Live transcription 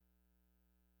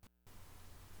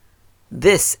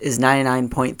This is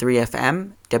 99.3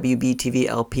 FM, WBTV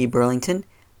LP Burlington,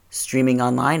 streaming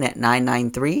online at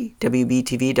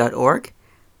 993wbtv.org.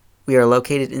 We are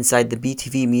located inside the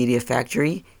BTV Media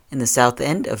Factory in the south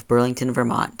end of Burlington,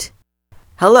 Vermont.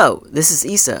 Hello, this is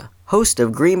Issa, host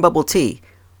of Green Bubble Tea.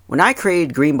 When I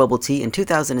created Green Bubble Tea in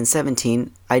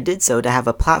 2017, I did so to have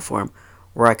a platform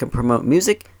where I can promote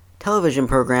music, television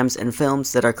programs, and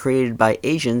films that are created by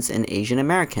Asians and Asian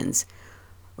Americans,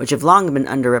 which have long been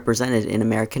underrepresented in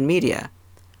American media.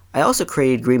 I also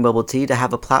created Green Bubble Tea to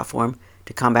have a platform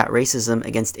to combat racism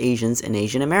against Asians and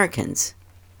Asian Americans.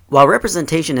 While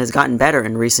representation has gotten better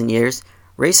in recent years,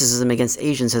 racism against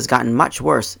Asians has gotten much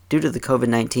worse due to the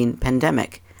COVID-19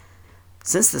 pandemic.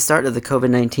 Since the start of the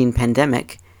COVID-19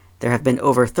 pandemic, there have been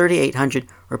over 3,800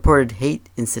 reported hate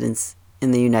incidents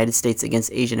in the United States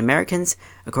against Asian Americans,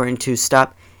 according to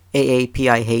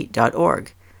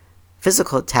StopAAPIHate.org.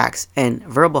 Physical attacks and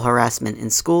verbal harassment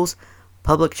in schools,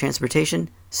 public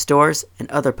transportation, stores, and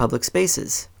other public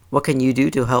spaces. What can you do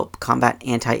to help combat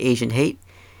anti-Asian hate?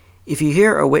 If you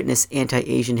hear or witness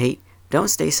anti-Asian hate, don't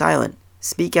stay silent.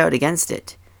 Speak out against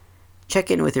it. Check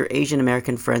in with your Asian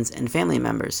American friends and family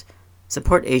members.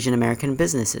 Support Asian American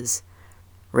businesses.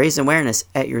 Raise awareness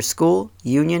at your school,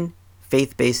 union,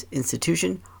 faith-based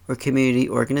institution, or community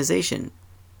organization.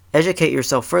 Educate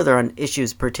yourself further on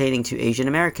issues pertaining to Asian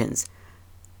Americans.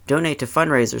 Donate to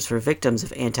fundraisers for victims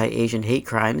of anti-Asian hate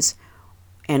crimes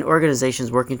and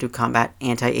organizations working to combat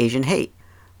anti-Asian hate.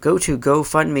 Go to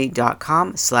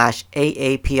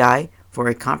gofundme.com/AAPI for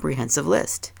a comprehensive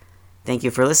list. Thank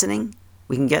you for listening.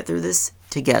 We can get through this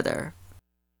together.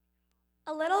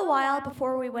 A little while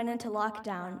before we went into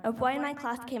lockdown, a boy in my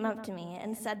class came up to me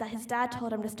and said that his dad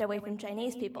told him to stay away from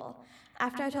Chinese people.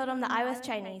 After I told him that I was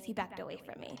Chinese, he backed away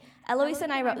from me. Eloise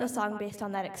and I wrote the song based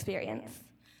on that experience.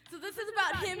 So this is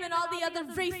about him and all the other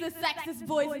racist, sexist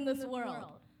boys in this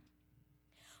world.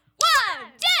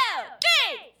 1, 2,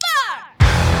 3, 4!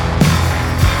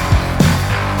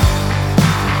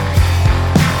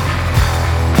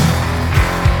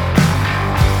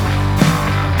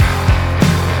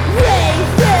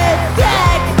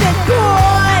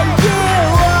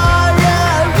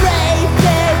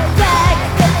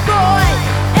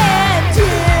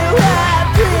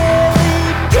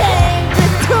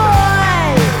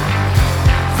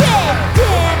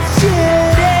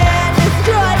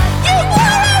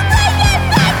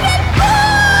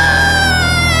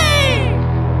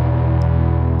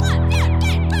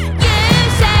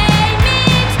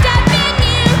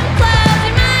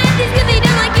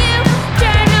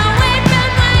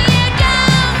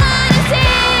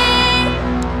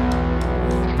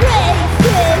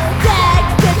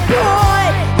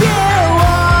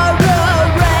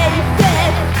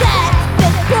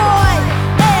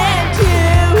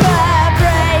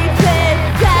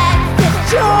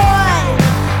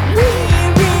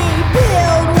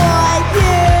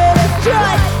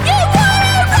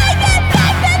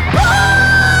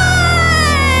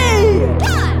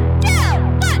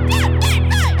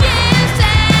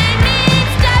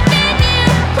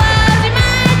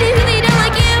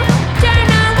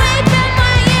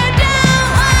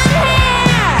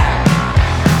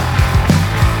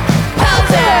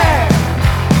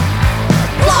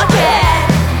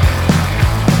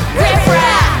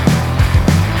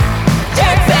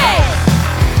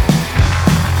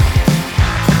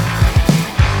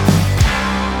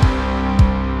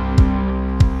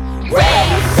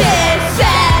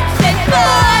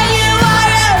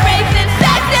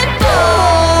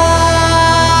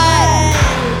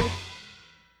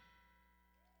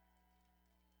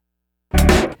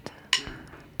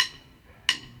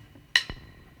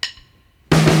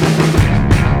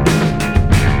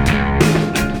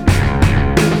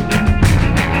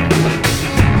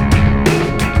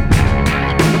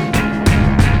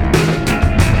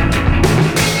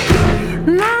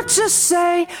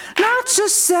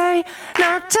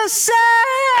 Not to say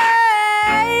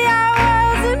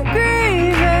I wasn't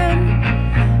grieving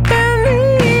in the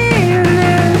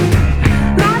evening.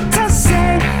 Not to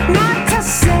say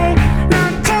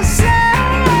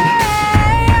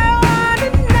I want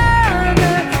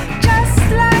another just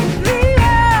like the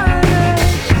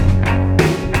others.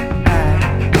 I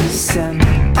send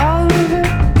all of it.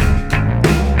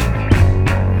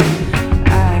 I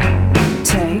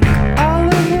take all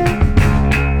of it.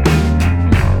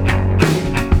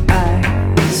 I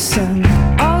send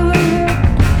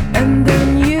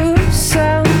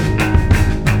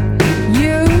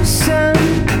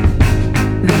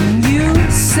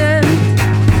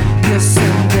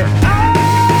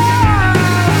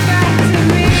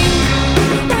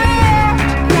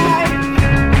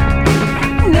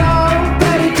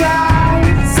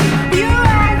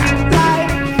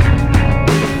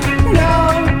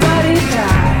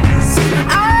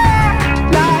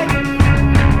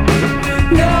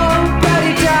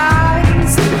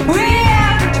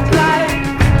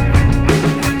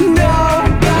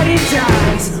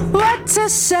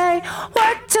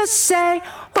say,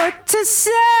 what to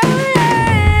say.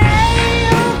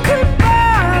 Who could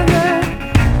bother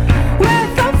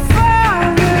with a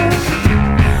father?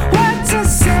 What to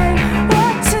say,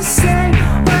 what to say,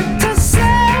 what to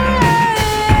say.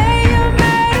 You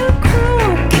made a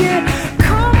cool kid.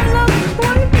 Come look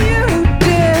what you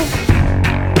did.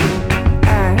 I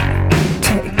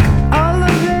take all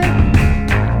of it.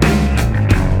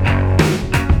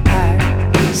 I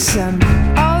send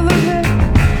all of it,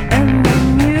 and then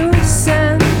you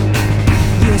send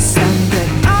it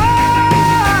all.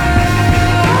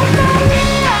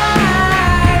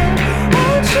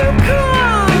 Won't you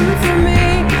come for me?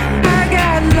 I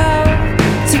got love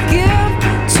to give,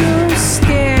 too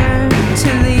scared to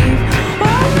leave.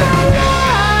 All my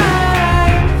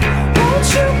life, won't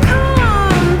you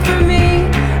come for me?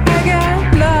 I got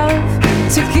love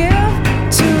to give,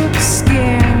 too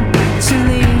scared to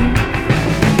leave.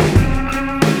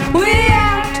 We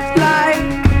act like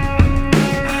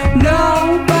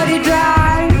nobody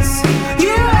dies.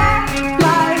 You act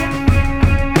like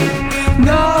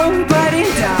nobody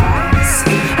dies.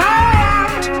 I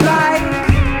act like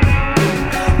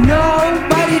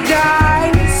nobody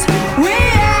dies. We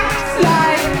act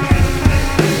like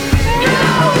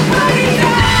nobody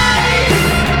dies.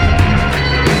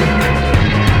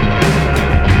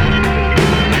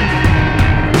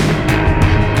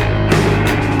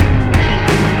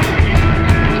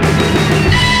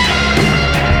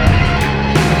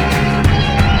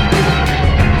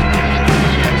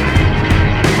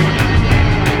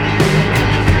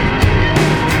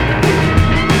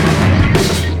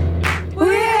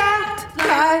 We act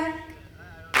like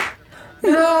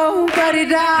nobody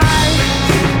dies.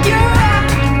 You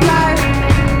act like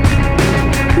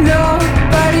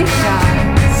nobody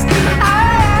dies. I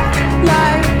act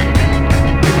like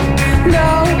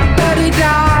nobody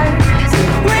dies.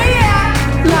 We act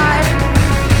like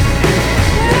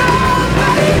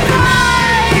nobody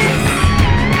dies.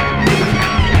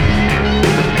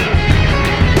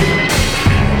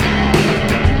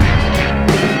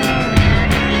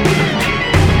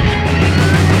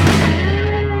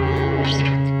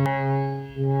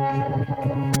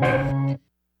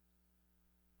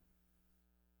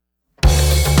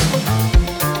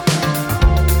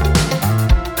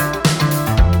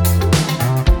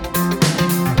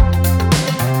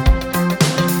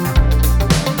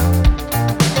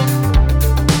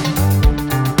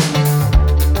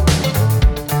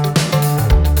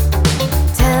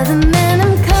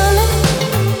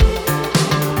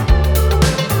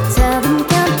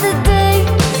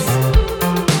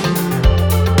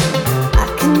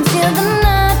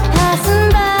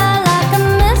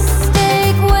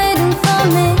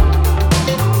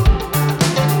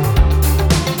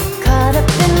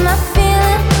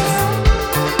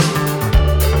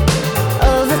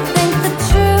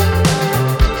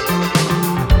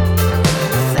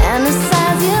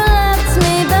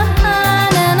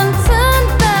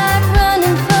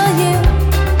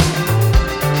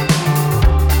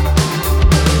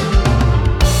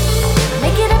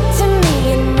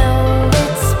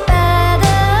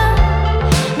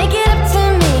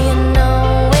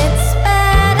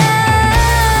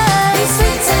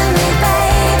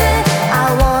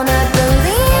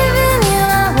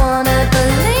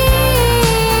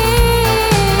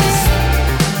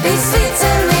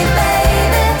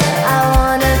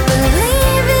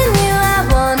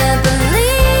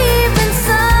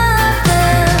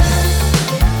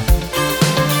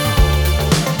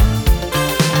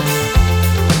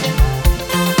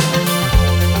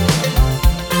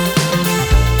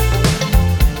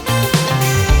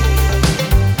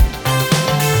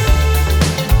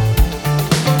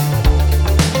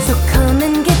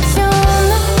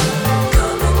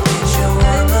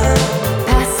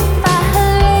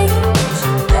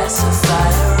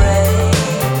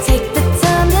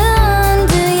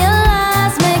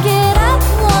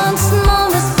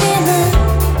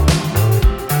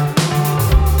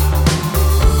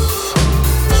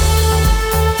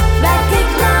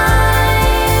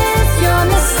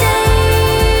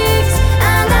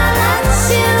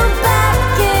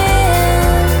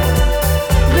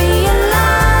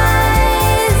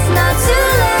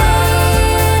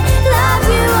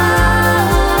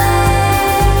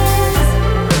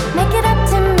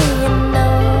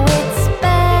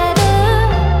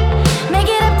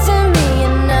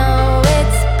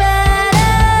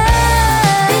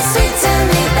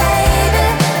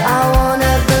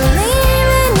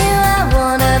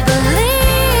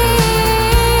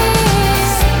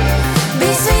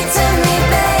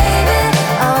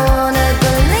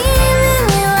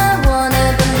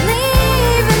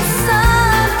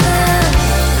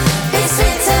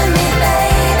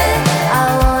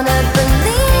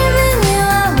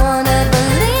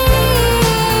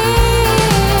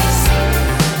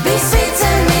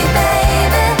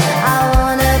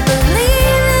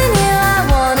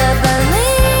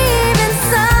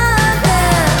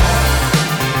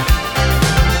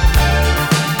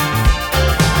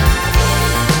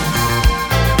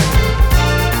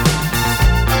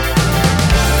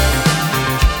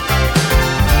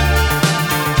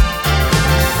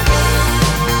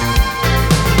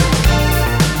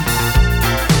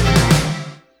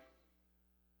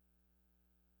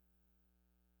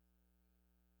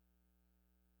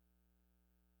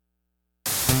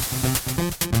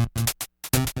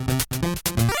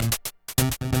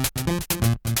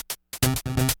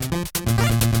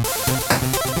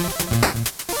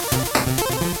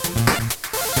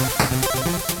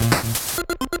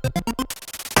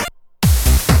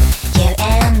 You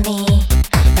and me,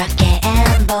 rocket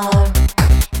and ball,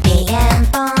 bee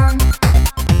and bong.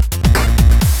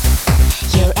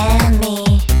 You and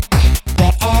me,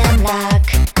 red and black,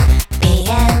 bee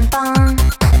and bong.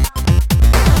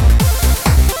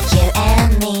 You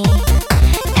and me,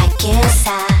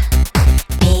 takusa,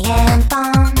 bee and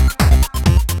bong.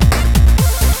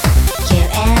 You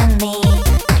and me,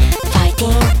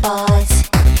 fighting boys,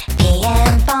 bee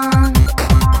and bong.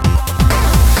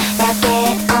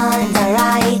 Rocket on the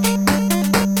right,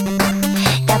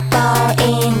 the ball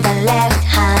in the left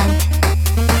hand.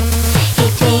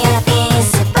 Hit me a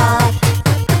piece of butt.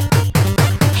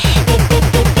 Beep beep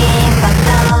beep beep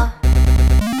bottle.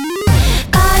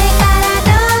 これからと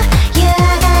湯上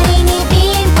がりにピ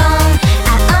ンポン。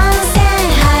あ、温泉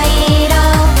入ろ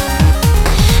う。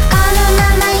このま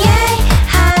ま yeah,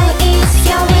 how is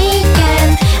your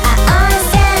weekend? あ、温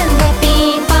泉でピ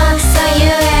ンポン。So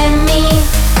you and me.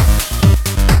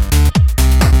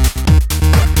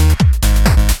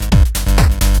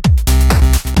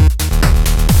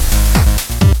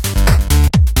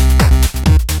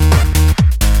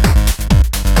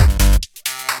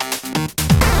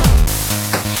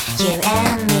 You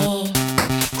and me,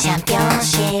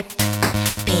 championship,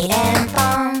 beat and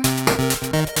pong.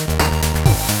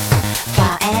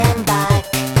 Far and back,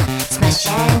 smash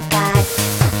and cut,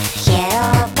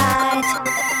 yellow card.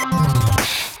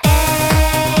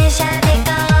 Deja de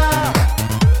go,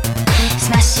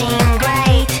 smashing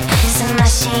great,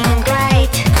 smashing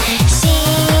great.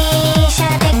 Shisha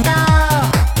de go,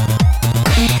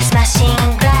 smashing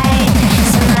great,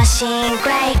 smashing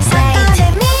great, great. 外で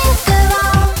ミンク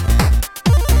を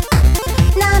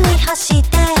飲み干して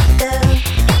く。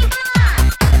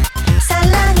さ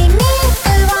らにミンク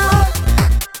を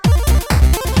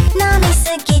飲みす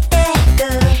ぎてく。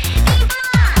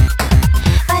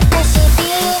私ビ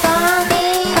ーボンビ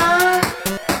ーボン、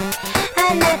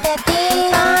あなたビー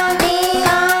ボンビー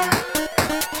ボン、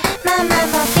ママ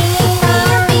もビーボ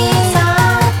ンビーボ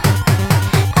ン、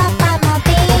パパもビ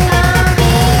ーボンビ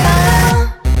ーボ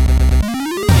ン。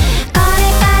これ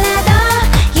からどう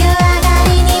湯上がり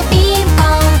にピンポン。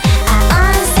あ、温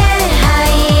泉入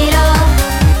ろう。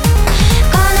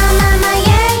このまま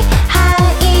yeah, how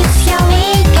is your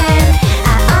weekend? あ、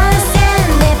温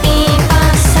泉でピンポ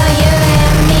ン。So you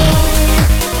and me,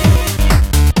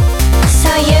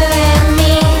 so you and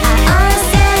me. あ、温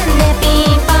泉でピ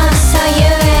ンポン。So you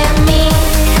and me,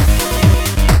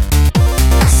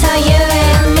 so you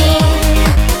and me.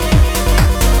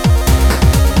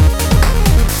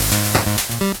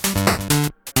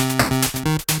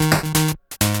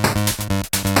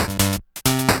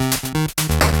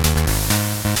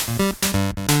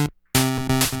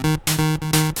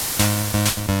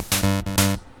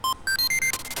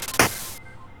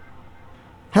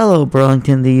 Hello,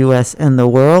 Burlington, the US, and the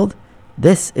world.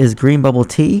 This is Green Bubble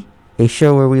Tea, a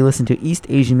show where we listen to East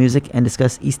Asian music and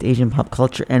discuss East Asian pop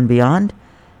culture and beyond.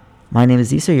 My name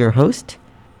is Issa, your host.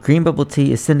 Green Bubble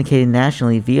Tea is syndicated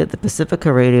nationally via the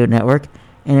Pacifica Radio Network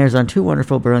and airs on two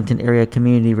wonderful Burlington area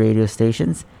community radio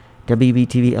stations,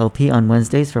 WBTV LP on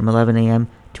Wednesdays from 11 a.m.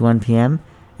 to 1 p.m.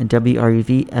 and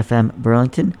WRUV FM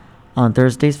Burlington on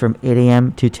Thursdays from 8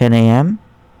 a.m. to 10 a.m.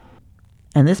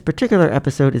 And this particular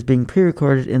episode is being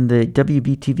pre-recorded in the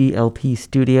WBTV LP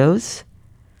studios.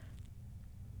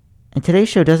 And today's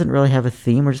show doesn't really have a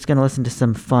theme. We're just going to listen to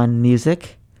some fun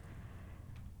music.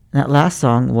 And that last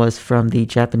song was from the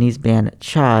Japanese band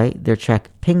Chai, their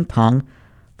track Ping Pong,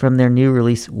 from their new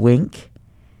release Wink.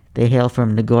 They hail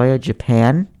from Nagoya,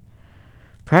 Japan.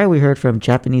 Prior we heard from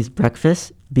Japanese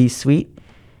Breakfast, Be Sweet,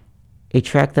 a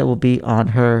track that will be on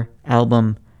her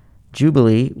album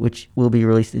Jubilee, which will be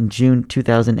released in June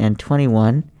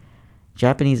 2021.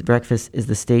 Japanese Breakfast is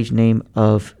the stage name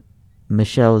of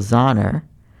Michelle Zauner.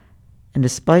 And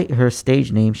despite her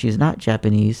stage name, she is not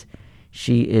Japanese.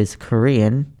 She is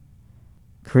Korean.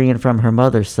 Korean from her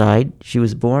mother's side. She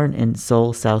was born in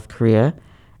Seoul, South Korea,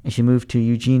 and she moved to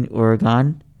Eugene,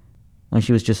 Oregon when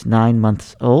she was just 9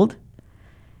 months old.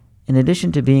 In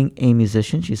addition to being a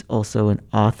musician, she's also an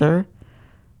author.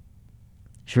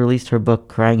 She released her book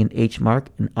Crying in H Mark,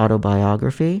 an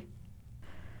autobiography.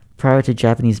 Prior to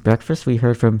Japanese Breakfast, we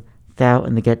heard from Thao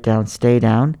and the Get Down, Stay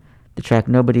Down, the track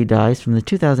Nobody Dies from the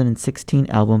 2016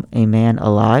 album A Man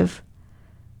Alive.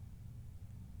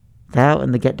 Thao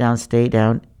and the Get Down, Stay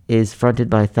Down is fronted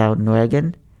by Thao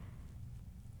Nguyen.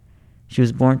 She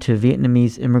was born to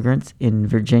Vietnamese immigrants in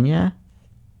Virginia.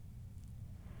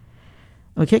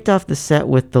 We kicked off the set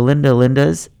with the Linda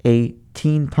Lindas, a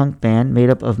teen punk band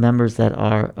made up of members that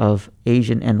are of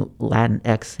Asian and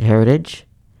Latinx heritage.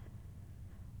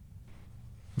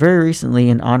 Very recently,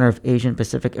 in honor of Asian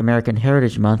Pacific American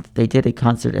Heritage Month, they did a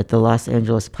concert at the Los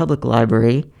Angeles Public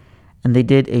Library, and they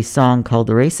did a song called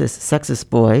Racist Sexist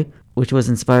Boy, which was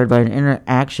inspired by an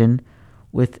interaction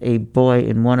with a boy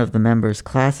in one of the members'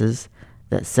 classes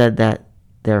that said that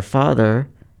their father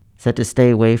said to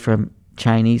stay away from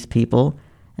Chinese people,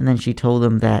 and then she told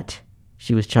him that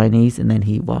she was Chinese, and then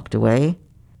he walked away.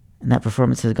 And that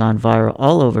performance has gone viral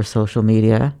all over social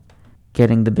media,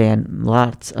 getting the band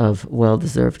lots of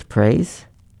well-deserved praise.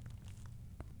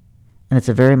 And it's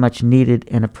a very much needed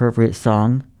and appropriate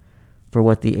song for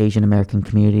what the Asian American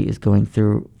community is going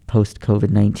through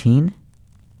post-COVID-19.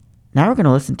 Now we're going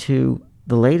to listen to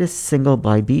the latest single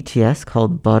by BTS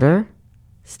called Butter.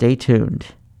 Stay tuned.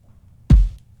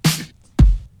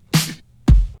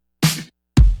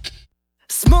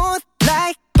 Smooth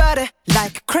like butter,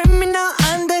 like a criminal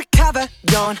undercover.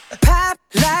 Don't pop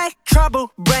like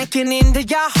trouble, breaking into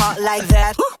your heart like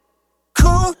that.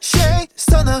 Cool shade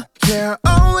stunner, yeah,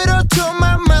 owe it all to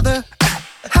my mother.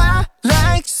 Hot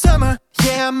like summer,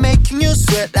 yeah, I'm making you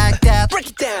sweat like that. Break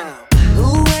it down.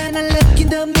 Ooh, when I look in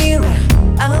the mirror,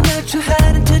 I'm not too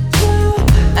hard to do.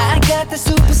 I got the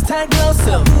superstar glow,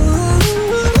 so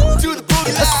ooh, Do the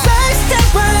boogie a side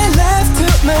step right left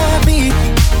to my beat.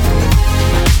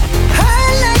 I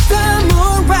like the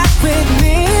moon rock with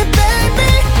me,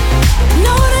 baby.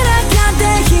 Know that I got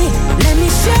that heat. Let me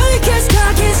show you, 'cause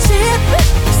talk is cheap.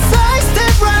 Side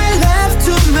step right left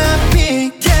to my beat.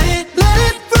 Get it, let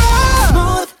it roll.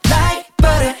 Smooth like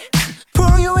butter.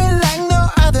 Pour you in like no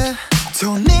other.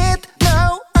 Don't need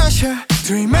no usher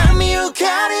to remind me you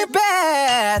got it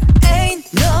bad. Ain't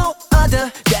no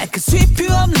other that could sweep you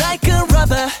up like a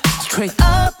rubber. Straight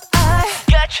up, I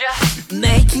gotcha,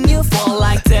 making you fall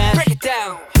like that. Break it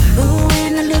down. Ooh,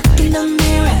 when I look in the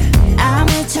mirror, I'm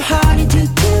at your heart to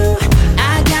do.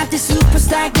 I got the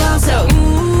superstar glow, so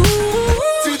ooh,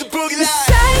 Do the boogie line.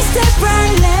 side step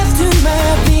right left to my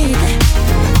beat.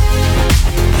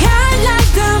 I like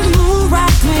the moon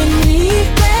rock with me,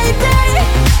 baby.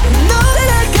 Know that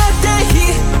I got that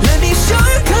heat. Let me show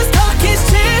you, 'cause talk is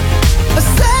cheap. A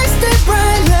side step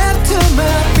right left to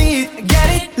my beat. Get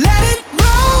it, let it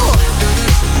roll.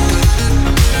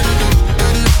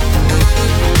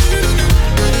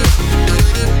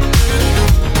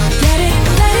 Get it,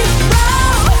 let it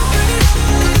roll.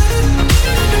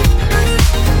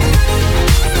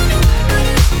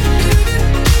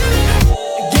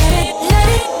 Get it, let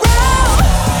it roll.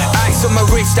 Ice on my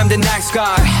wrist, I'm the nice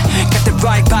guy. Got the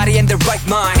right body and the right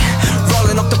mind.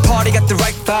 Rolling up the party, got the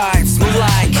right vibes. Move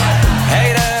like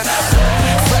haters.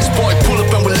 Fresh boy, pull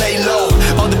up and we lay low.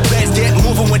 All the players get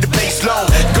moving with the bass low.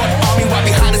 Got army right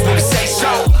behind us when we say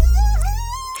so.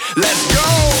 Let's go.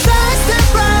 Side step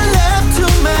right left to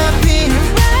my beat.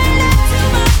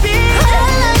 I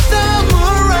like the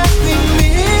moon rock with me,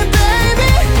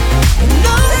 baby.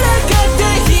 Know that I got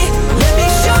that heat. Let me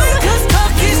show you, 'cause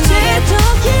talk is cheap.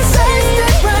 Side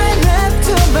step right left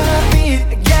to my beat.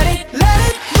 Get it, let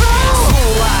it roll.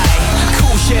 Cool light,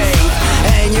 cool shade,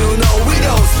 and you know we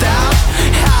don't stop.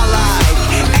 Highlight,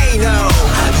 ain't no,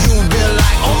 you been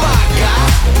like, oh my god.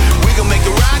 We gon' make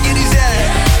it rock in his head.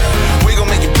 We gon'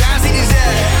 make it bounce in his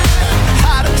head.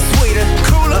 Hotter, sweeter,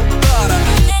 cooler, butter.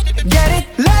 Get it,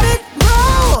 let it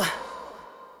roll.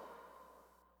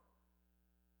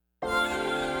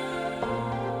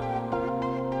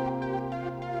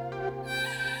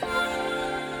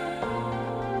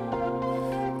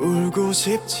 울고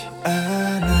싶지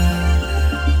않아.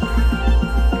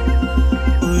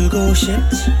 울고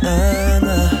싶지 않아.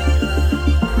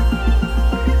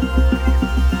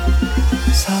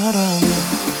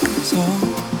 사랑해서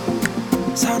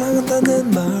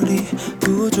사랑한다는 말이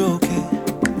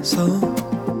부족해서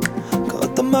그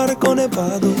어떤 말을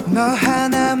꺼내봐도 너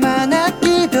하나만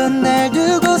아끼던 날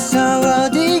두고서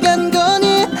어디 간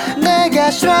거니. 내가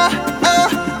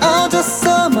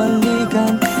어졌어 멀리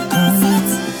간 거니.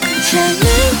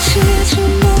 장난치지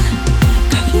마.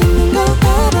 거기 있는 거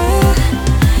알아.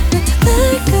 나타날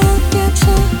것 같아.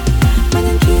 마냥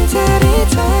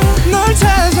기다리자. 널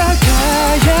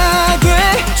찾아가야 돼.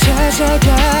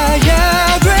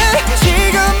 찾아가야 돼.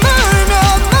 지금 울면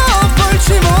못 볼지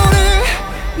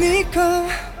모르니까.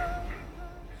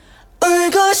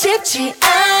 울고 싶지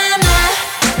않아.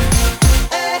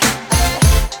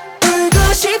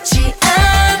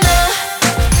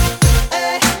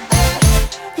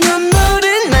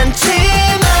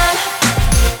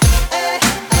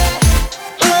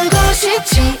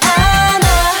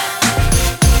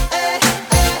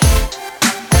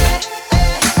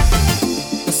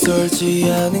 돌지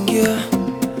않은 길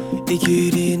이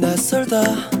길이 낯설다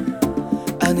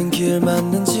아는 길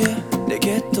맞는지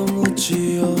내게 또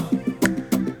묻지요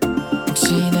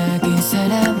혹시나 그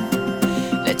사람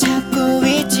날 찾고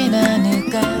있진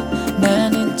않을까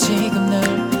나는 지금 널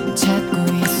찾고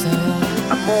있어요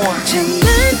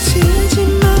장난치지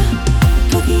마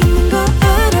거기 있는 거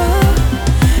알아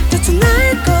대체 날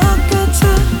것 같아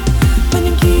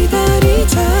마냥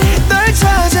기다리자 널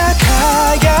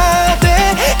찾아가야 돼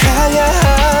가야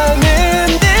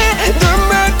하는데 눈물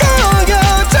고여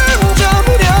점점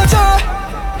흐려져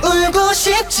울고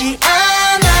싶지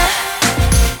않아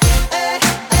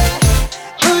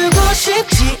울고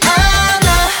싶지 않아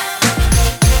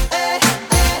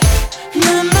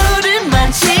눈물은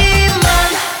많지만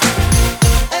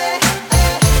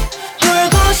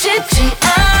울고 싶지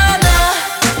않아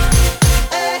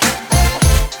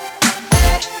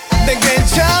난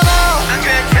괜찮아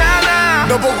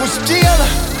너 보고 싶지 않아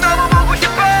너무 보고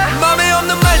싶어 맘에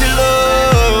없는 말들로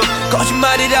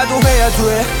거짓말이라도 해야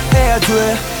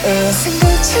돼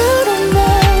생각처럼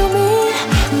마음이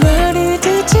말이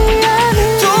되지 않아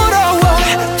돌아와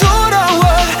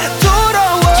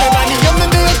절반이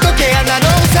없는데 어떻게 하나 넌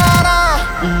살아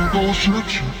울고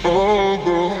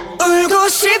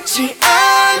싶지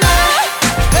않아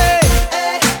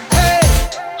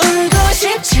울고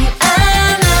싶지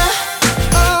않아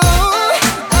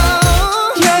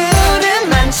눈물은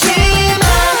많지만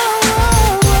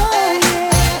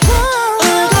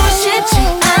울고 싶지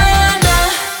않아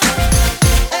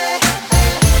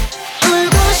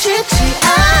울고 싶지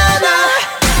않아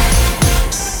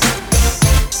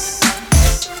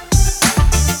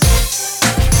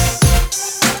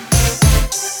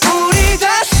우리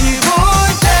다시 볼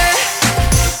때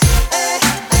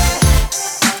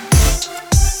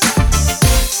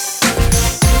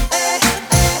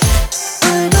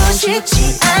울고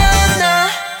싶지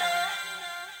않아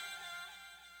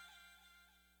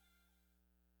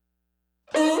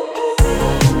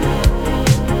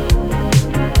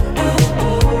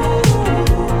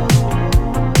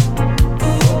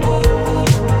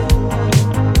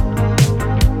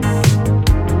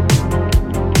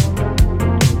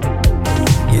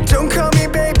You don't call me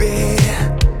baby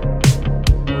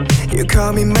You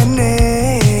call me my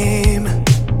name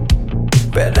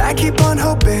But I keep on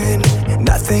hoping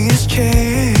Nothing has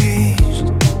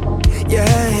changed Yeah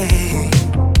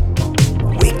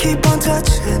We keep on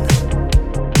touching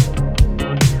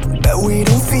But we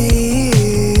don't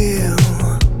feel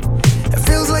It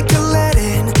feels like you're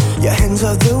letting Your hands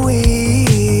off the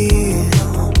wheel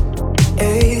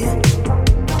Hey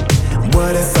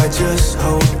What if I just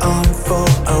hold on for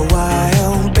a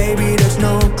while? Baby, there's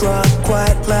no drug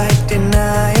quite like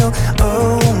denial.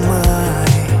 Oh my,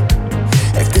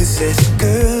 if this is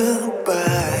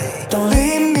goodbye, don't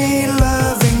leave me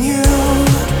loving you.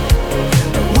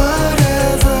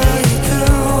 Whatever you do,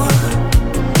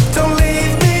 don't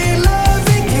leave me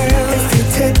loving you. If you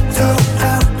tiptoe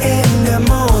out in the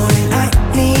morning, I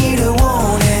need a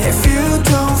warning. If you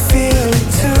don't feel it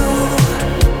too.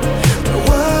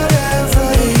 Whatever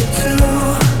you do,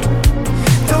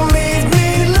 don't leave me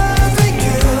loving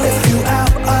you. If you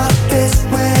out of this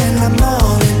when I'm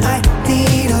all in, I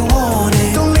need a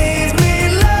warning. Don't leave me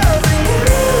loving you.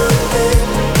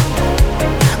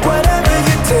 Whatever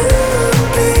you do,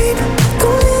 babe,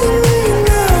 don't leave me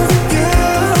loving you,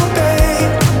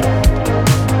 babe.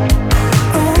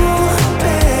 Ooh,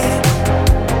 babe.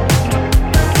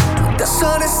 The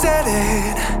sun is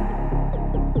setting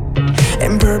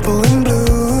in purple and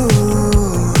blue.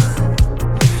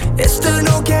 It's still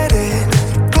no getting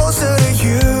closer to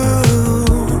you.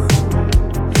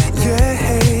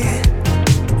 Yeah,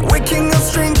 waking up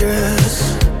strangers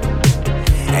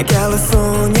at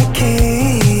California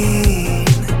King,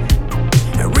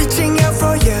 reaching out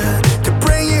for you to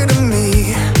bring you to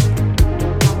me.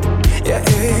 Yeah,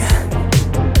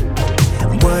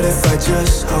 what if I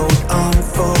just hold on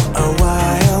for a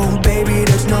while? Baby,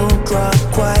 there's no drug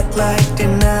quite like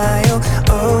denial.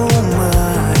 Oh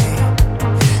my,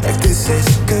 if this is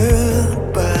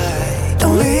goodbye,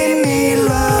 don't leave me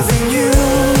loving you.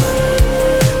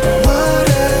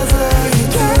 Whatever you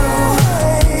do,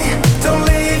 don't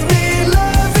leave me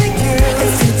loving you.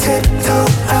 If you tiptoe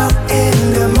out in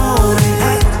the morning,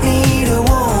 I need a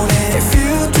warning. If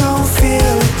you don't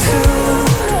feel it too,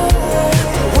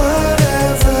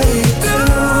 whatever you do,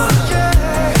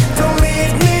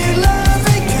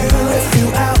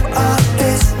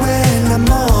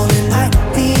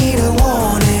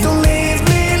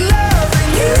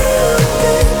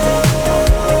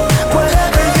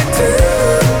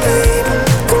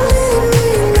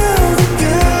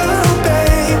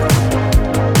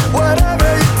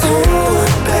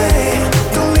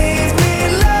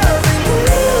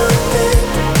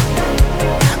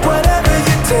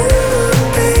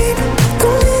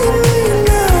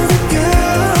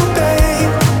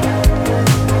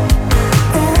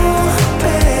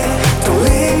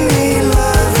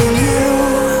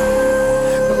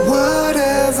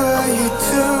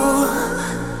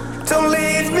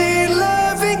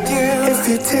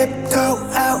 go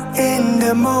out in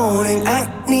the morning, I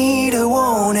need a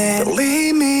warning. Don't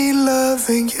leave me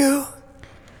loving you.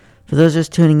 For those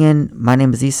just tuning in, my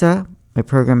name is Isa. My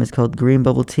program is called Green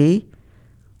Bubble Tea.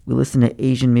 We listen to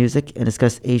Asian music and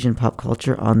discuss Asian pop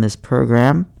culture on this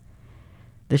program.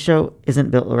 This show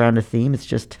isn't built around a theme, it's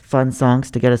just fun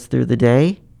songs to get us through the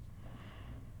day.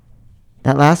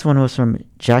 That last one was from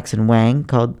Jackson Wang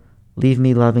called Leave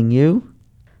Me Loving You.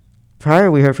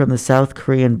 Prior, we heard from the South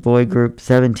Korean boy group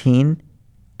 17,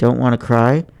 Don't Wanna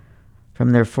Cry, from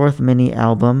their fourth mini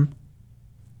album.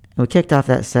 And we kicked off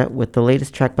that set with the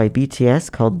latest track by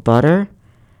BTS called Butter.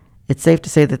 It's safe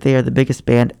to say that they are the biggest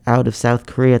band out of South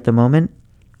Korea at the moment,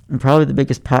 and probably the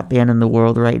biggest pop band in the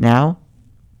world right now.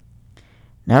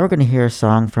 Now we're going to hear a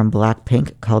song from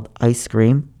Blackpink called Ice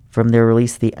Cream from their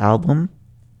release The Album.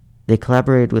 They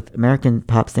collaborated with American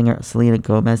pop singer Selena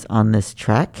Gomez on this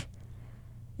track.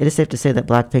 It is safe to say that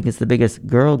Blackpink is the biggest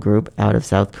girl group out of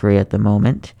South Korea at the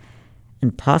moment,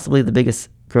 and possibly the biggest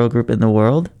girl group in the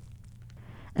world.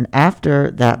 And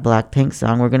after that Blackpink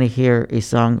song, we're going to hear a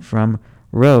song from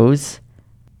Rose,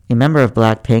 a member of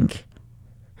Blackpink,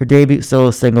 her debut solo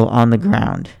single On the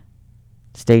Ground.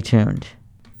 Stay tuned.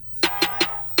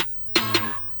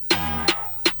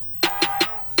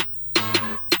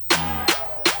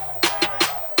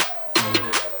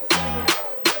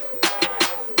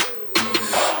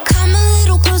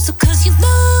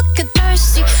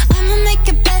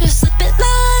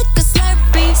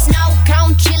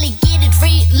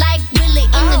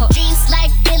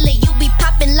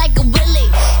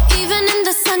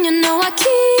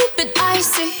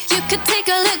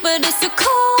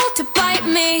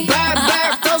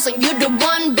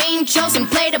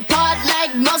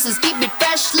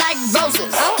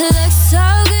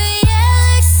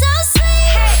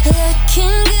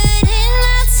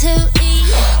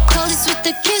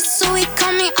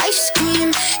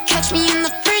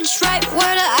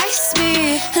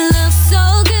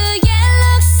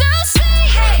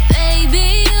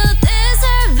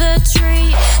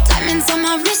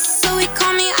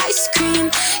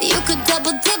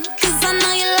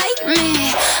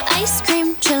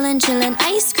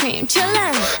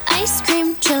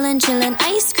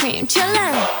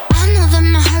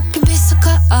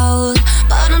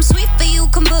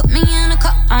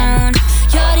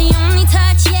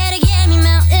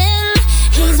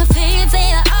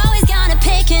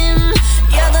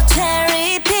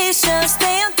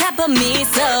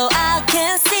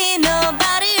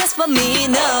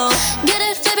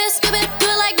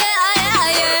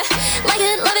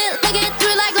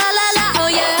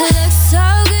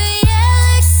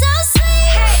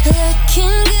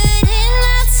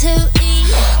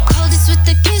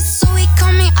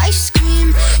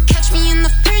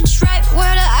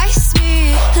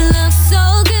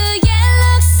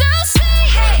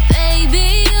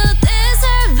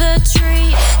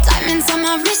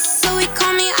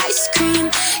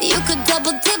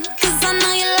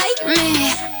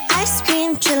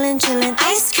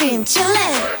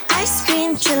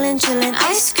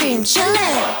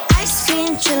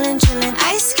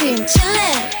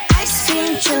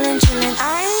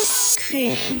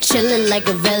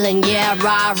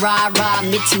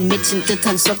 미친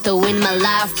듯한 속도 in my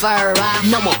life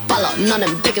너 못 follow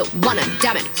너는 되게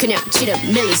원한다면 그냥 지름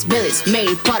밀리스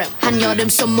매일 버릇 한여름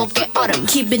손목에 얼음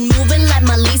Keep it moving like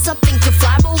my Lisa Think you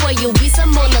fly but where you visa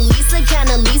Mona Lisa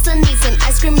kinda Lisa needs an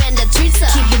ice cream and a treat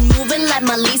Keep it moving like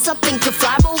my Lisa Think you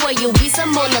fly but where you visa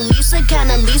Mona Lisa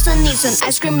kinda Lisa needs an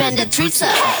ice cream and a treat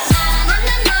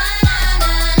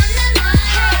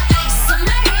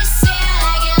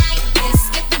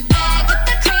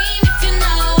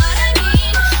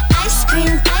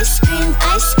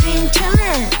Ice cream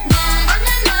chillin'.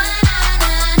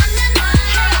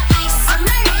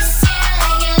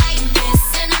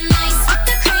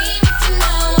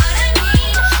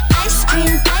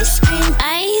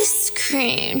 Ice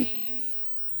cream.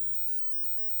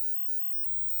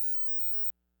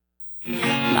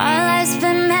 My life's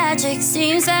been magic,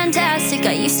 seems fantastic.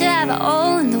 I used to have a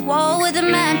hole in the wall with a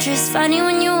mattress. Funny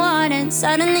when you want it,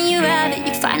 suddenly you have it.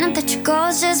 You find out that your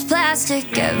goal's just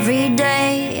plastic. Every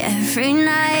day, every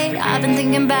night, I've been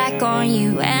thinking back on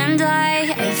you and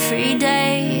I. Every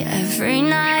day, every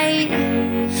night,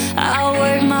 I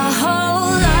work my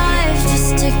whole life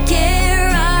just to get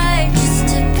right, just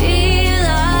to be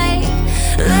like,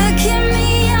 look at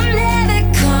me, I'm never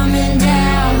coming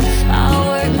down. I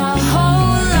work my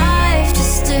whole life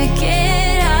just to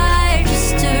get high,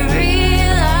 just to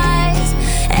realize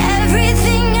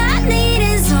everything I need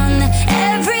is on the,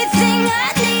 everything I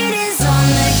need is on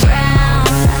the ground.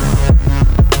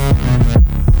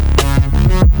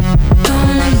 On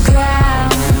the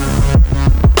ground.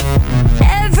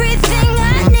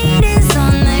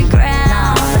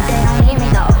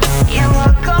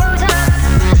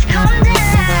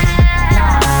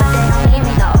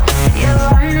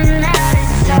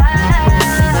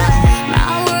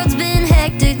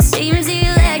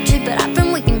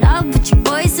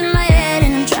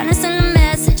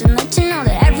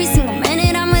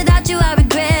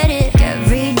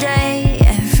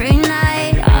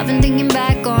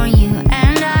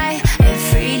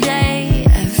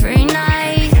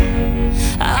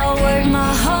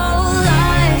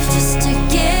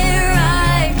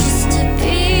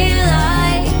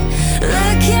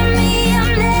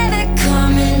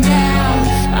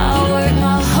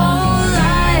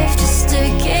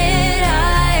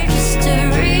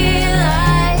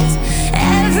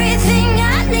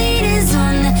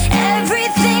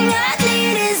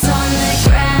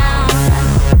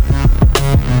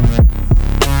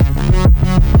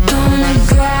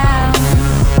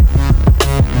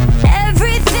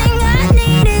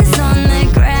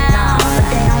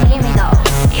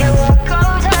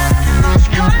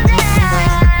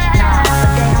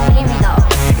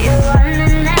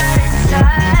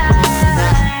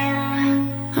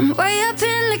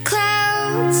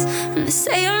 doubts, and they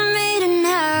say I made it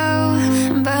now,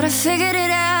 but I figured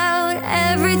it out.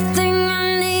 Everything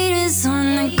I need is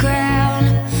on the ground.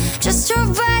 Just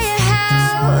drove by your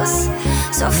house,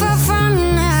 so far from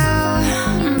you now,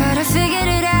 but I figured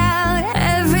it out.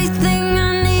 Everything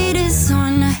I need is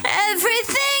on the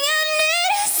everything I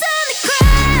need is on the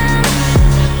ground.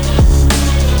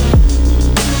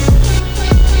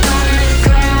 On the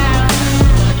ground.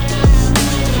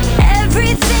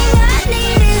 Everything I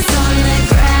need is on the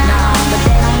ground. No, but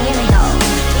they don't hear me though.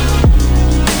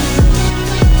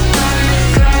 On the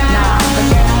ground. No, but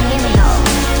they don't hear me though.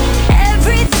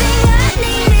 Everything I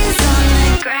need is on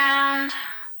the ground.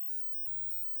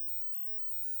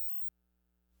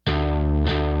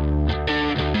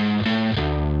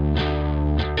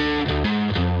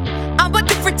 I'm a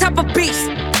different type of beast.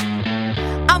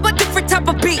 I'm a different type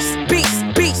of beast.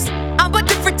 I'm a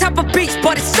different type of beast,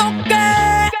 but it's so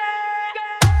good.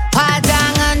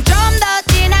 화장은 좀 더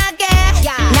진하게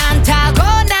난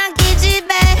타고난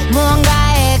기집애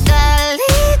무언가에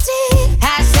끌리지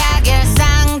hashtag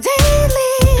일상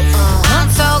daily. I'm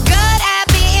so good at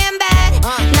being bad.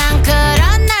 난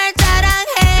그런 날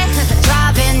자랑해.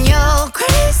 Driving you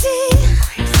crazy.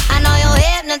 I know you're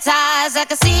hypnotized. I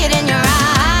can see it in your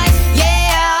eyes.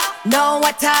 Yeah,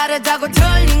 너와 다르다고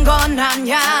틀린 건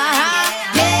아냐.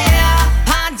 Yeah,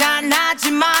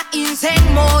 판단하지마 인생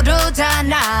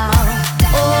모르잖아.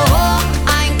 Oh,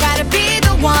 I ain't gotta be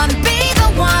the one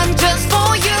just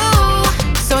for you.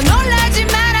 So 놀라지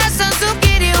마라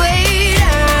선수끼리 왜 이래.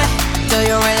 Do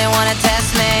you really wanna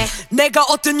test me? 내가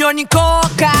어떤 년인 것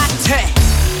같아?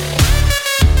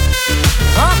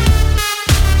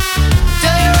 Do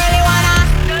you really wanna?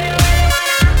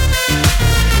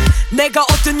 내가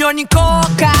어떤 년인 것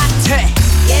같아?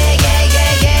 Yeah, yeah,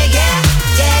 yeah, yeah, yeah.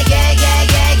 Yeah, yeah, yeah,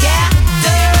 yeah, yeah. Do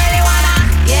you really wanna?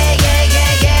 Yeah, yeah,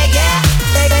 yeah, yeah, yeah.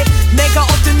 내가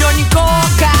어떤 년인 것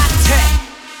같아?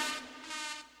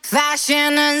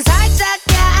 Fashion은 살짝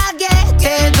야하게,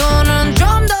 태도는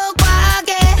좀 더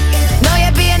과하게.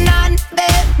 너에 비해 난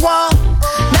배워,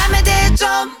 남에 대해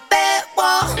좀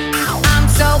배워. I'm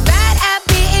so bad at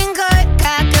being good.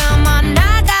 가끔은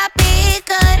나가 be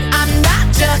good. I'm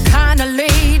not your kind of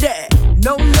lady.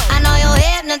 No, no. I know you're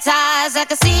hypnotized. I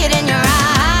can see it in your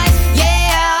eyes.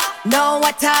 Yeah,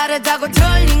 너와 다르다고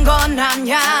틀린 건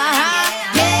아냐.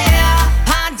 Yeah,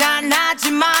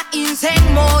 판단하지마 인생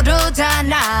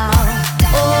모르잖아.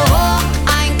 Oh,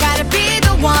 I ain't gotta be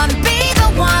the one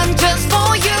just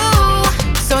for you.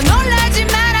 So 놀라지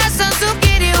마라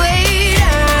선수끼리 왜 이래.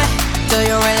 Do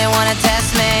you really wanna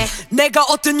test me? 내가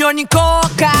어떤 년인 것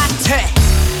같아?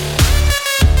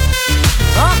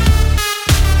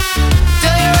 Do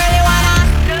you really wanna?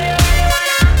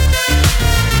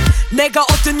 내가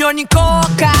어떤 년인 것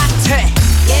같아?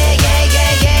 Yeah, yeah,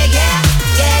 yeah, yeah, yeah.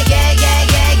 Yeah, yeah, yeah,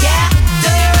 yeah, yeah. Do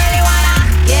you really wanna?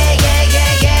 Yeah, yeah,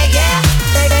 yeah, yeah, yeah.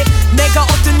 내가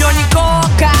어떤 년인 것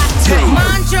같아?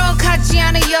 만족하지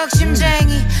않은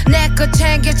욕심쟁이. 내 거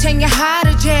챙겨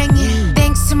하루쟁이.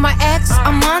 Thanks to my ex,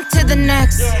 I'm on to the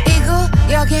next. 이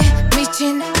구역에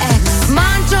미친 ex.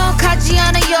 만족하지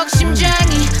않은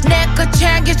욕심쟁이. 내 거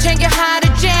챙겨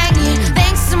하루쟁이.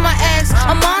 Thanks to my ex,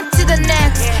 I'm on to the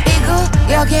next. 이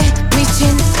구역에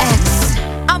미친 ex.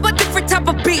 I'm a different type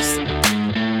of beast.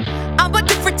 I'm a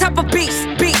different type of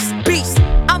beast.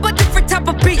 I'm a different type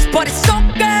of beast, but it's so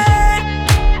good.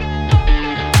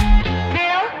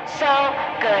 Feel so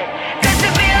good. Good to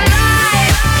be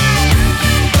alive.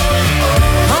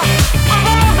 I'm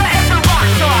over every rock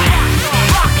star.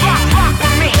 Rock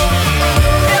with me.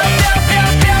 Feel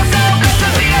so good to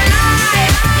be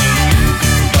alive.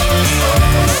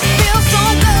 Feel so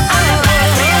good. I'm the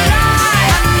best, be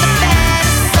alive. I'm the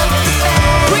best, so the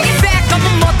best. Bring it back, I'm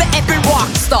a mother every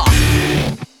rock star.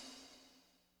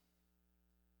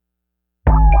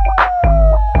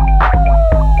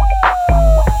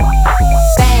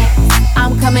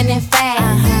 I'm coming in fast.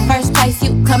 First place,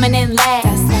 you coming in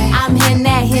last. I'm hitting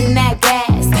that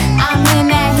gas. I'm hitting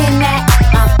that.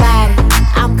 My body,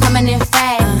 I'm coming in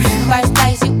fast. First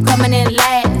place, you coming in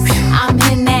last. I'm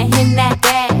hitting that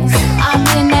gas. I'm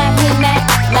hitting that.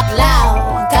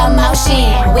 Loud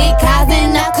commotion, we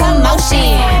causing a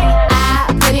commotion. I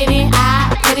put it in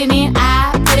motion.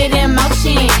 I put it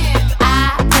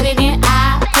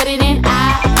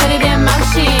in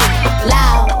motion.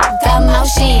 Loud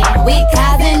commotion, we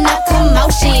causing a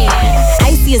commotion.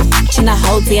 Icy as bitch in the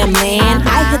whole damn land.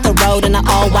 I hit the road in an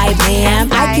all-white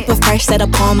van. I keep a fresh set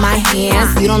up on my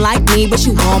hands. You don't like me, but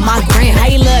you on my gram. How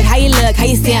you look, how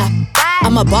you sound?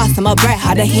 I'm a boss, I'm a brat,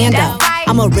 hard to handle.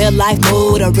 I'm a real life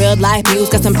mood, a real life muse.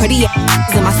 Got some pretty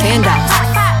ass in my sandals.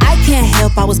 I can't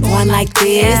help I was born like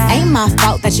this. Ain't my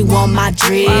fault that you want my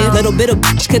drip. Little bit of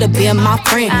bitch could've been my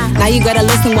friend. Now you gotta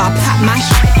listen while I pop my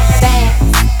shit.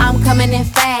 Fast, I'm coming in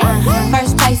fast.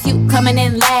 First place, you coming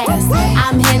in last.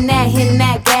 I'm hitting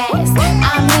that gas.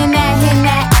 I'm hitting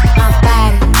that. My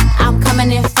body, I'm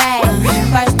coming in fast.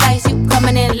 First place, you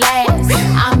coming in last.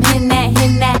 I'm hitting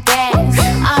that gas.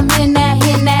 I'm hitting that.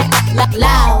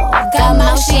 Loud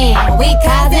commotion, we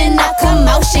causing a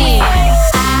commotion.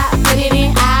 I put it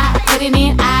in, I put it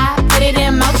in, I put it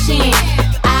in motion.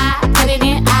 I put it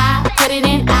in, I put it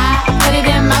in, I put it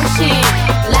in motion.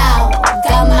 Loud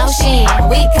commotion,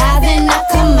 we causing a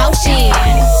commotion.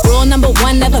 Rule number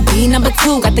one, never be number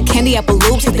two. Got the candy apple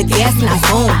loops, hit the gas and I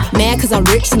zoom. Mad cause I'm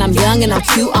rich and I'm young and I'm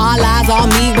cute. All eyes on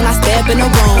me when I step in the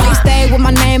room. You stay with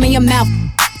my name in your mouth.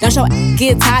 Don't show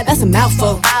get tired, that's a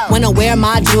mouthful. When I wear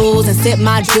my jewels and sip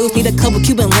my juice, need a couple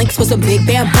Cuban links with some big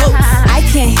bamboo. I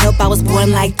can't help I was born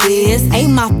like this.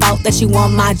 Ain't my fault that you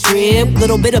want my drip.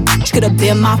 Little bit of bitch could've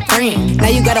been my friend. Now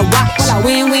you gotta watch while I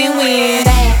win.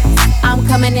 Fast, I'm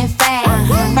coming in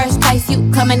fast. First place, you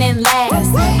coming in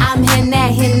last. I'm hitting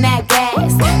that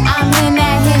gas. I'm hitting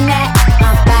that.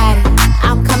 My body,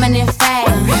 I'm coming in fast.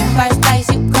 First place,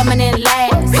 you coming in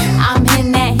last. I'm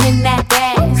hitting that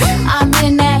gas. I'm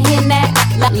hitting that.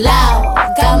 Loud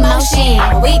commotion,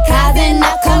 we causing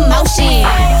a commotion.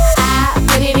 I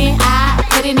put it in, I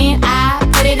put it in, I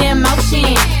put it in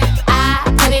motion. I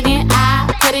put it in, I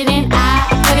put it in, I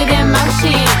put it in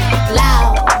motion.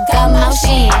 Loud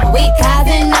commotion, we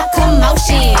causing a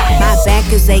commotion. My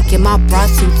back is aching, my bra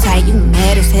too tight. You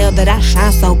mad as hell that I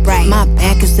shine so bright. My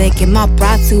back is aching, my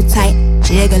bra too tight.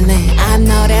 Jiggling, I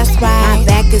know that's right. My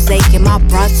back is aching, my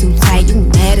bra too tight. You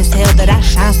mad as hell that I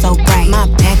shine so bright. My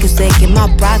back is aching, my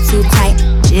bra too tight.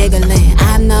 Jiggling,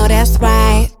 I know that's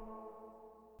right.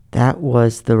 That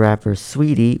was the rapper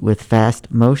Sweetie with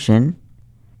Fast Motion.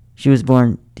 She was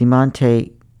born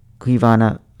Diamante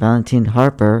Cuivana Valentin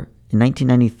Harper in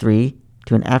 1993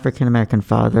 to an African-American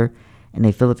father and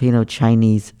a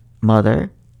Filipino-Chinese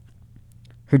mother.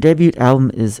 Her debut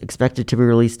album is expected to be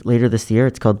released later this year.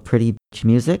 It's called Pretty Bitch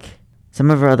Music.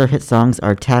 Some of her other hit songs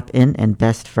are Tap In and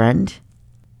Best Friend.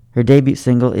 Her debut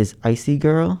single is Icy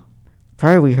Girl.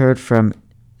 Prior we heard from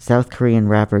South Korean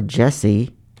rapper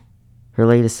Jessie. Her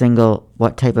latest single,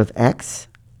 What Type of X?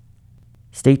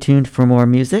 Stay tuned for more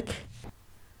music.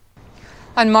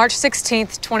 On March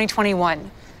 16th,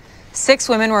 2021, 6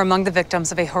 women were among the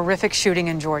victims of a horrific shooting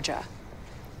in Georgia.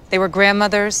 They were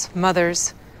grandmothers,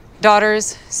 mothers,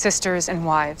 daughters, sisters, and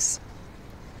wives.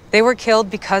 They were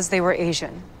killed because they were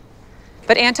Asian.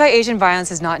 But anti-Asian violence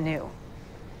is not new.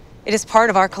 It is part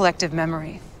of our collective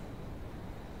memory.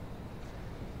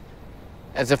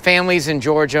 As the families in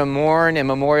Georgia mourn and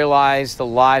memorialize the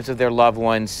lives of their loved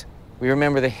ones, we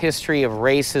remember the history of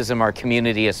racism our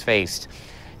community has faced.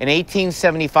 In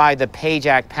 1875, the Page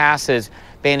Act passes,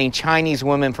 banning Chinese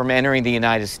women from entering the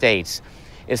United States.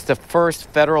 It's the first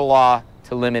federal law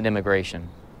to limit immigration.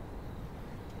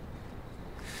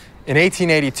 In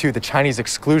 1882, the Chinese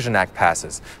Exclusion Act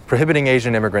passes, prohibiting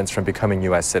Asian immigrants from becoming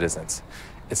U.S. citizens.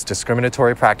 Its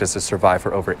discriminatory practices survive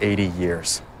for over 80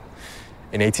 years.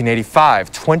 In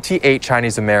 1885, 28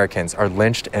 Chinese Americans are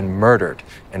lynched and murdered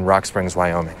in Rock Springs,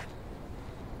 Wyoming.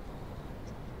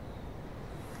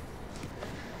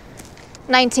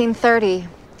 1930.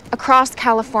 Across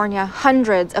California,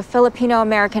 hundreds of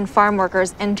Filipino-American farm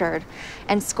workers injured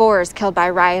and scores killed by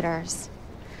rioters.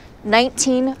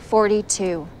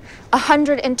 1942.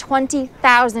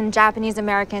 120,000 Japanese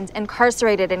Americans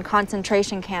incarcerated in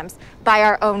concentration camps by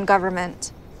our own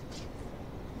government.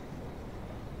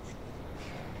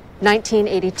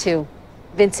 1982.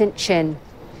 Vincent Chin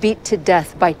beat to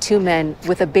death by 2 men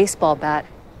with a baseball bat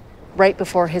right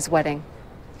before his wedding.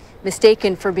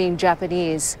 Mistaken for being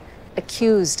Japanese,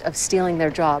 accused of stealing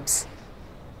their jobs.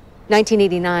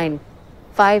 1989.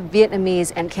 5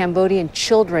 Vietnamese and Cambodian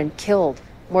children killed,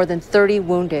 more than 30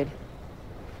 wounded.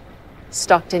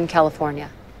 Stockton, California.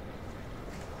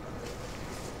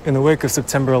 In the wake of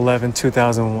September 11,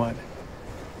 2001,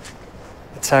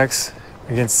 attacks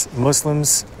against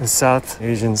Muslims and South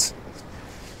Asians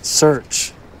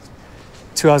surge.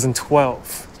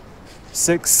 2012,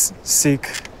 6 Sikh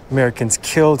Americans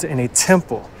killed in a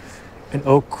temple in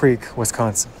Oak Creek,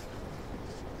 Wisconsin.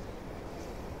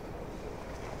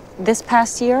 This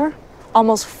past year,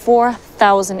 almost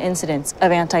 4,000 incidents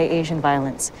of anti-Asian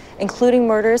violence, including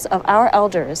murders of our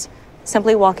elders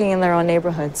simply walking in their own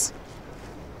neighborhoods.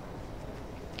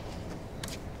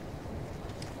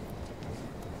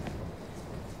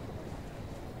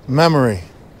 Memory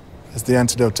is the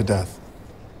antidote to death.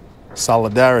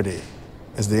 Solidarity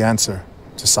is the answer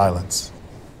to silence.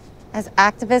 As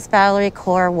activist Valerie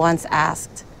Kaur once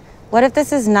asked, what if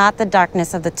this is not the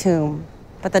darkness of the tomb,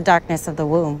 but the darkness of the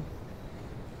womb?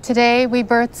 Today, we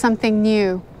birth something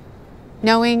new,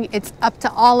 knowing it's up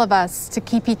to all of us to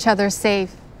keep each other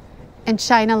safe and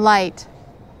shine a light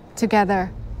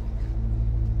together.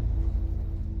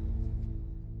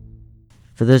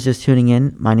 For those just tuning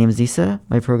in, my name is Isa.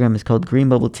 My program is called Green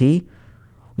Bubble Tea.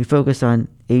 We focus on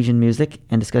Asian music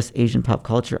and discuss Asian pop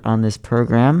culture on this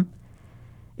program.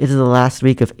 It is the last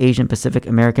week of Asian Pacific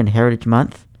American Heritage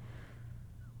Month.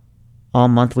 All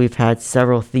month we've had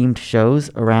several themed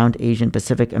shows around Asian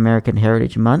Pacific American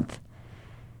Heritage Month.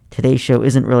 Today's show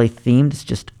isn't really themed, it's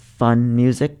just fun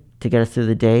music to get us through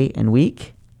the day and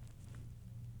week.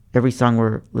 Every song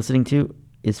we're listening to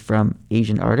is from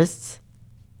Asian artists.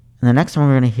 And the next one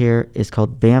we're going to hear is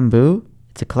called Bamboo.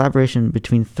 It's a collaboration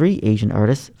between 3 Asian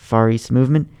artists, Far East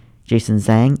Movement, Jason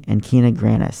Zhang, and Kina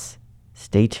Grannis.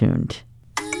 Stay tuned.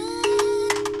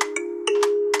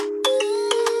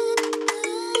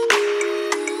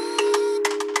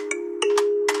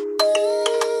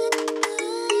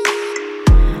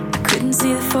 I couldn't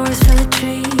see the forest for the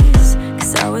trees,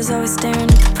 'cause I was always staring at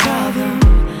the problem.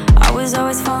 I was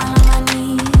always falling on my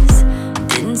knees,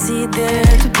 didn't see it there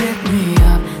to pick me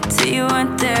up. Till you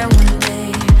weren't there one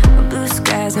day. My blue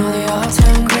skies, now they all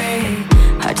turn gray.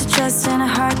 Hard to trust and a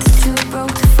heart that's too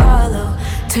broke to follow.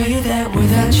 Tell you that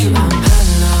without you I'm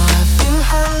hollow. I feel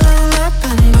hollow like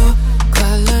bamboo. 快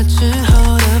乐之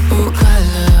后的不快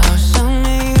乐，好像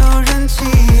没有人记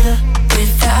得。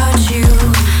Without you,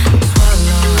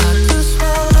 swallow hard to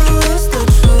swallow is the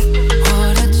truth. 我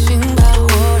的情把我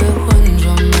的浑浊，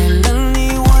没了你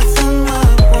我怎么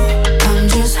活 I'm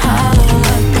just hollow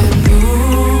like bamboo.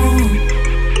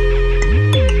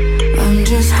 I'm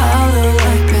just hollow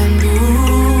like bamboo.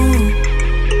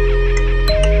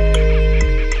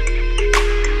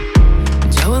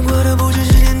 交换过的不只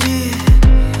是天气，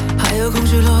还有空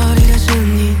气落地的声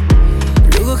音。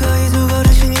如果可以足够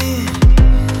的幸运，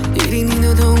一定听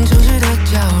得懂城市的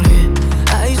焦虑，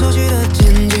爱索取的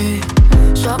坚决，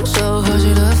双手合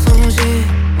十的缝隙。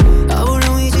好不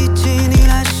容易记起你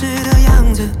来时的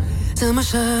样子，怎么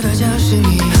舍得叫醒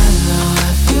你 Hello,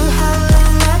 I feel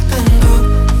hollow like bamboo.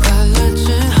 快乐之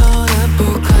后的不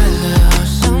快乐，好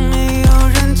像没有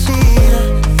人记得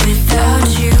Without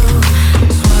you,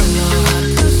 swallow hard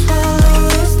to swallow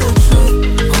is the truth.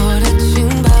 我的情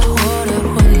把我的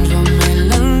浑浊，没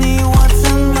了你我怎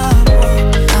么活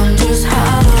I'm just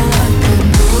hollow like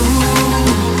bamboo.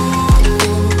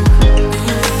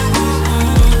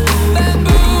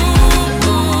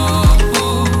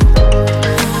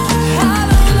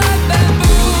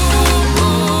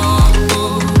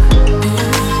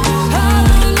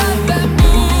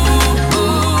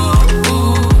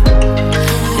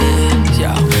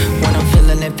 Yeah, when I'm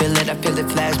feeling it, I feel it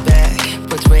flashback.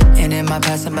 What's written in my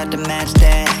past, I'm about to match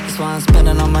that. That's why I'm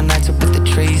spending all my nights up with the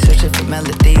trees, searching for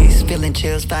melodies, feeling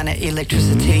chills, finding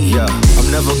electricity. Yeah,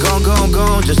 I'm never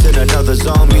gone, just in another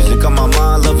zone. Music on my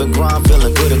mind, love and grind,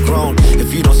 feeling good and grown.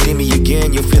 If you don't see me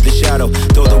again, you'll feel the shadow.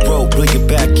 Throw the rope, bring you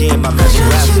back in, my magic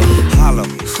lasso. Hollow.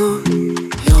 富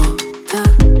有的、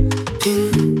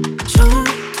贫穷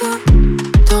的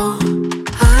都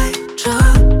爱着。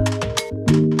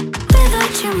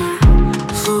Without you, my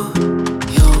富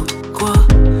有过、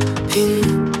贫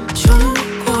穷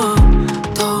过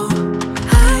都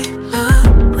爱了。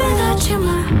Without you, my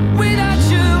Without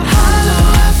you, hollow,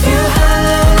 I feel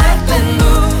hollow like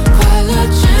bamboo. 快乐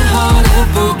之后的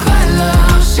不快乐，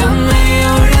好像没有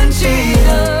人记得。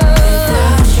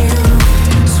Without you.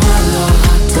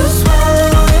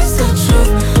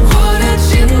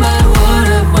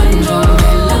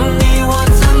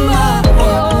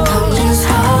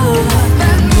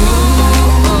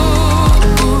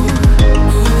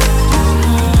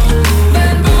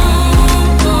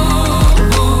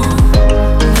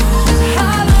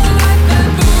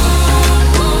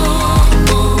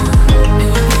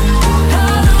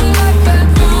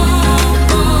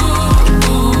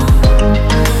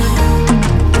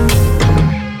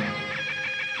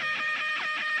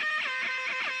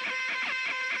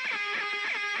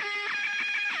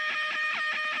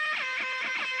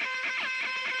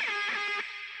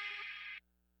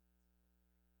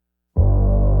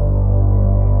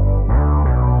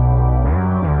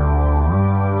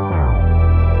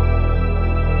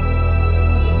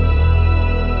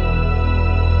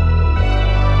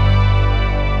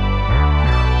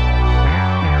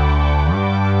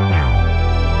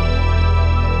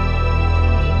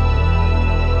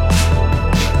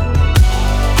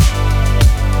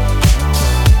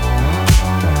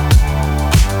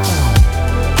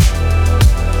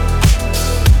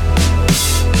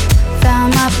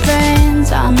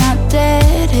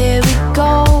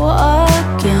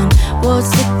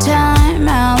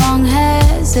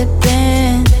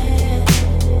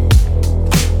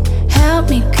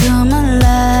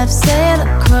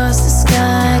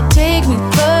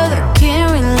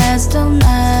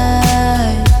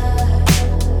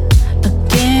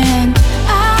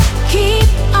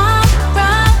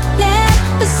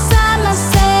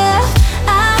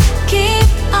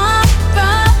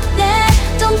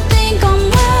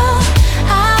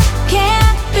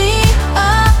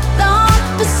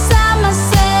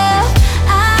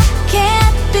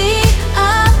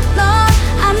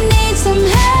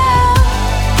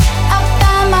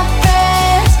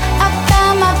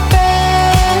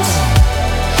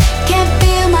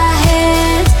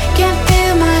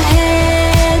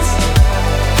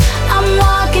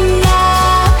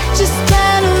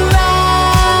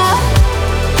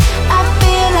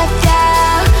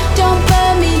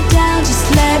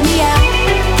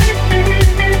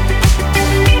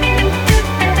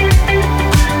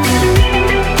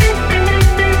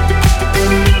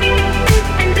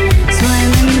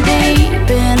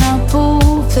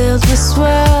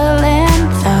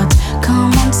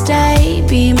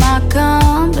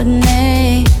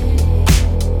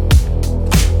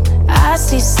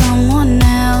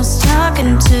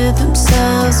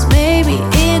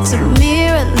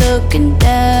 looking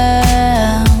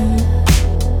down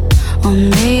on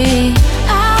me.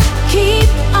 I keep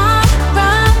on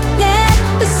running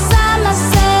beside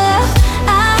myself.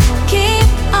 I keep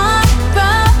on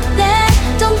running.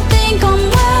 Don't think I'm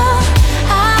well.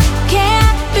 I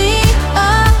can't be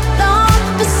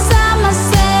alone beside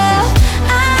myself.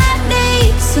 I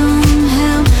need some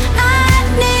help. I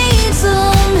need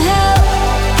some help.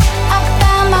 I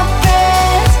found my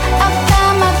friends. I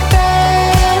found my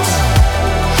friends.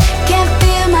 Can't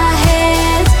feel my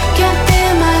hands. Can't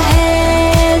feel my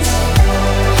hands.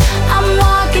 I'm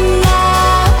walking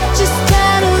out. Just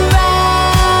turn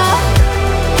around.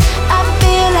 I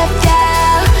feel left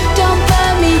out. Don't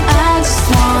burn me. I just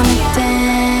wanna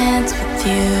dance with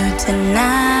you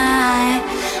tonight.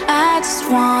 I just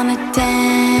wanna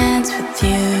dance with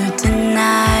you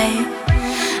tonight.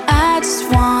 I just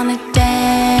wanna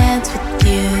dance with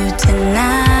you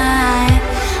tonight.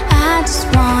 I just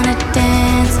wanna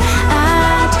dance. I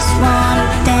just wanna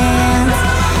dance.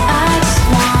 I just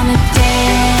wanna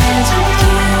dance with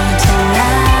you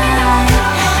tonight.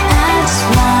 I just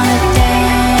wanna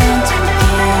dance with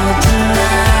you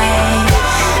tonight.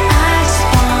 I just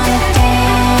wanna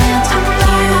dance with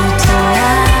you tonight. I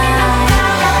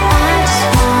just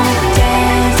wanna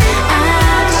dance. I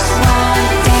just wanna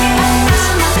dance.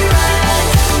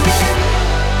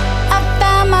 I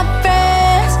found my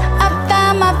friends. I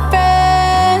found my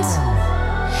friends.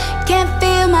 Can't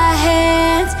feel my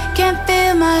hands. Can't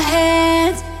feel my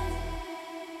hands.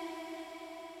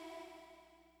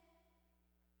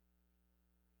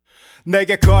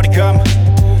 내게 거리감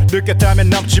느꼈다면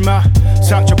넘지마.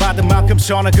 상처받은 만큼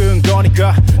선한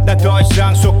근거니까. 난 더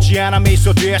이상 속지 않아.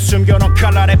 미소 뒤에 숨겨놓은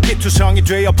칼날에 피투성이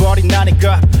되어버린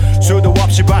나니까. 수도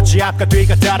없이 봤지 앞과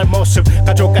뒤가 다른 모습.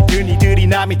 가족 같은 이들이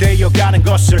남이 되어가는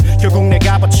것을. 결국 내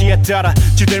값어치에 따라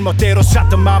지들 멋대로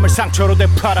샀던 마음을 상처로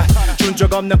되팔아. 준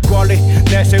적 없는 권리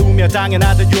내세우며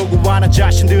당연하듯 요구하는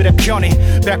자신들의 편이.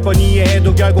 100번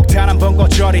이해해도 결국 단 한 번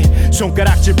거절이.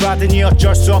 손가락질 받으니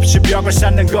어쩔 수 없이 벽을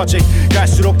쌓는 거지.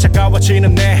 갈수록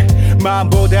차가워지는 내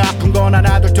마음보다 아픈 건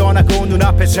하나둘 떠나고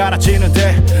눈앞에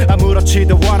사라지는데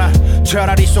아무렇지도 않아.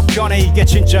 차라리 속 편해. 이게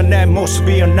진짜 내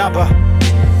모습이었나봐.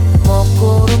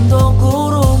 먹구름도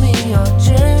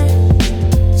구름이었지.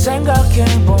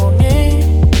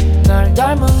 생각해보니 날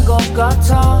닮은 것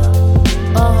같아.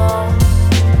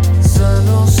 쓴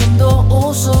웃음도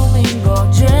웃음인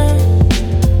거지.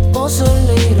 웃을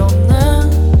일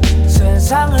없는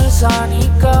세상을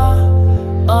사니까.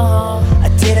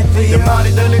 내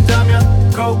말이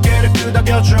들린다면 고개를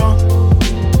끄덕여줘.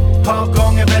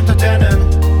 허공에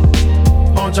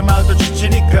뱉어대는 혼잣말도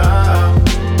지치니까.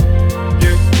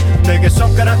 내게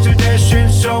손가락질 대신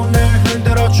손을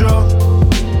흔들어줘.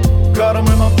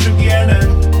 걸음을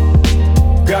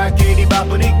멈추기에는 갈 길이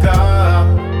바쁘니까.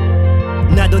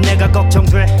 나도 내가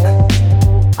걱정돼.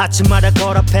 아침마다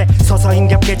거랍해 서서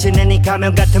힘겹게 지내니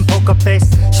가면 같은 포커페이스.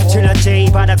 17년째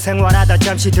이 바닥 생활하다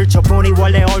잠시 들춰보니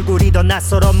원래 얼굴이 더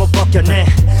낯설어 못 벗겨내.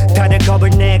 다들 겁을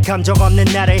내. 감정 없는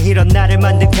나를 이런 나를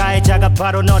만든 가해자가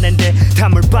바로 너넨데.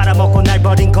 단물 빨아먹고 날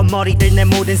버린 겉머리들. 내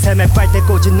모든 샘에 빨대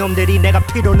꽂은 놈들이 내가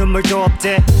피로 눈물도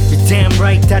없대. You're damn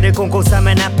right. 다들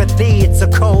공고삼한 apathy. It's a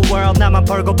cold world. 나만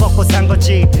벌거벗고 산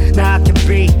거지. Now I can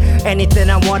be anything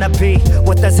I wanna be.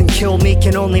 What doesn't kill me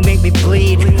can only make me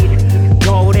bleed.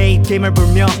 거울에 입김을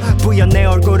불며 부연 내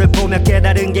얼굴을 보며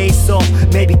깨달은 게 있어.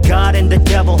 Maybe God and the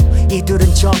devil.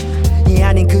 이들은 적이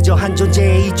아닌 그저 한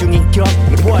존재의 이중인격.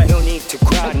 What? No need to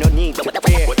cry, no need to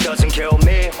fear. What doesn't kill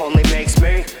me only makes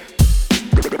me.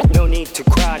 No need to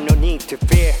cry, no need to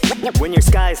fear. When your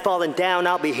sky is falling down,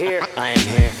 I'll be here. I am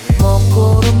here.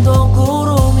 먹구름도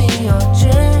구름이었지.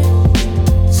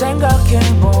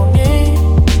 생각해보니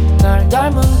날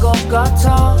닮은 것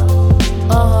같아.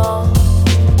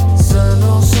 쓴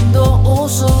웃음도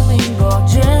웃음인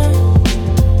거지.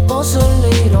 웃을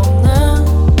일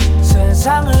없는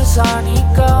세상을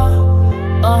사니까.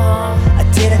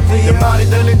 내 말이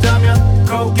들린다면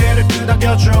고개를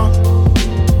끄덕여줘.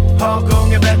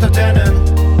 허공에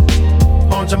뱉어대는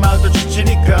혼잣말도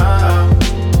지치니까.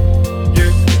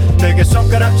 내게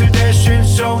손가락질 대신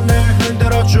손을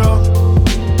흔들어줘.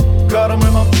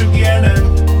 걸음을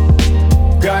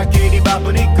멈추기에는 갈 길이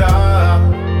바쁘니까.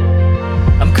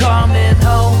 I'm coming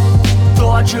home.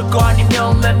 도와줄 거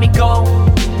아니면 let me go.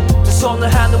 두 손을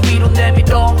하늘 위로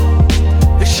내밀어.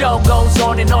 The show goes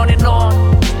on and on and on.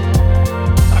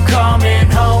 I'm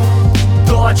coming home.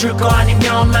 도와줄 거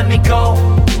아니면 let me go.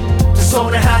 두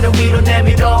손을 하늘 위로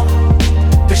내밀어.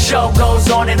 The show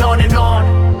goes on and on and on.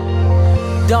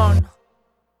 Done.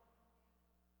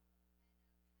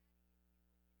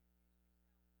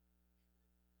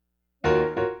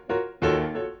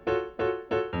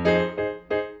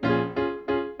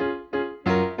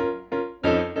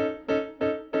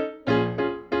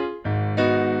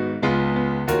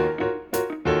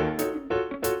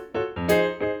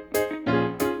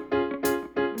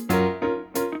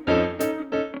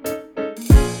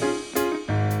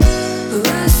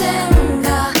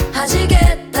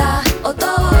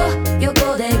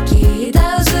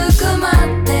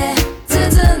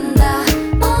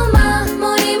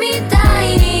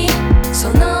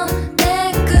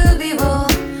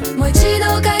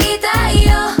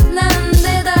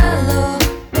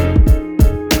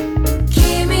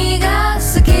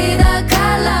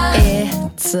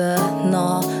 つ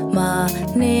の間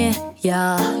に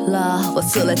やら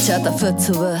忘れちゃった普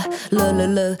通ル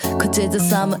ルル口ず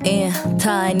さむイン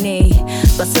タイに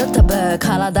バスタブ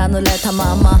体濡れた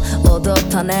まま踊っ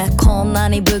たねこんな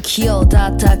に不器用だ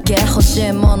ったっけ欲し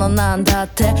いものなんだっ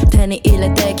て手に入れ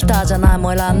てきたじゃない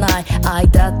もいらない愛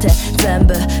だって全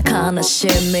部悲し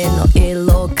みの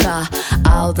色が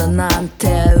青だなんて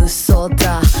嘘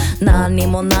だ何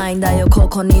もないんだよこ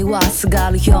こにはすが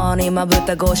るようにまぶ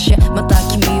た越しまた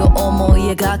君を思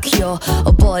い描くよ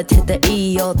覚えてて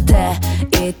いいよって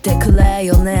言ってくれ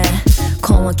よね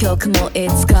この曲もい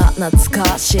つか懐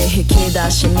かしい引き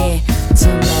出しに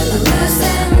詰める風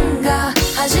船が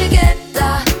弾け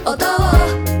た音を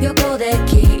横で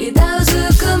聞いたうず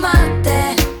くまっ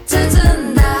て包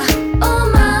んだお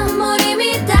守り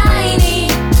みたいに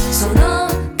その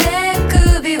手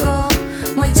首を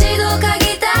もう一度嗅ぎ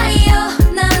たいよ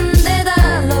なんでだ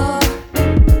ろう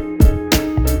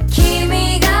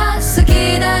君が好き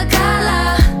だか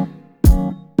ら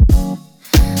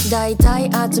だいたい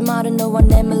集まるのは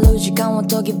眠る時間を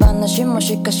解き話も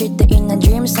しかしていない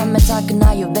Dream 覚めたく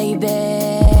ないよ baby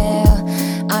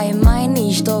曖昧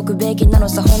にしとくべきなの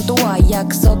さ本当は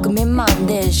約束未満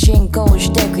で進行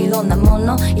してくいろんなも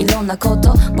のいろんなこ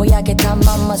とぼやけた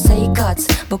まま生活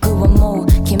僕はもう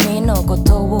君のこ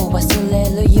とを忘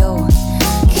れるよ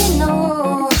昨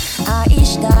日愛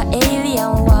したエイリア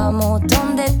ンはもう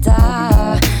飛んでた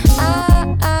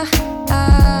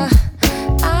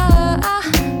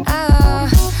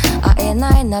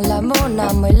ならもう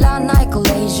何もいらないこ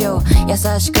れ以上優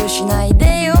しくしない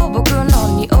でよ僕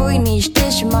の匂いにして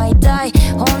しまいたい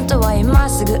本当は今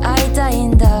すぐ会いたい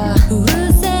んだ風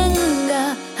船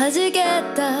が弾け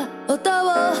た音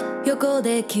を横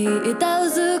で聞いたう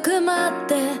ずくまっ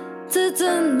て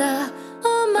包んだ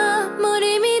お守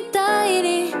りみたい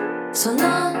にそ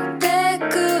の手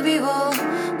首を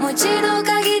もう一度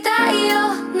嗅ぎたい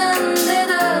よなんで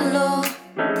だろう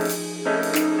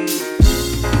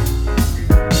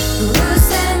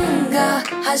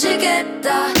弾け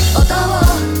た音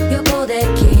を横で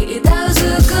聞いたうず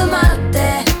くまっ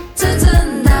て包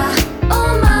んだお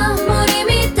守り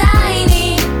みたい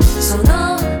にそ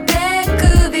の手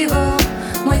首を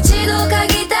もう一度嗅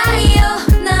ぎたいよ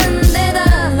なんでだ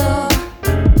ろう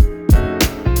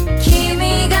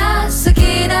君が好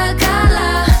きだから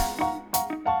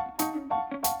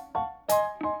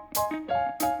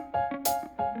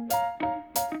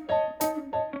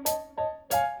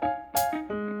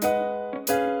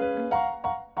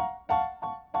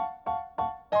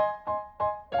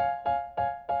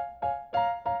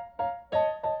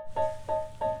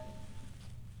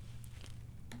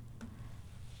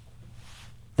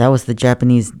That was the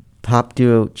Japanese pop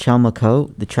duo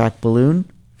Chelmako, the track Balloon,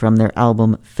 from their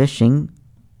album Fishing,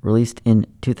 released in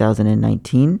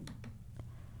 2019.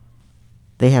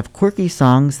 They have quirky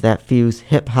songs that fuse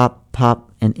hip-hop,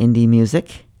 pop, and indie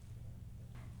music.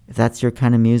 If that's your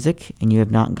kind of music and you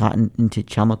have not gotten into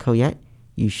Chelmako yet,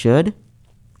 you should.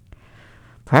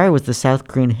 Prior was the South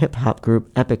Korean hip-hop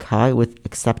group Epic High with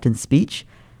Acceptance Speech,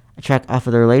 a track off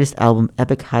of their latest album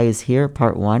Epic High is Here,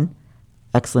 Part 1.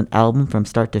 Excellent album from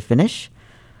start to finish.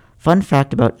 Fun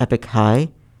fact about Epic High,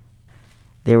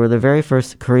 they were the very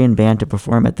first Korean band to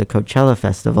perform at the Coachella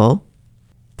Festival.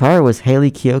 Prior was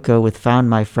Hayley Kiyoko with Found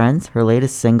My Friends, her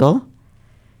latest single.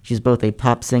 She's both a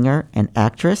pop singer and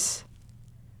actress.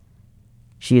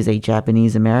 She is a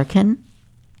Japanese American.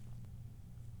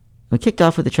 We kicked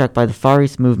off with a track by the Far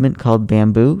East Movement called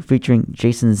Bamboo, featuring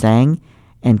Jason Zhang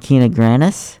and Kina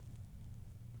Grannis.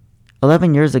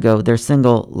 11 years ago, their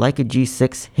single, Like a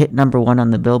G6, hit number 1 on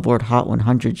the Billboard Hot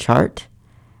 100 chart,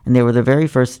 and they were the very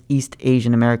first East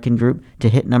Asian American group to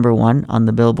hit number 1 on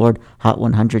the Billboard Hot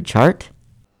 100 chart.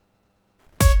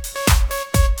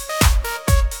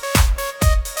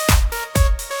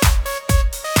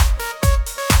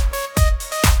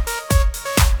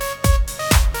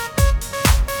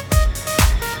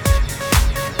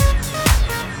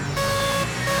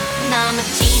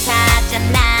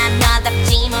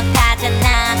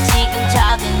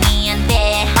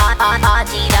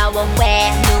 어지러워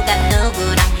왜 누가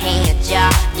누구랑 헤어져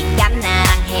네가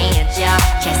나랑 헤어져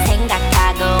잘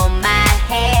생각하고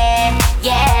말해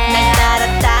yeah. 날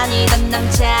따라다니던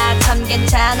남자 참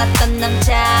괜찮았던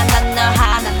남자 난 너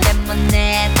하나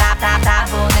때문에 다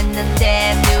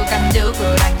보냈는데 누가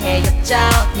누구랑 헤어져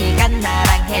네가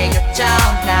나랑 헤어져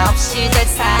나 없이 잘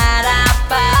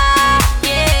살아봐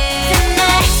yeah. 날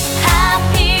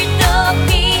하필 또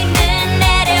비는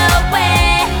내려 왜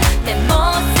내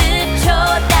모습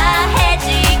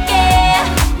초라해지게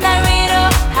날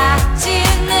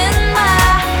위로하지는 마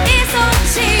이 손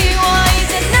치워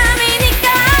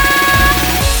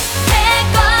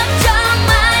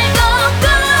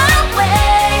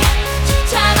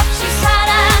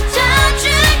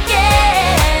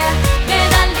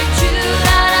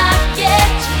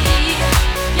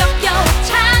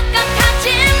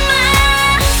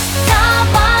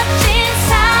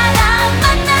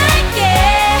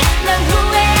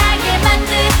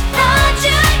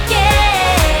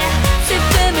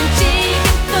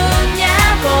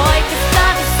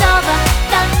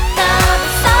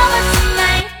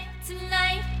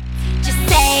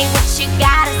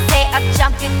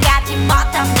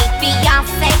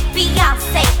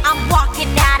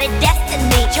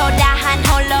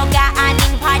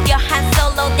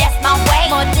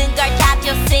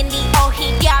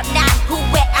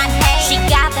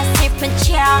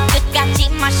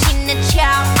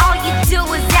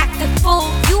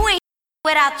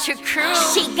without your crew.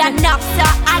 시간 없어,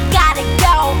 I gotta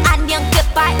go. 안녕,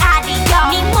 goodbye, adios.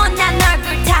 네 못난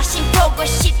얼굴 다시 보고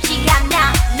싶지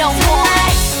않아, no more.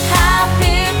 Tonight, 하필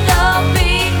또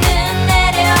비는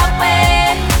내려와.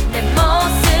 내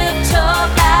모습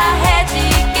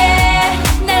초라해지게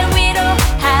날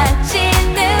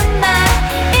위로하지는 마.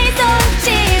 이 손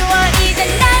지워, 이제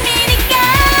남이니까.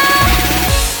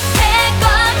 내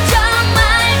걱정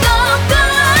말고 go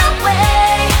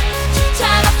away. 집착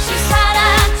없이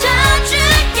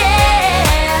사라져줄게.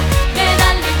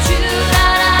 매달릴 줄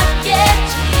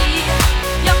알았겠지.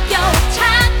 역겨워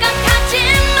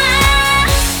착각하지마.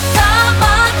 더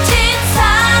멋진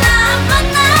사람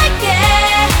만날게.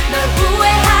 널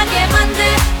후회하게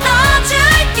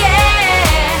만들어줄게.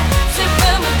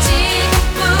 슬픔은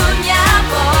지금뿐이야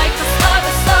boy. 'Cause love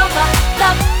is over,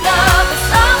 love is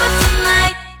over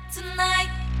tonight,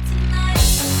 tonight, tonight.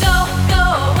 Go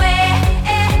away,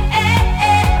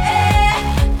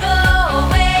 go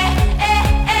away,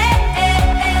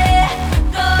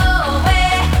 go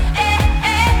away,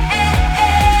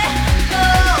 go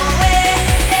away.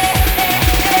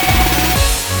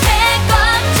 내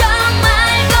걱정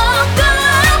말고 go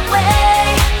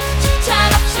away. 집착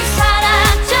없이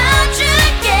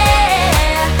사라져줄게.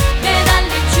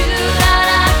 매달릴 줄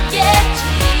알았겠지.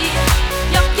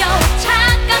 역겨워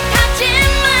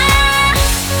착각하지마.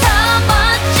 더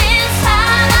멋진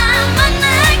사람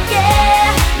만날게.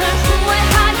 널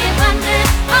후회하게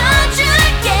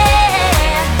만들어줄게.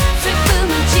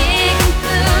 슬픔은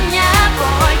지금뿐이야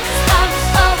boy. 'Cause love is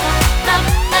over,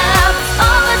 love is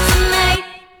over tonight.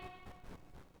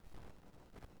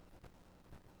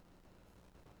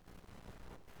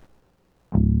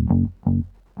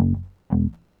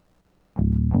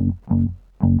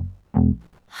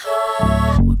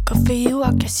 Well, good for you,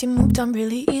 I guess you moved on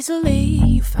really easily.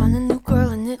 You found a new girl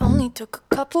and it only took a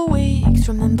couple weeks.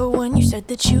 Remember when you said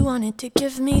that you wanted to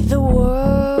give me the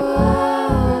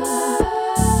world?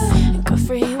 And good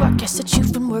for you, I guess that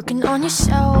you've been working on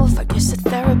yourself. I guess the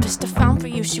therapist I found for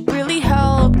you, she really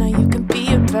helped. Now you can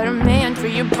be a better man for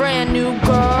your brand new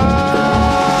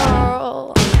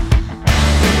girl.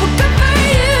 Well, good for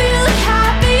you, you look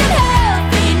happy and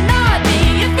healthy. Not me,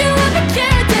 if you ever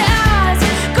cared to ask.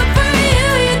 Good for you,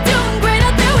 you're doing great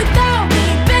out there without me,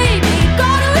 baby.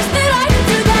 Gotta wish that I could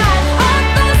do that. I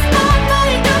lost my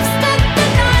mind, I've spent the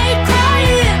night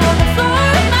crying on the floor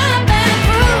of my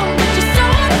bedroom. But you're so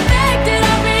unaffected,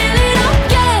 I really don't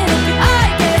get it. But I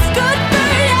guess good for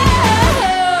you.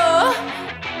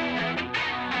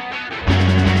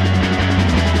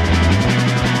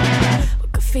 Well,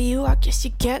 good for you, I guess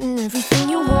you're getting everything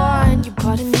you want. You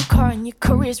bought a new car and your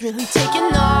career's really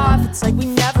taking off. It's like we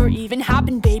never even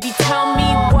happened, baby. Tell me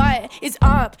what is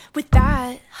up with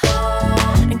that?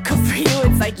 And good for you,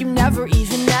 it's like you never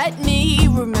even met me.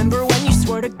 Remember when you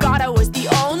swore to God I was the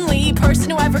only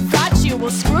person who ever got you?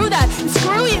 Well, screw that and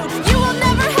screw you. You will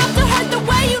never have to hurt the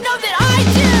way you know that I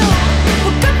do.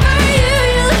 Well, good for you,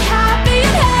 you look happy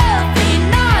and healthy.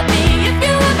 Not me, if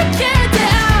you ever cared to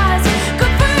ask.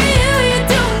 Good for you, you're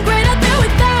doing great out there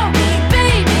without me,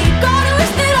 baby. Gotta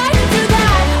wish that I could do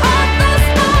that. I lost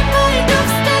my mind, I've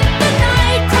spent the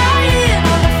night crying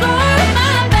on the floor of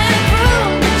my bedroom.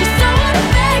 But you're so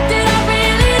unaffected, I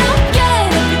really don't get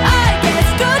it. But I guess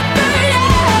good for you.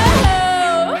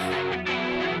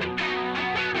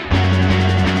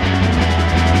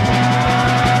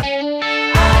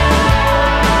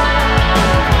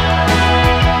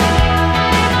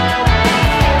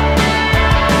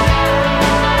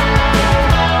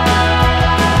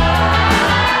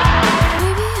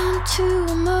 Maybe I'm too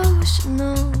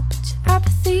emotional, but your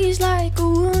apathy's like a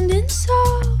wounded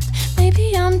soul.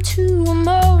 Maybe I'm too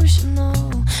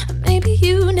emotional, maybe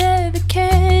you never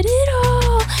cared at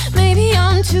all. Maybe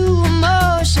I'm too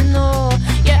emotional,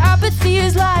 your apathy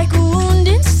is like a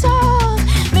wounded soul.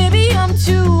 Maybe I'm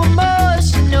too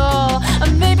emotional,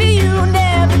 maybe you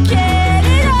never cared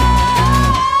at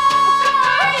all.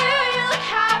 You look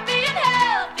happy and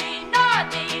healthy, not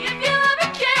me, if you ever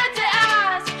cared to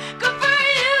ask. Good for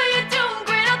you, you're doing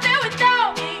great out there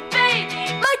without me, baby.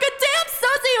 Like a damn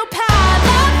sociopath,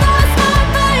 I've lost my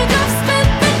mind, I've spent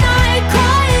the night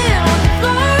crying on the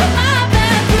floor of my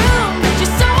bedroom. But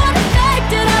you're so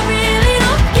unaffected, I really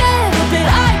don't get it. But I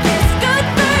guess good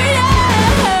for you.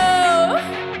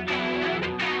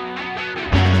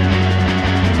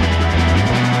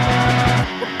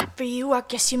 Good for you, I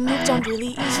guess you moved on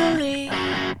really easily.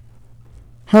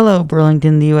 Hello,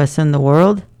 Burlington, the US, and the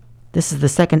world. This is the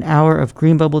second hour of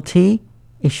Green Bubble Tea,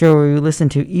 a show where we listen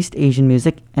to East Asian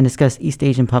music and discuss East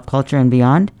Asian pop culture and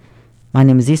beyond. My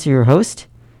name is Issa, your host.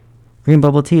 Green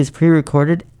Bubble Tea is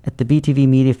pre-recorded at the BTV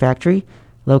Media Factory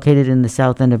located in the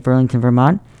south end of Burlington,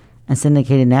 Vermont, and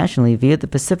syndicated nationally via the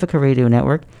Pacifica Radio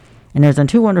Network, and airs on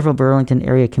two wonderful Burlington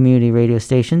area community radio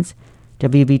stations,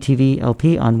 WBTV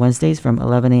LP on Wednesdays from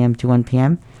 11 a.m. to 1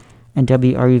 p.m., and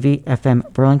WRUV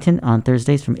FM Burlington on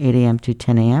Thursdays from 8 a.m. to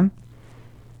 10 a.m.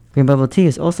 Green Bubble Tea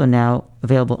is also now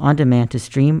available on demand to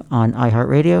stream on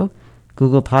iHeartRadio,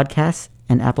 Google Podcasts,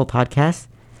 and Apple Podcasts.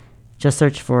 Just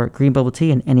search for Green Bubble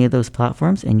Tea in any of those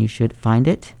platforms and you should find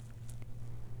it.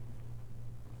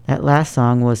 That last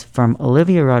song was from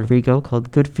Olivia Rodrigo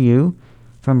called Good For You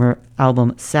from her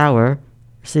album Sour,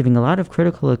 receiving a lot of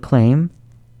critical acclaim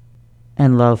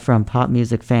and love from pop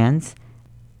music fans.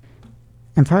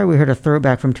 And prior we heard a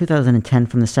throwback from 2010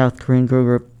 from the South Korean girl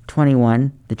group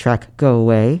 21, the track Go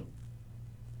Away.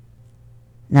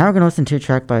 Now we're going to listen to a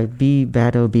track by B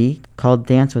Bado B called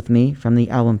Dance With Me from the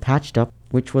album Patched Up,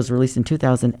 which was released in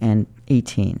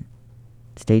 2018.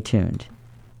 Stay tuned.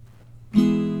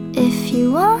 If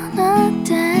you wanna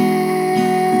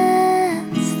dance,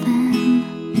 then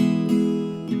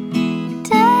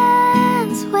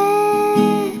dance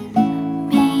with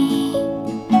me.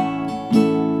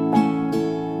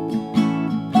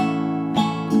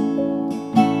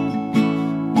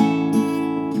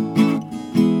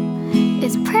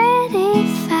 It's pretty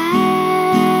fast,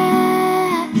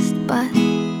 but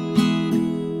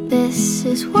this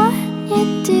is what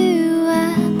you do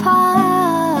at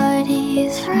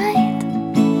parties, right?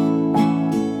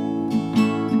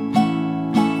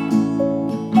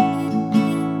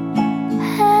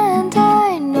 And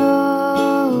I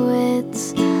know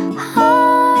it's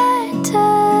hard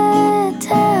to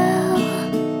tell,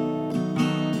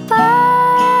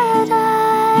 but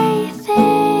I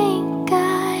think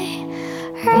I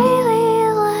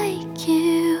really like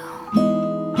you.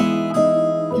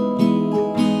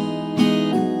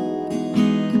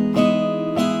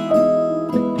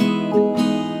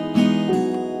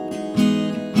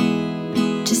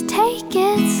 Just take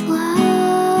it slow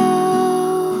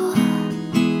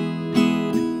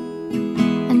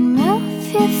and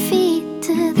move your feet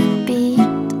to the beat.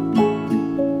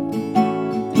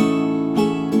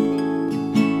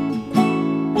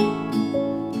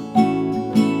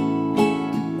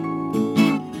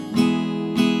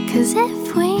 Cause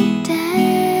if we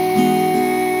dance,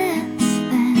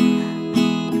 then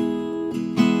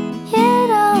you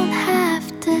don't have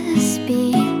to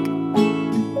speak.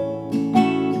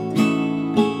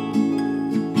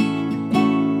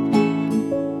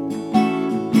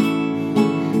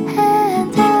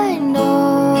 And I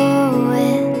know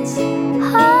it's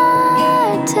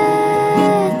hard to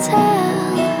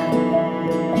tell,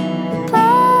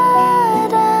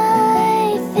 but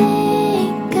I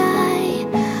think I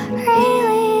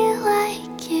really like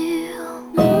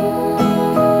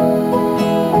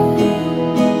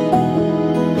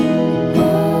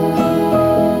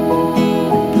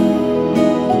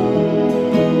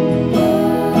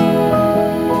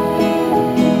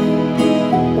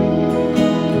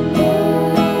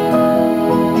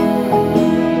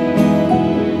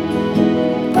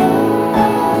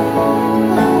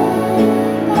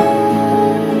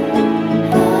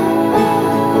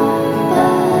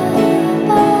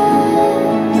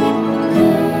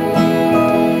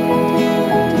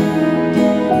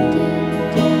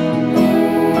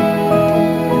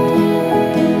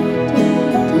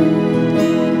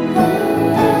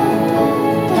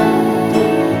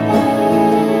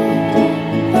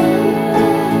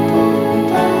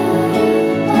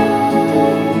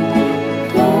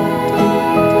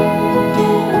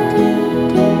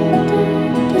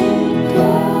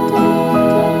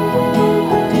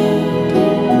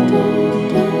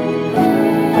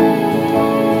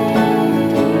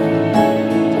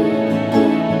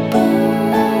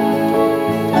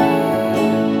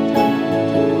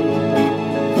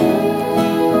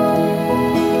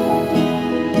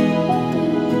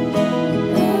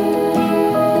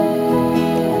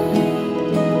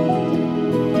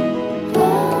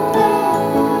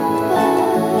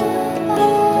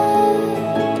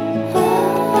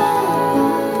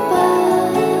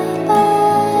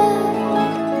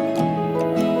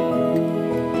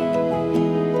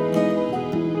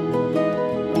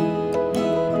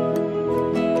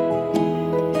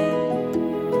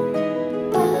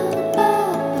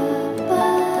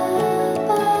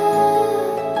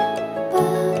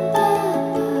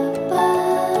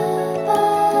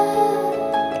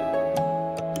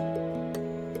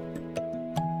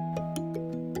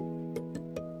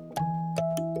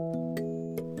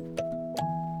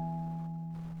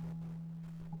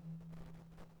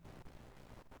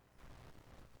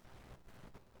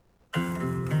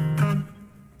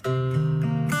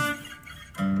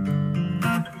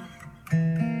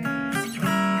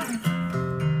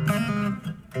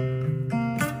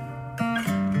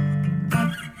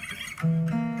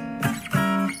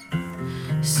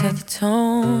set the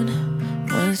tone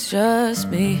when it's just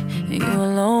me and you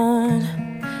alone.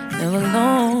 Never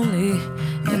lonely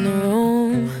in the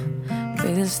room,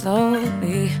 breathing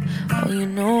slowly. Oh, you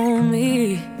know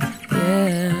me,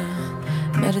 yeah.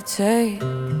 Meditate,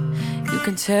 you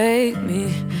can take me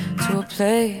to a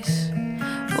place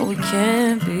where we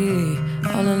can't be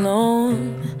all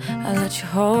alone. I let you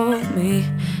hold me,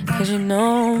 'cause you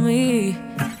know me,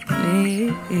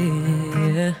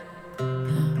 yeah.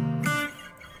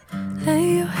 Lay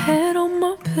your head on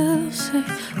my pillow, say,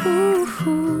 ooh.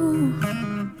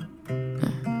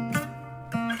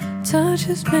 Touch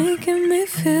is making me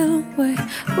feel away,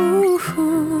 ooh.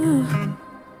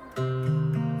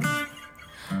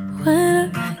 When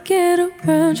I get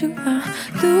around you, I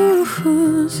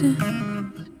lose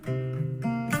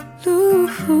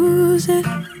it,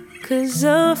 'cause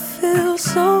I feel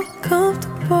so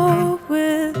comfortable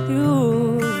with you.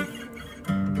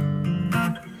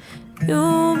 You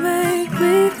make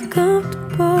me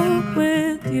comfortable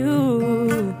with you.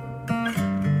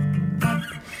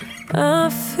 I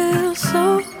feel so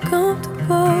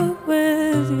comfortable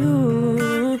with you.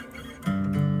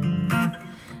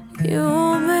 You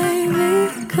make me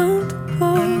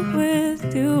comfortable with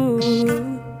you.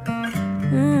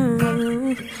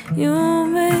 You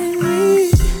make me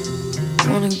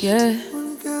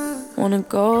wanna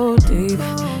go deep,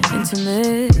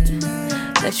 intimate.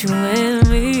 Let you in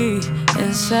me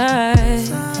inside.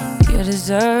 You're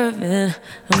deserving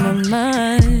of my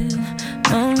mind,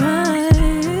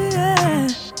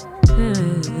 yeah.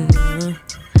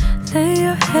 Lay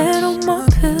your head on my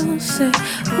pillow, say,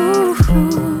 ooh,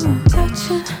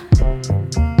 touching.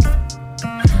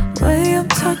 Way I'm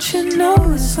touching, no,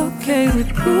 it's okay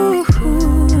with you.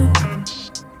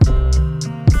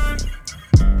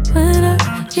 When I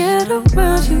get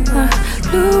around you, I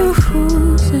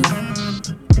lose it.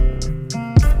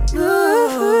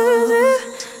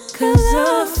 'Cause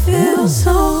I feel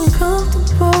so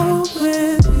comfortable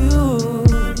with you.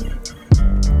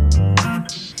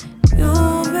 You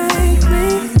make me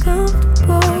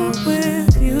comfortable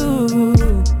with you.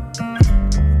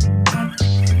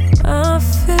 I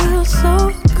feel so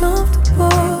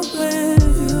comfortable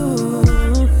with you.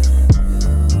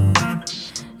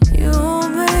 You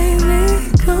make me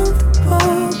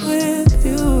comfortable with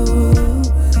you.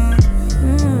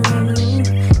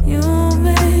 You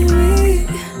make me,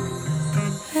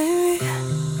 baby.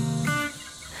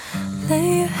 Lay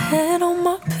your head on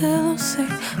my pillow, say,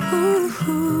 ooh.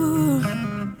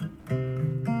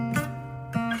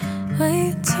 When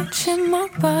you're touching my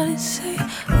body, say,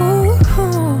 ooh.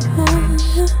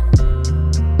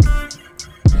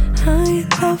 I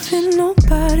ain't loving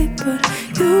nobody but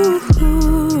you.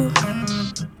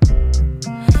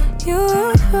 You,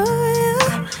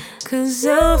 'cause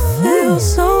I feel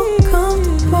so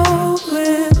comfortable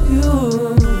with you.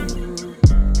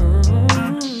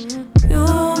 You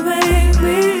make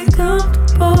me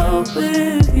comfortable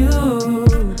with you.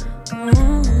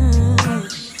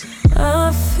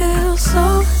 I feel so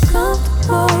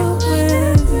comfortable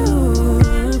with you.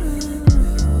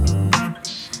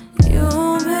 You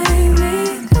make me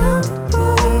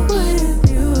comfortable with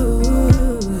you.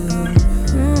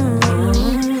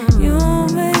 You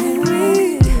make me,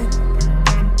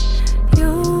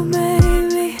 you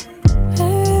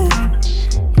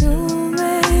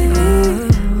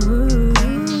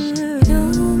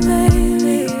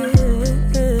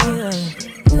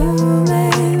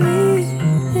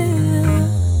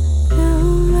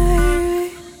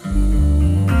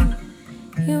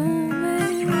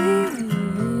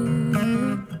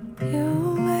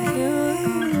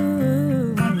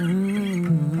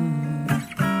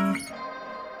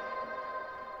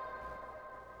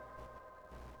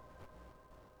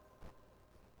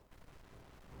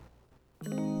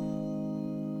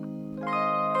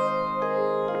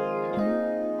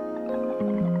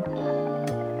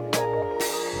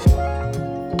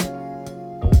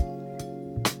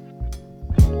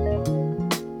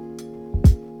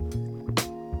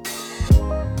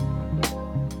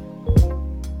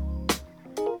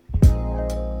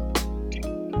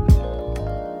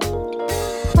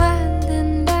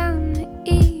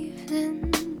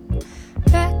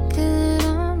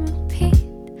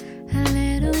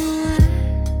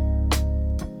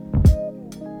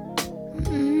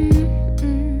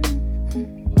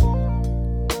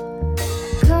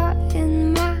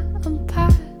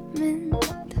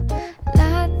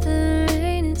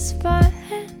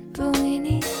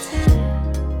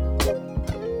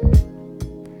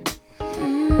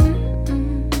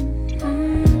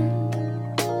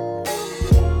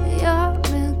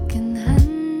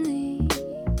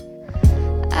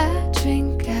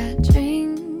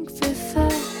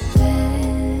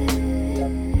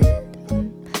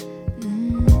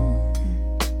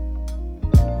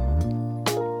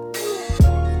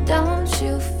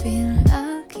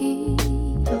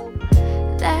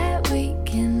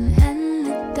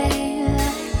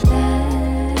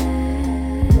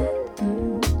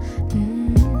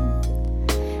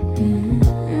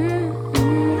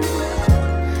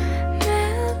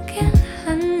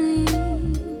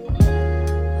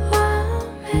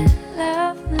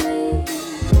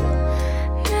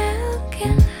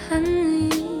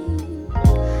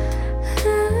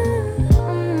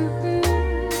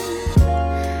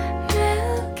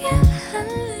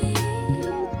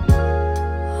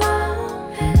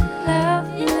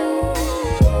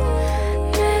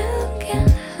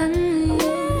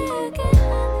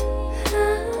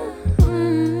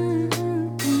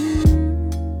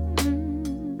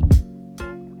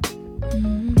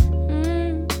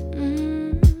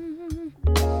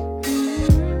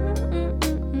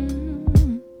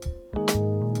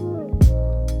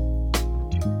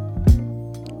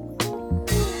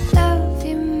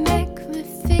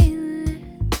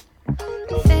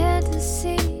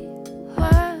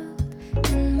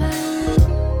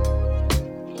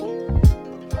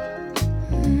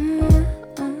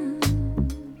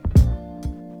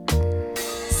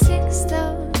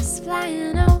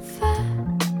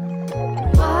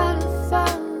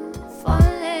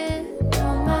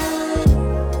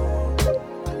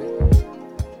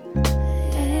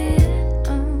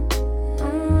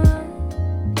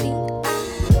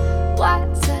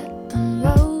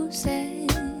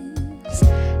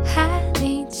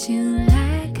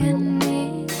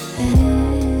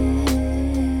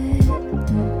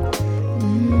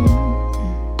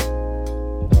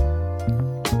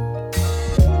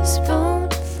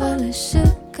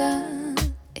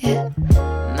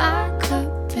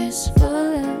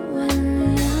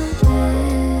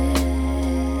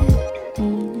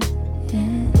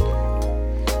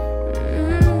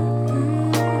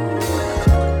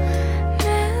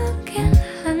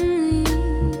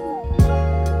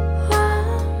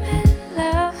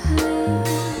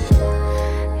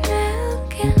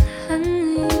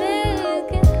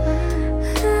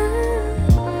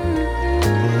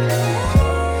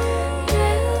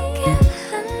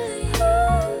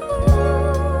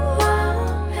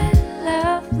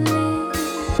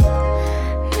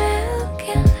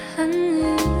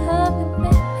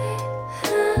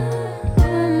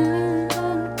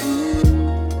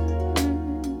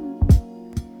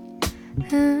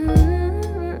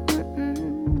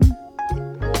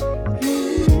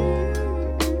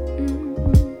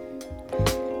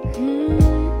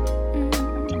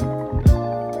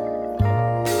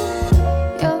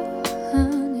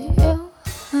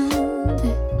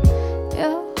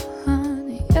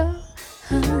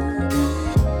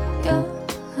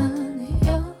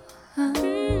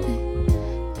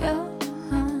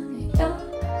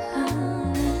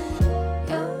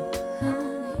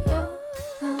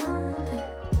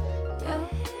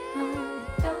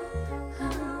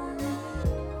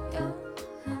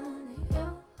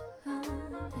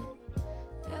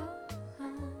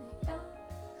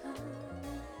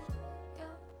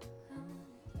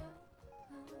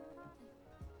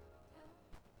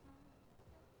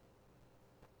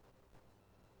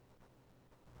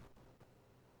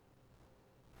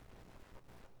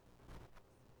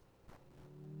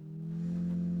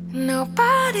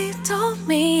Nobody told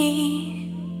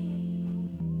me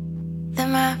that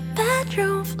my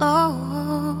bedroom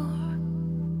floor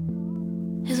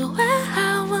is where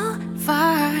I will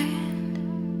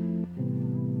find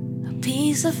a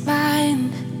peace of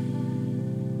mind.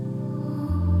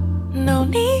 No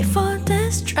need for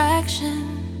distraction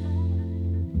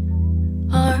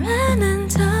or an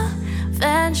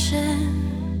intervention.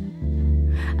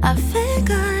 I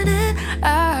figured it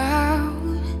out,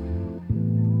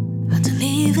 but to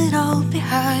leave it all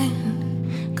behind.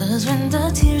 'Cause when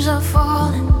the tears are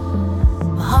falling,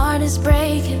 my heart is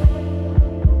breaking,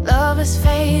 love is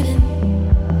fading.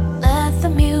 Let the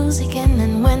music in,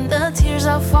 and when the tears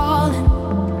are falling,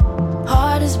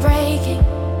 heart is breaking,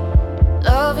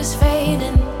 love is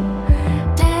fading.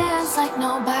 Dance like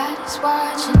nobody's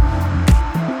watching.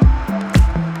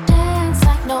 Dance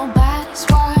like nobody's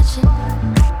watching.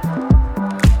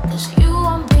 'Cause you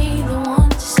won't be the one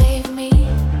to save me.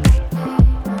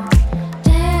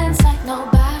 Dance like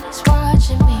nobody's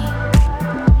watching me.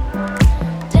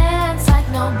 Dance like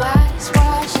nobody's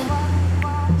watching.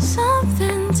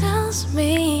 Something tells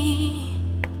me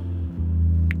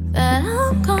that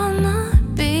I'm gonna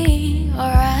be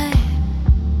alright.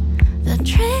 The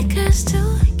trick is to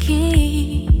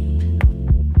keep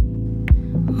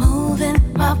moving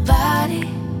my body.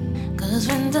 'Cause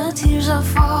when the tears are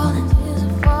falling,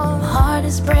 my heart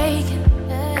is breaking,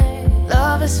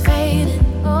 love is fading.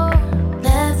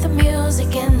 Let the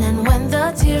music in, and when the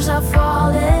tears are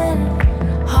falling,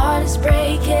 heart is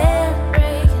breaking,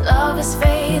 love is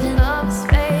fading.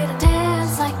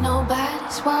 Dance like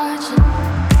nobody's watching.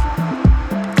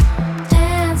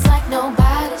 Dance like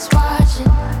nobody's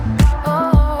watching.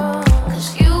 'Cause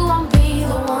you won't be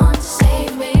the one to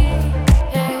save me.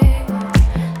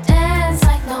 Dance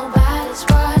like nobody's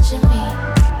watching me.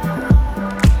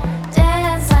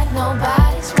 Dance like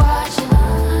nobody's watching.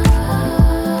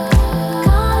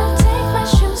 Gonna take my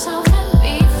shoes off and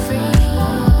be free.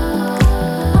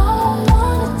 No one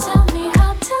wanna tell me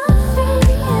how to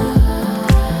feel.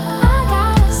 I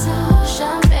got a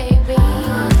solution, baby.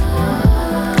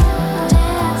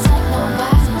 Dance like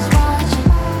nobody's watching.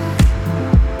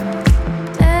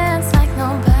 Dance like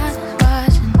nobody's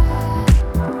watching.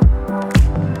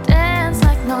 Dance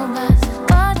like nobody's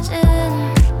watching.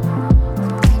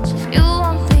 You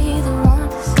won't be the one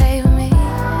to save me.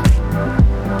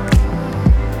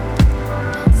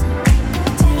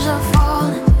 Tears are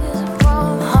falling,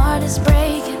 my heart is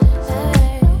breaking,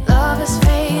 love is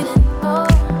fading.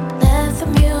 Let the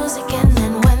music in,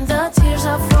 and when the tears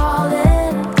are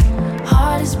falling,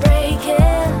 heart is breaking,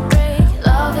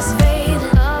 love is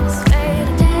fading.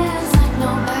 Dance like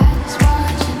nobody's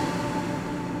watching.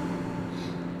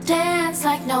 Dance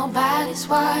like nobody's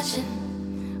watching.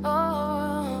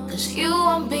 'Cause you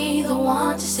won't be the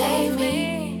one to save me.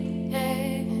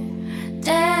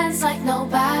 Dance like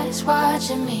nobody's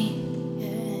watching me.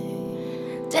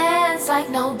 Dance like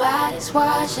nobody's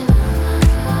watching.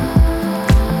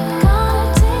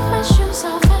 Gonna take my shoes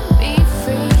off and be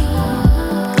free.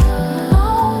 No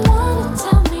one wanna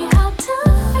tell me how to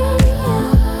feel.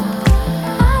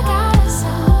 I got a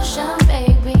solution,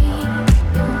 baby.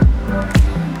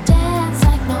 Dance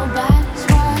like nobody's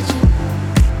watching.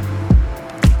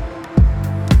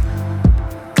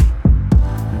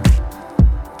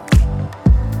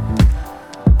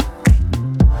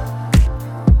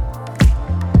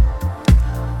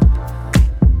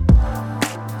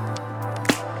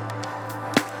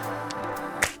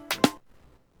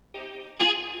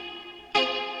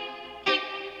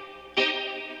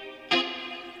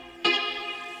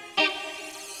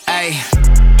 Ay,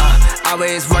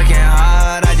 always working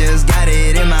hard, I just got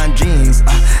it in my jeans.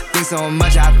 Think so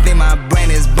much, I think my brain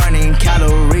is burning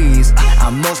calories.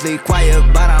 I'm mostly quiet,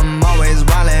 but I'm always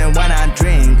wildin' when I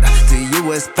drink. To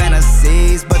you it's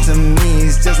fantasies, but to me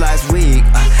it's just last week.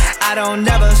 I don't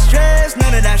ever stress,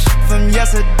 none of that shit from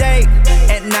yesterday.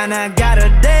 At 9 I got a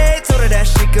date, told her that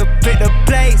she could pick the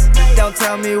place. Don't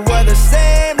tell me we're the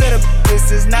same, little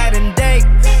this is night and day.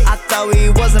 I thought we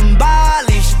wasn't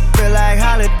Bali, shit feel like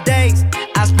holidays.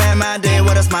 I spent my day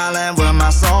with a smile and with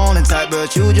my soul and type,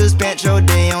 but you just spent your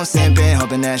day on simping,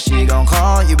 hoping that she gon'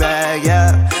 call you back,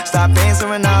 yeah. Stop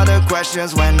answering all the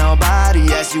questions when nobody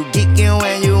asks. You geeking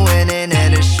when you winning,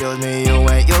 and it shows me you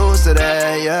ain't used to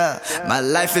that, yeah. My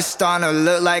life is starting to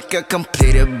look like a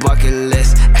completed bucket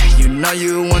list. You know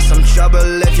you want some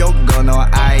trouble if you're gonna know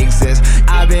I exist.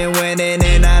 I've been winning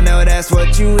and I know that's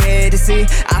what you hate to see.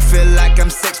 I feel like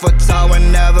I'm 6 foot tall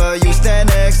whenever you stand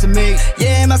next to me.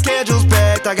 Yeah, my schedule's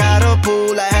packed, I got a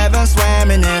pool I haven't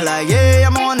swam in it. Like, yeah,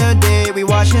 I'm on a date, we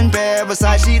watching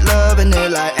Parasite, she loving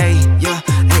it. Like, hey, yeah,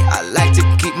 hey, I like to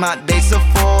keep my dates so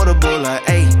full. affordable, like,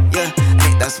 hey, yeah.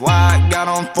 Hey, that's why I got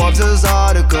on Forbes'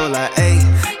 article, like, hey.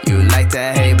 You like to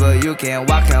hate, but you can't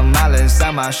walk a mile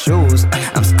inside my shoes.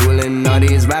 I'm schooling all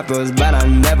these rappers, but I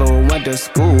never went to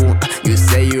school. You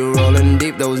say you rolling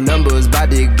deep, those numbers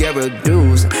bout to get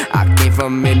reduced. I came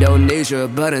from Indonesia,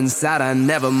 but inside I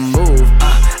never moved.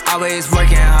 Always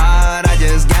working hard, I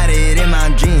just got it in my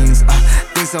genes.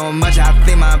 Think so much, I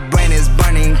think my brain is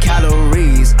burning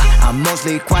calories. I'm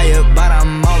mostly quiet, but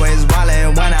I'm always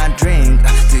wildin' when I drink.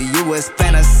 To you it's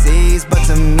fantasies, but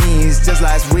to me it's just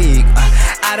last week.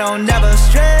 I don't never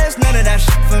stress, none of that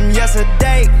shit from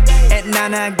yesterday. At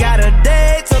 9 I got a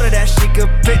date, told her that she could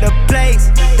pick the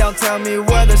place. Don't tell me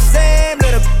we're the same,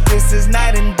 little this is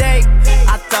night and day.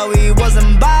 I thought we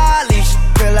wasn't Bali, shit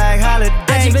feel like holiday.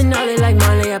 I just been gnarly like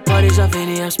Molly at parties off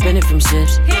Henny, I'm spinning from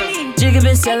sips. Jigga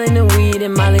been selling the weed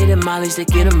and Molly the mollies that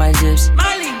get on my zips.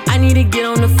 I need to get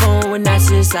on the phone when I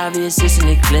see it's obvious it's an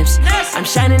eclipse. I'm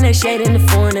shining that shade in the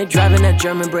foreign, they driving that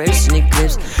German, bro, it's an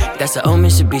eclipse. That's the old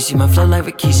Mitsubishi, my flow like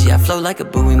Rikishi. I flow like a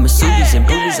buoy, Masubi's and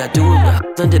boobies. I do it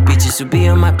with on the beaches, Ruby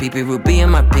on my peepee, Ruby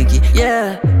on my pinky.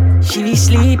 Yeah, she be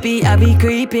sleepy, I be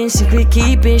creeping, secret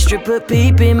keeping, stripper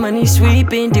peeping, money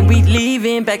sweeping, then we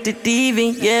leaving, back to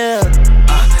thieving, yeah.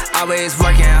 Always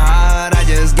working hard, I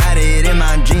just got it in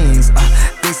my jeans.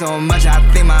 Think so much, I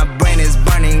think my brain is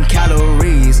burning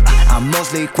calories. I'm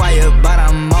mostly quiet, but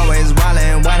I'm always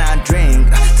wildin' when I drink.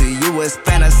 To you it's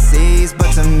fantasies,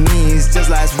 but to me it's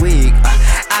just last week.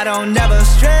 I don't never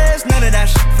stress, none of that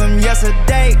shit from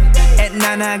yesterday. At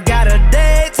 9 I got a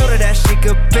date, told her that she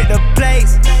could pick the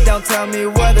place. Don't tell me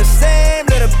we're the same,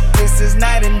 little this is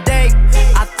night and day.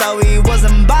 I thought we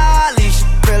wasn't Bali, shit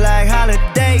feel like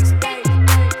holidays.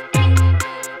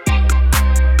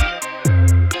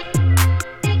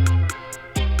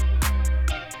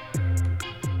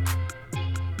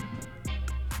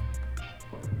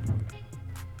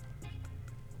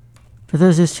 For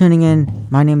those just tuning in,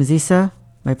 my name is Issa.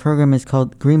 My program is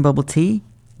called Green Bubble Tea.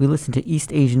 We listen to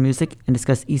East Asian music and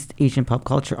discuss East Asian pop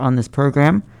culture on this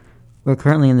program. We're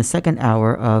currently in the second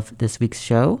hour of this week's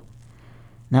show.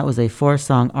 And that was a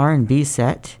 4-song R&B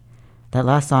set. That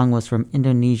last song was from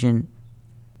Indonesian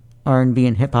R&B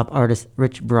and hip-hop artist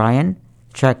Rich Brian,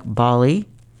 track Bali,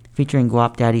 featuring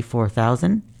Guap Daddy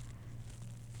 4000.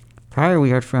 Prior we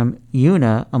heard from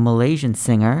Yuna, a Malaysian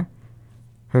singer,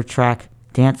 her track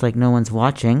Dance Like No One's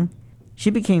Watching. She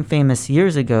became famous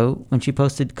years ago when she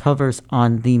posted covers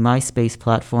on the MySpace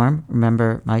platform.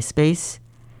 Remember MySpace?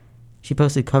 She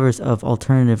posted covers of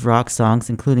alternative rock songs,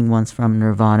 including ones from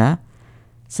Nirvana.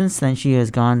 Since then, she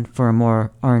has gone for a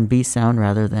more R&B sound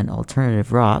rather than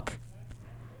alternative rock.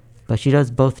 But she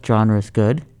does both genres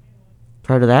good.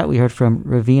 Prior to that, we heard from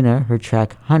Ravina, her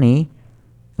track Honey.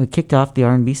 We kicked off the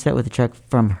R&B set with a track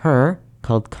from her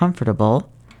called Comfortable.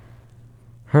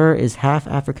 Her is half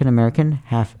African-American,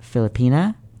 half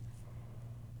Filipina.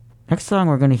 Next song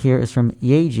we're going to hear is from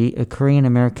Yeji, a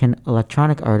Korean-American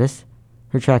electronic artist.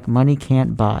 Her track Money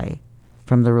Can't Buy,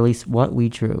 from the release What We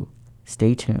Drew.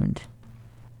 Stay tuned.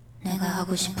 내가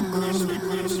하고 싶은 거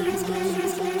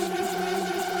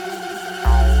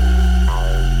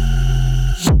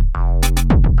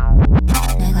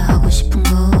내가 하고 싶은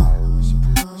거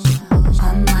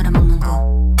밥 말아먹는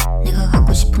거 내가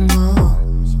갖고 싶은 거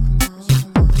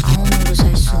돈으로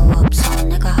살 수 없어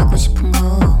내가 하고 싶은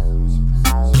거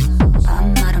밥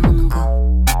말아먹는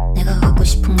거 내가 갖고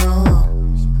싶은 거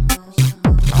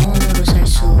돈으로 살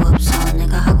수 없어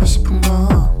내가 하고 싶은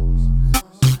거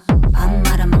밥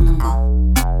말아먹는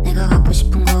거 내가 갖고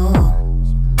싶은 거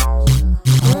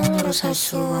돈으로 살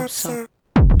수 없어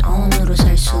돈으로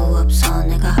살 수 없어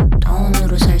내가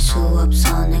돈으로 살 수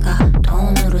없어 내가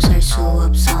돈으로 살 수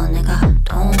없어 내가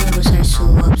돈으로 살 수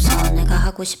없어 내가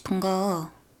하고 싶은 거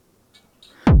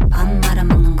밥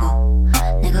말아먹는 거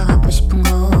내가 갖고 싶은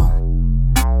거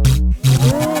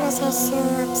돈으로 살 수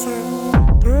없어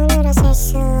돈으로 살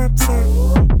수 없어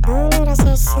돈으로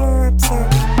살 수 없어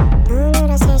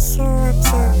돈으로 살 수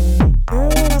없어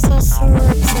돈으로 살 수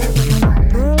없어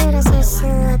돈으로 살 수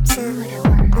없어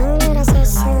돈으로 살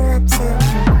수 없어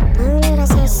돈으로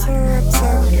살 수 없어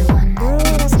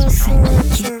돈으로 살 수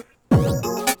없어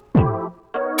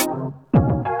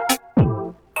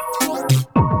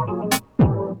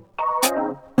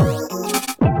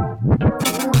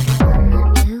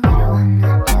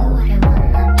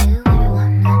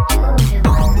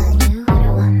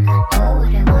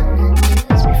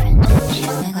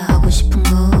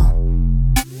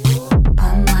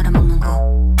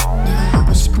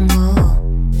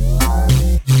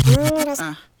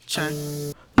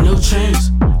new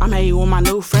trends. I'm hating with my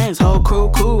new friends, whole crew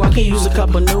cool. I could use a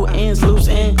couple new ends, loose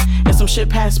end, and some shit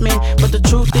past men. But the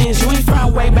truth is, you ain't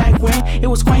from way back when. It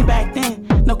was quaint back then.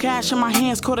 No cash in my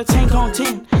hands, caught a tank on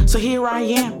 10. So here I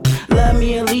am. Love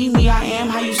me or leave me, I am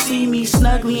how you see me.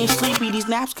 Snuggly and sleepy, these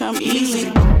naps come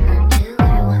easy.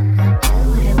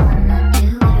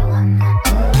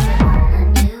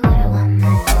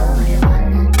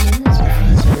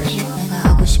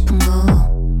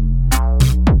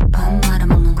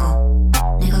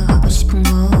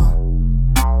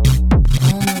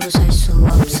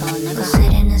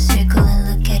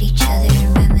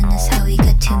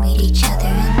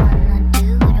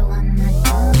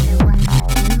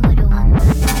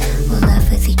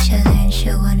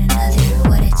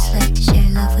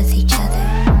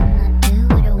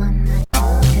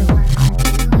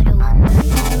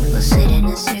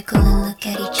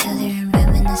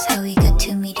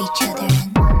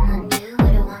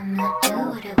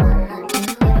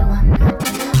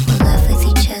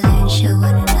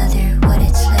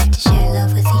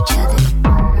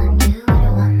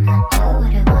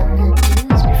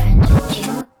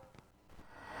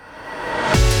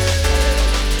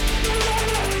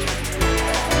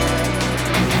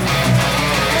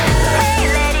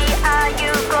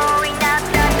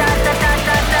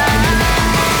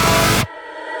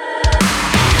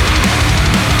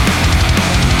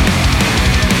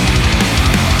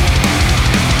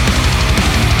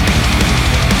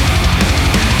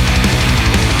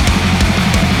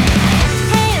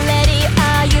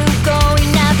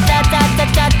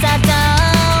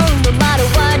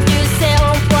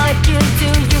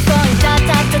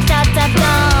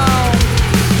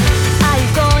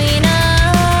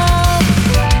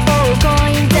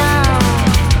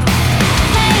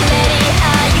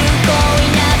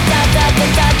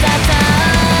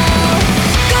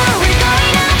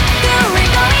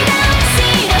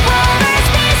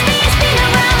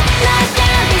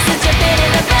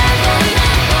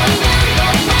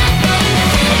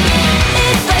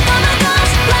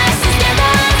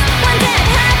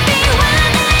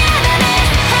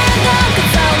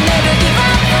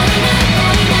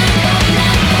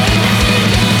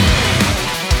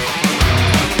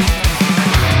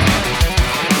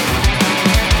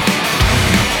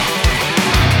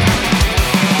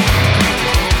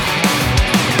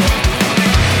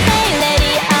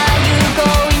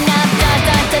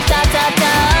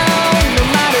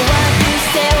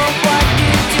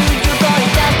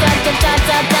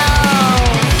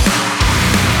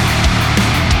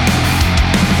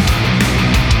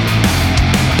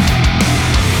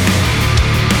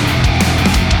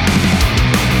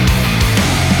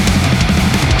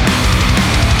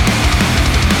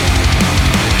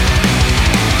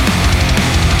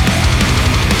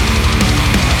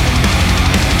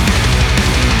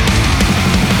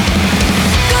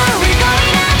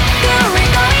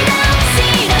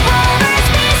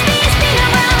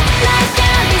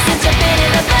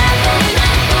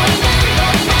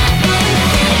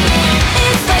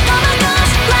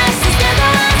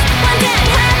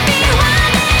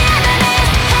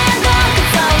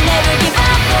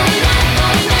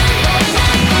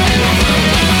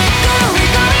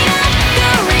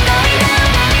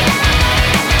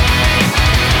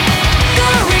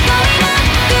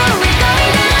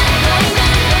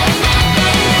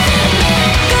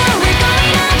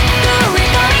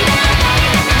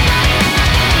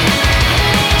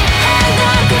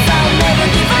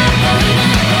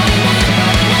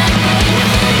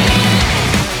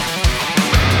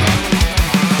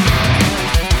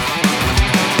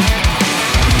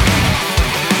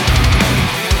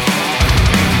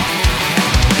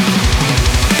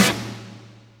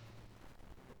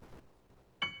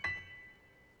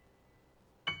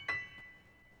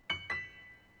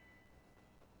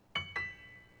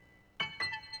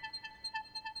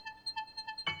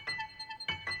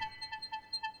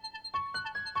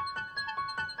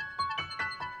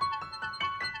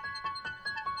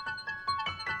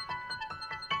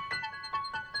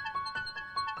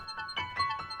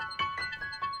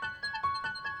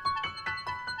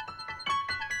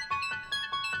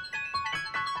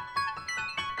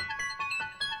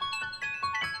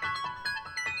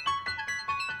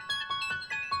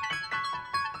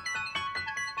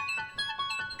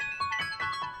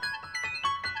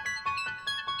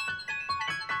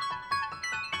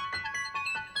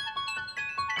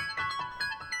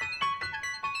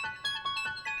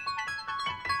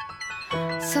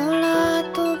空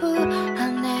飛ぶ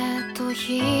羽と引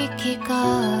き換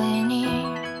えに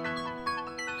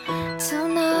つ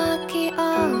なぎ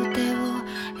合う手を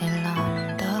選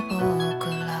んだ僕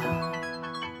ら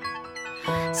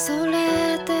そ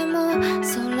れでも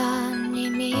空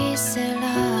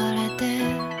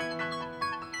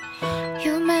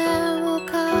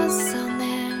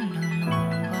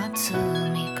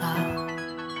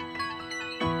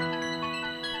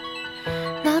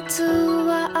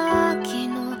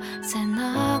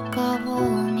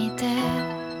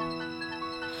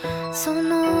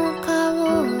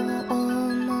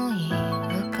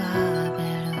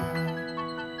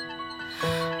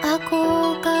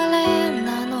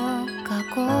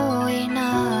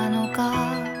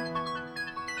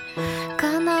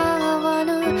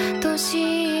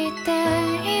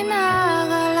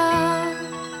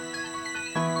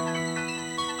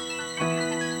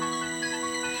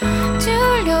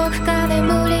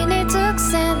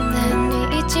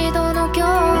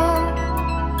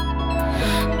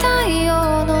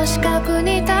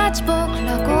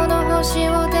星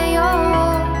を出よう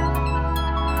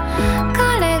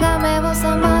彼が目を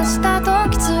覚ました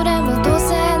時連れ戻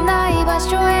せない場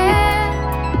所へ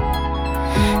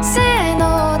性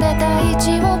能で大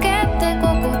地を蹴って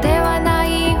ここではな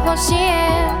い星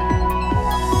へ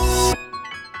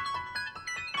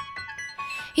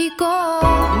行こう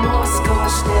もう少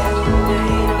しで運命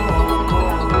の向こ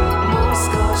うもう少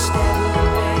しで運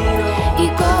命の行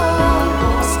こう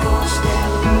もう少しで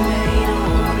運命の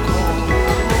向こう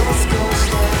もう少し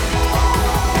で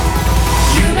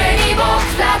夢に僕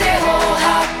らで頬張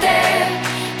って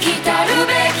来たる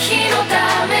べき日のた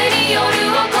めに夜を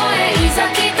越えいざ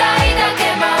期待だけ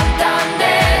満タンで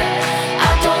あ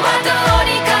とはどう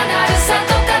にかなるさ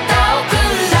と肩を組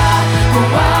んだ怖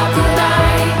くな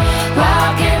いわ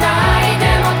けないで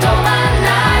も止まんな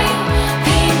いピ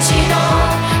ンチの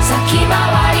先回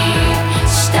り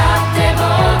したって僕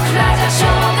らじゃし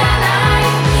ょうがない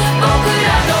僕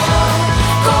らの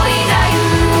恋が言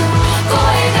う声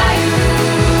が言う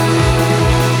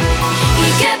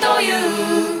行けとい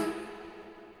う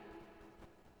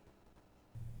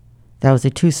That was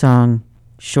a 2-song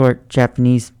short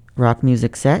Japanese rock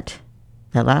music set.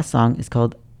 That last song is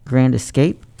called Grand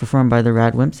Escape, performed by the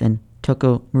Radwimps and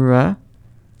Toko Mura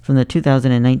from the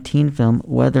 2019 film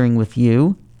Weathering with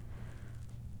You.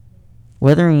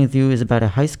 Weathering with You is about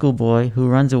a high school boy who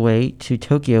runs away to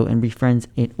Tokyo and befriends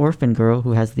an orphan girl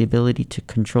who has the ability to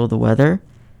control the weather.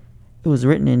 It was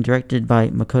written and directed by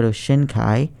Makoto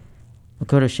Shinkai.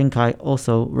 Makoto Shinkai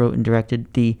also wrote and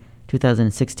directed the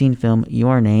 2016 film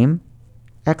Your Name.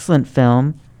 Excellent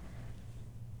film.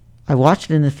 I watched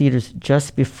it in the theaters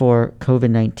just before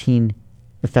COVID-19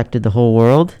 affected the whole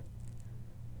world. It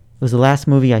was the last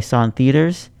movie I saw in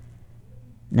theaters.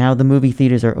 Now the movie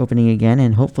theaters are opening again,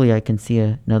 and hopefully I can see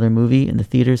another movie in the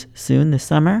theaters soon this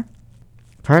summer.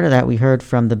 Prior to that, we heard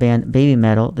from the band Baby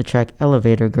Metal, the track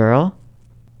Elevator Girl.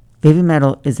 Baby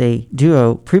Metal is a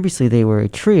duo. Previously they were a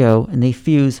trio, and they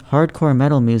fuse hardcore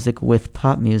metal music with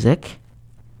pop music.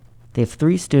 They have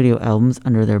 3 studio albums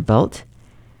under their belt.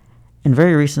 And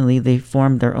very recently, they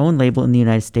formed their own label in the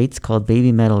United States called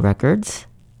Baby Metal Records.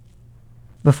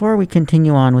 Before we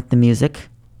continue on with the music,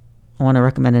 I want to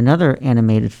recommend another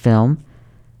animated film,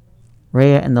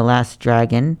 Raya and the Last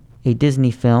Dragon, a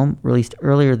Disney film released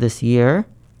earlier this year.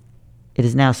 It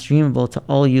is now streamable to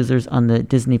all users on the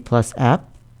Disney Plus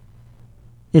app.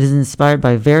 It is inspired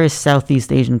by various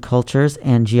Southeast Asian cultures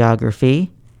and geography.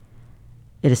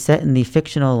 It is set in the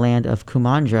fictional land of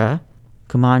Kumandra.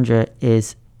 Kumandra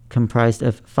is comprised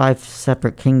of 5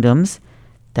 separate kingdoms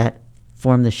that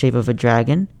form the shape of a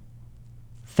dragon: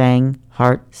 Fang,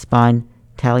 Heart, Spine,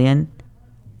 Talion,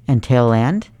 and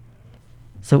Tailland.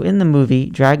 So in the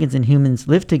movie, dragons and humans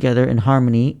live together in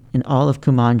harmony in all of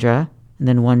Kumandra, and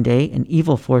then one day an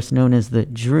evil force known as the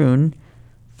Droon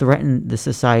threatened the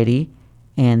society,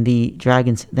 and the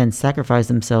dragons then sacrificed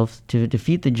themselves to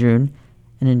defeat the Droon,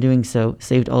 and in doing so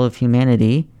saved all of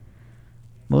humanity.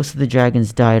 Most of the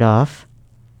dragons died off.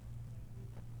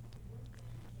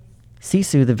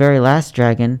 Sisu, the very last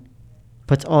dragon,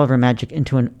 puts all of her magic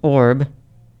into an orb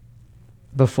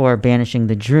before banishing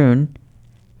the Droon.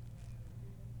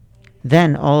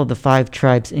 Then all of the 5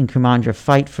 tribes in Kumandra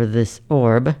fight for this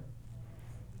orb.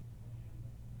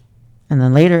 And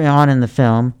then later on in the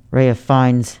film, Raya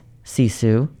finds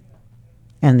Sisu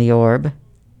and the orb.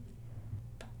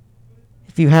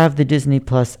 If you have the Disney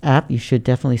Plus app, you should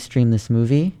definitely stream this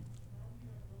movie.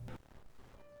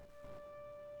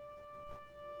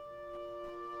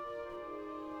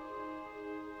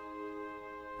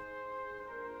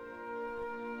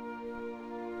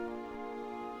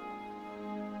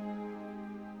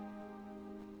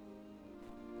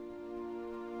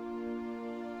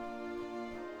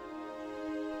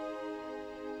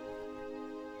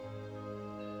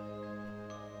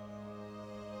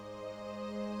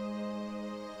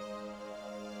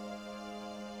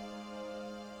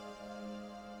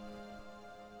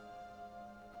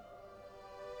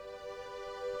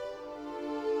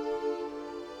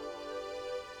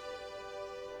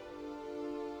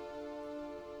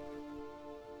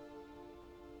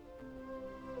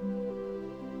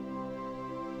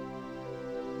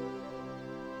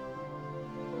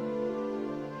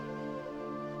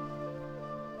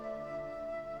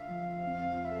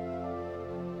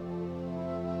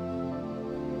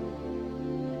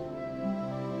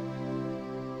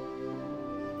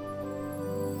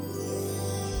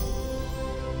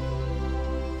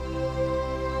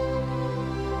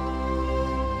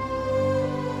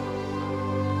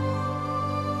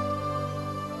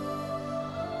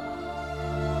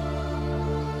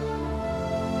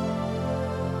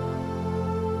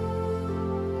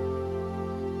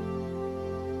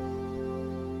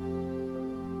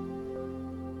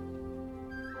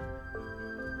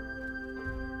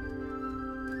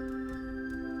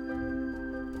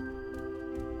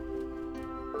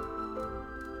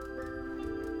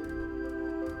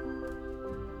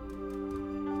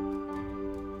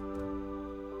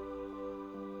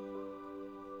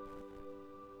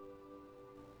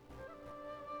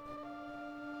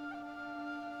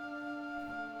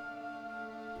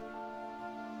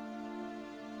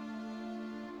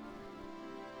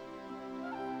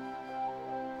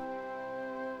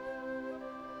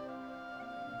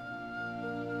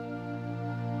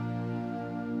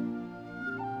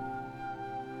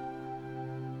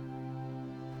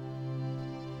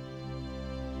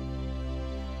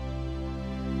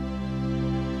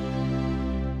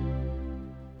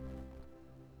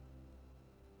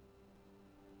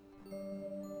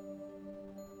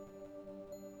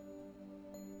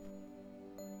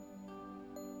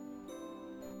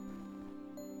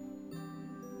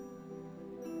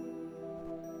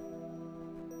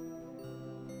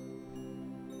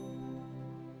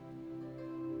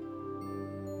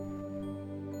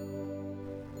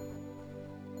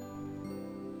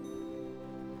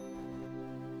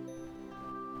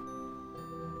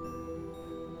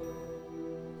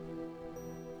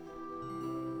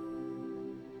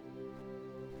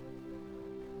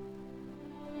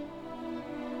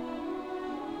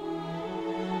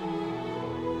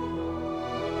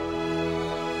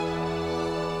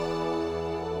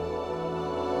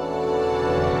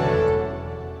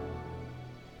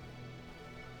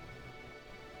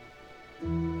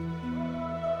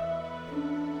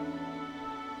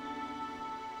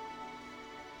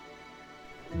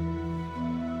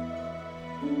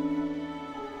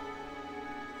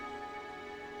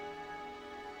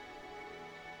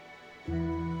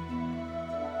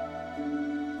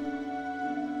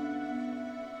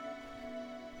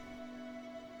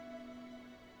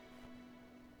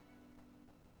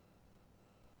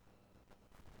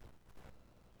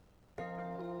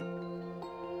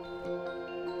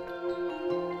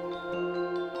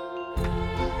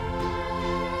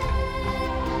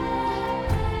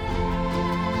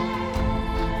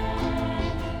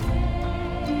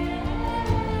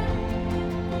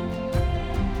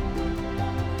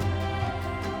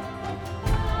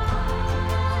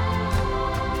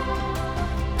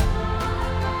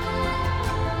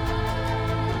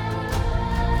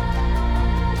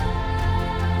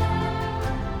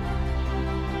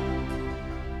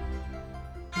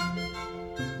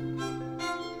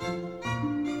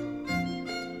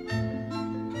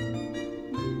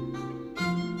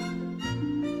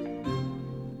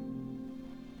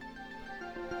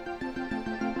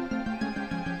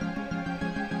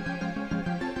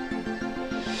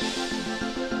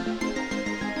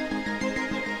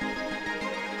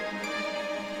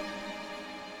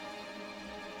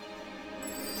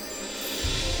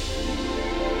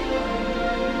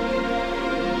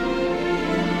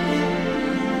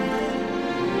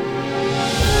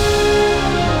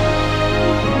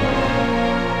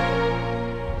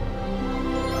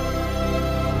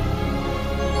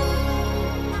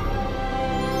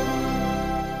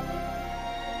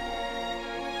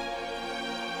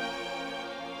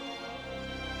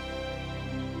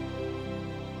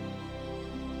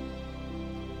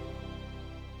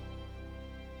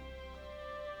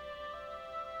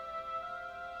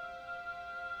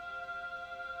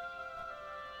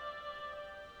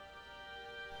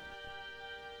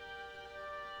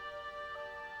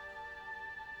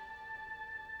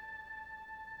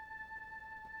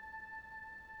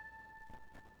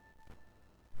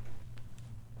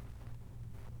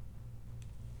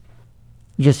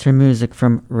 We just heard music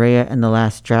from Raya and the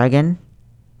Last Dragon.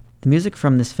 The music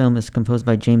from this film is composed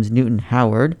by James Newton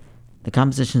Howard. The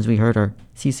compositions we heard are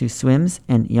Sisu Swims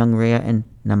and Young Raya and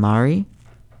Namari.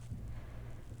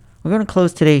 We're going to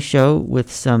close today's show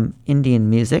with some Indian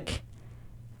music.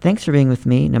 Thanks for being with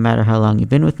me, no matter how long you've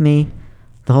been with me.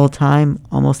 The whole time,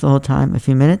 almost the whole time, a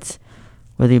few minutes,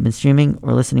 whether you've been streaming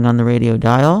or listening on the radio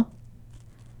dial.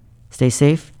 Stay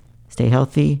safe, stay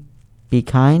healthy, be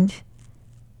kind.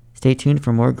 Stay tuned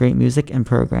for more great music and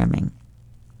programming.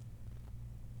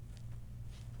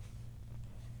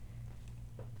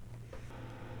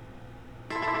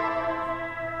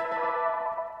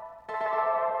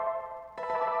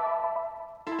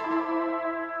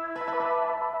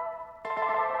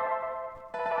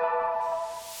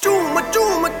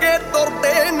 ਝੂਮ ਕੇ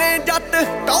ਤੁਰਦੇ ਨੇ ਜੱਟ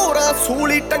ਟੌਰਾਂ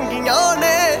ਸੂਲੀ ਟੰਗੀਆਂ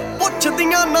ਨੇ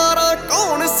ਪੁੱਛਦੀਆਂ ਨਾਰਾਂ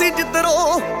ਕੌਣ ਸੀ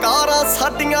ਜਿੱਧਰੋਂ ਕਾਰਾਂ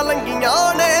ਸਾਡੀਆਂ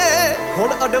ਲੰਗੀਆਂ ਨੇ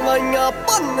ਹੁਣ ਅਡਵਾਈਆਂ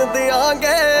ਭੰਨ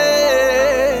ਦਿਆਂਗੇ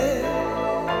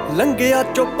ਲੰਘਿਆ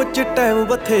ਚੁੱਪ ਚ ਟਾਈਮ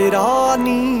ਬਥੇਰਾ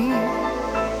ਨੀ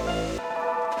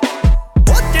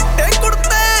ਉਹ ਚਿੱਟੇ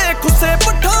ਕੁੜਤੇ ਖੁੱਸੇ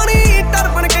ਪਠਾਣੀ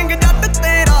ਟਰਬਨ ਕਿੰਗ ਜੱਟ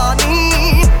ਤੇਰਾ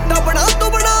ਨੀ ਦਬਣਾ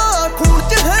ਤੁਬਣਾ ਖੂਨ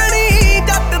ਚ ਹੈ ਨੀ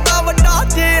ਜੱਟ ਦਾ ਵੱਡਾ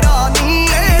ਚਿਹਰਾ ਨੀ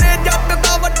ਤੇਰੇ ਜੱਟ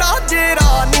ਦਾ ਵੱਡਾ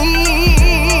ਚਿਹਰਾ ਨੀ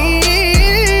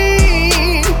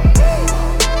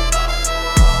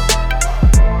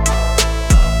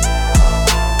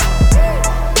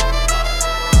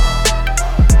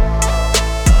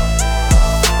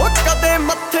ਉਹ ਕਦੇ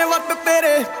ਮੱਥੇ ਵੱਟ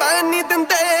ਤੇਰੇ ਪੈਣ ਨਹੀਂ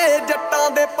ਦਿੰਦੇ ਜੱਟਾਂ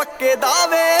ਦੇ ਪੱਕੇ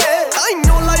ਦਾਵੇ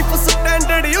ਤਾਈਓ ਲਾਈਫ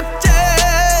ਸਟੈਂਡਰਡ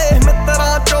ਉੱਚੇ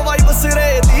ਮਿੱਤਰਾਂ ਚੋਂ ਵਾਈਬ ਸਿਰੇ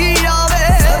ਦੀ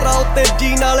ਆਵੇ ਰਾਉ ਤੇ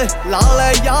ਜੀ ਨਾਲ ਲਾ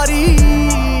ਲੈ ਯਾਰੀ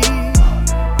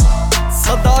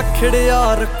ਸਦਾ ਖਿੜਿਆ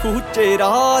ਰੱਖੂ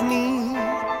ਚਿਹਰਾ ਨੀ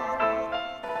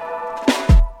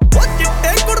ਉਹ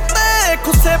ਚਿੱਟੇ ਕੁੜਤੇ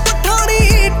ਖੁੱਸੇ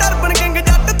ਪਠਾਣੀ ਟਰਬਨ ਕਿੰਗ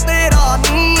ਜੱਟ ਤੇਰਾ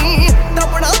ਨੀ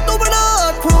ਦਬਣਾ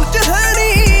ਤੁਬਣਾ ਖੂਨ ਚ ਹੈ ਨੀ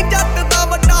ਜੱਟ ਦਾ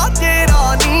ਵੱਡਾ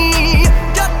ਚਿਹਰਾ ਨੀ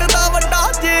ਜੱਟ ਦਾ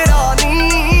ਵੱਡਾ ਚਿਹਰਾ ਨੀ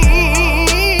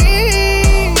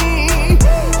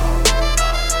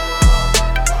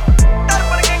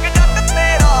ਟਰਬਨ ਕਿੰਗ ਜੱਟ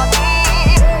ਤੇਰਾ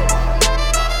ਨੀ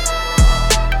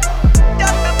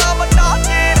ਜੱਟ ਦਾ ਵੱਡਾ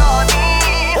ਚਿਹਰਾ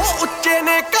ਨੀ ਉਹ ਉੱਚੇ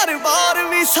ਨੇ ਘਰ-ਬਾਰ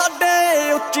ਵੀ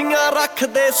ਸਾਡੇ ਉੱਚੀਆਂ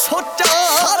ਰੱਖਦੇ ਸੋਚਾਂ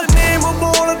ਹਰ ਨੇਮ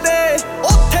ਬੋਲਦੇ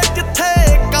ਉੱਥੇ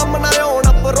ਜਿੱਥੇ ਕੰਮ ਨਾ ਆਉਣ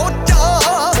ਅਪਰੋਚਾਂ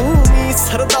ਤੂੰ ਵੀ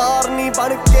ਸਰਦਾਰ ਨੀ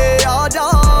ਬਣ ਕੇ ਆ ਜਾ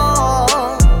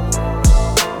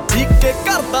ਠੀਕੇ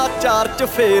ਘਰ ਦਾ ਚਾਰ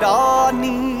ਚਫੇਰਾ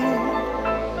ਨੀ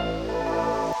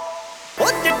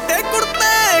ਉਹ ਚਿੱਟੇ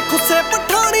ਕੁੜਤੇ ਖੁੱਸੇ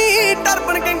ਪਠਾਣੀ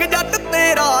ਟਰਬਨ ਕਿੰਗ ਜੱਟ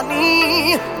ਤੇਰਾ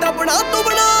ਨੀ ਦਬਣਾ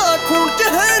ਤੁਬਣਾ ਖੂਨ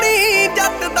ਚ ਹੈ ਨੀ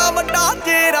ਜੱਟ ਦਾ ਵੱਡਾ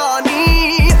ਚਿਹਰਾ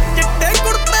ਨੀ ਚਿੱਟੇ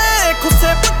ਕੁੜਤੇ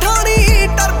ਖੁੱਸੇ ਪਠਾਣੀ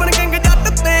ਟਰਬਨ ਕਿੰਗ ਜੱਟ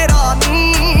ਤੇਰਾ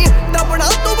ਨੀ ਦਬਣਾ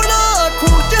ਤੁਬਣਾ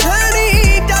ਖੂਨ ਚ ਹੈ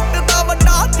ਨੀ ਜੱਟ ਦਾ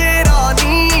ਵੱਡਾ ਚਿਹਰਾ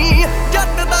ਨੀ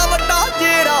ਜੱਟ ਦਾ ਵੱਡਾ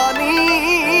ਚਿਹਰਾ ਨੀ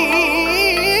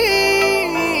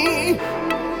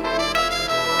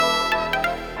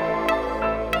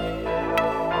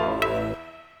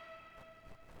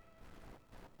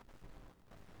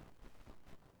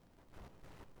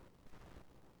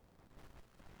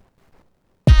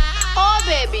ਓ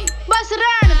ਬੇਬੀ ਬਸ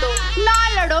ਰਹਿਣ ਦੋ ਨਾ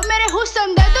ਲੜੋ ਮੇਰੇ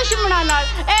ਹੁਸਨ ਦੇ ਦੁਸ਼ਮਣਾਂ ਨਾਲ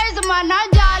ਇਹ ਜ਼ਮਾਨਾ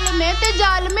ਜ਼ਾਲਮ ਏ ਤੇ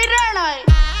ਜ਼ਾਲਮੀ ਰਹਿਣਾ ਏ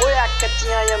ਓਏ ਆ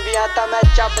ਕੱਚੀਆਂ ਅੰਬੀਆਂ ਤਾਂ ਮੈਂ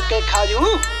ਚੱਬ ਕੇ ਖਾ ਜੂ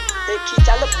ਦੇਖੀ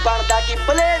ਚੱਲ ਬਣਦਾ ਕੀ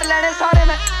ਬਲੇਡ ਲੈਣੇ ਸਾਰੇ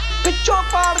ਮੈਂ ਪਿੱਛੋਂ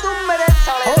ਪਾੜ ਦੂੰ ਮੇਰੇ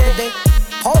ਸਾਲੇ ਦੇ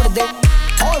ਫੋੜ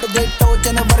ਦੇ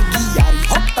ਟੋਜਨ ਵਰਗੀ ਯਾਰੀ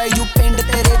ਹੋ ਪਈੂ ਪਿੰਡ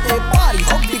ਤੇਰੇ ਤੇ ਭਾਰੀ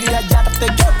ਹੋ ਬਿਗੜਿਆ ਜੱਟ ਤੇ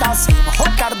ਝੋਟਾ ਸੇਮ ਹੋ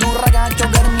ਕਰ ਦੂੰ ਰਗਾਂ ਚੋਂ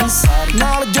ਗਰਮੀ ਸਾਰੀ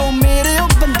ਨਾਲ ਜੋ ਮੇਰੇ ਉਹ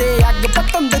ਬੰਦੇ ਅੱਗ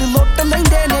ਪਤੰਦਰ ਲੁੱਟ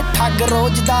ਲੈਂਦੇ ਨੇ ਠੱਗ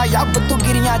ਰੋਜ਼ ਦਾ ਯੱਬ ਤੂੰ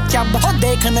ਗਿਰੀਆਂ ਚੱਬ ਹੋ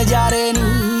ਦੇਖ ਨਜ਼ਾਰੇ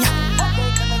ਨੀ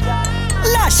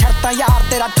ਲਾ ਸ਼ਰਤਾਂ ਯਾਰ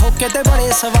ਤੇਰਾ ਠੋਕੇ ਤੇ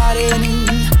ਬੜੇ ਸਵਾਰੇ ਨੀ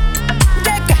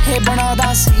ਜੇ ਕਹੇ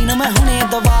ਬਣਾਦਾ ਸੀਨ ਮੈਂ ਹੁਣੇ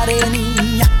ਦੁਬਾਰੇ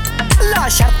ਨੀ ਲਾ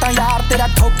ਸ਼ਰਤਾਂ ਯਾਰ ਤੇਰਾ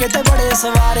ਠੋਕੇ ਤੇ ਬੜੇ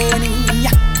ਸਵਾਰੇ ਨੀ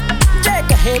ਜੇ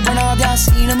ਕਹੇ ਬਣਾ ਦਿਆਂ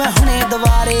ਸੀਨ ਮੈਂ ਹੁਣੇ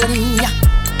ਦੁਬਾਰੇ ਨੀ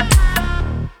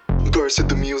Burst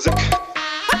the music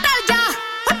ਟਲ ਜਾ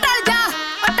ਟਲ ਜਾ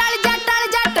ਟਲ ਜਾ ਟਲ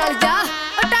ਜਾ ਟਲ ਜਾ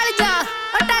ਟਲ ਜਾ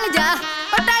ਟਲ ਜਾ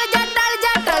ਟਲ ਜਾ ਟਲ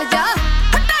ਜਾ ਟਲ ਜਾ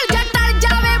ਟਲ ਜਾ ਟਲ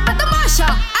ਜਾਵੇ ਬਦਮਾਸ਼ਾ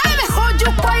ਐਵੇਂ ਹੋ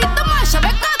ਜੂ ਕੋਈ ਤਮਾਸ਼ਾ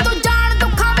ਵੇ ਕਾ ਤੂੰ ਜਾਣ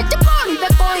ਦੁੱਖਾਂ ਵਿੱਚ ਪੌੜੀ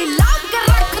ਵੇ ਕੋਈ ਲਾਗ ਕੇ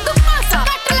ਰੱਖ ਤੂੰ ਪਾਸਾ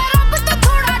ਕੱਟ ਲੈ ਰੱਬ ਤੋਂ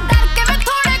ਥੋੜਾ ਡਰ ਕੇ ਵੇ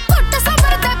ਥੋੜੇ ਘੁੱਟ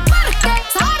ਸਬਰ ਦੇ ਭਰ ਕੇ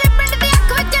ਸਾਰੇ ਪਿੰਡ ਦੀ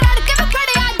ਅੱਖ ਵਿੱਚ ਰੜ ਕੇ ਵੇ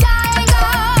ਫੜਿਆ ਜਾਏਗਾ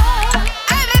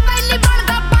ਐਵੇਂ ਬੈਲੀ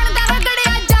ਬਣਦਾ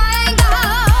ਰਗੜਿਆ ਜਾਏਗਾ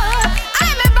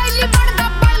ਐਵੇਂ ਬੈਲੀ ਬਣਦਾ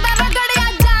ਰਗੜਿਆ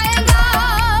ਜਾਏਗਾ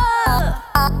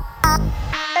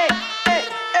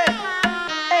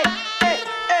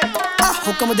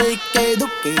ਹੁਕਮ ਦੇ ਕੇ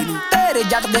ਦੁੱਕੇ ਨੀ ਤੇਰੇ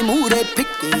ਜੱਟ ਦੇ ਮੂਹਰੇ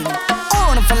ਫਿੱਕੇ ਨੀ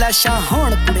ਹੁਣ ਫਲੈਸ਼ਾਂ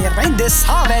ਹੁਣ ਕੁੜੇ ਰਹਿੰਦੇ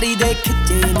ਸਾਵੈਰੀ ਦੇ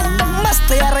ਖਿੱਚੇ ਨੀ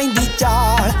ਮਸਤਿਆ ਰਹਿੰਦੀ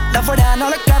ਚਾਲ ਲਫੜਿਆਂ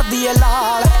ਨਾਲ ਕਰਦੀ ਏ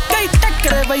ਲਾਲ ਕਈ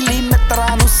ਟੱਕਰੇ ਬੈਲੀ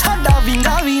ਮਿੱਤਰਾਂ ਨੂੰ ਸਾਡਾ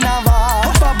ਵਿੰਗਾ ਵੀ ਨਾ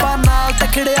ਵਾਲ ਬਾਬਾ ਨਾਲ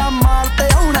ਤਖੜਿਆ ਮਾਲ ਤੇ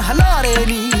ਹੁਣ ਹਲਾਰੇ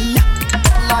ਨੀ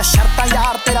ਲਾ ਸ਼ਰਤਾਂ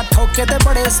ਯਾਰ ਤੇਰਾ ਠੋਕੇ ਤੇ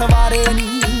ਬੜੇ ਸਵਾਰੇ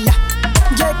ਨੀ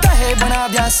ਜੇ ਕਹੇ ਬਣਾ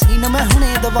ਦਿਆਂ ਸੀਨ ਮੈਂ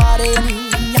ਹੁਣੇ ਦੁਬਾਰੇ ਨੀ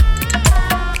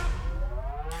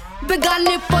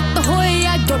बेगाने पुत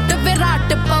होया जुट विराट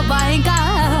पवाएगा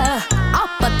आ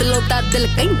पतलो दा दिल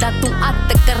कहंदा तू अत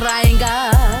कराएगा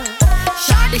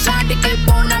छाड़ छाड़ के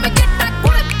पौना में जट्टा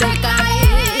कुड़ते काए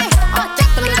आ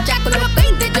चक लो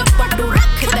कहंदे जो पट्टू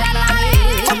रख देना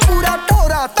है पूरा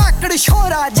टोरा ताकड़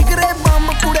छोरा जिगरे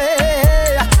बम कुड़े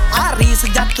आ रीस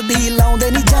जट दी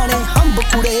लाउंदे नी जाने हंब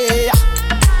कुड़े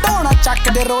टोना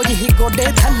चक दे रोज ही गोडे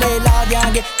थल्ले ला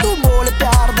देंगे तू बोल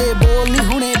प्यार दे बोल नी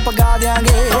हुणे पगा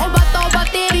देंगे तौबा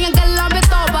तेरियां गल्लां वे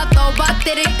तौबा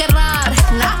तेरे करार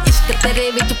ना इश्क तेरे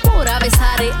विच पूरा वे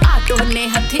सारे आटो ने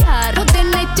हथियार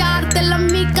दिन चार ते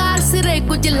लम्मी कार सिरे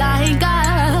कुछ लाएगा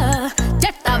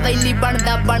जट्टा वैली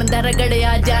बनदा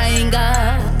रगड़िया जाएगा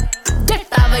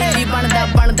जट्टा वैली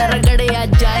बनदा रगड़िया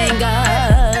जाएगा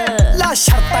ला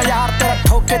शर्ता यार तेरा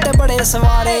ठोके ते बड़े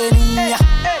सवारे नी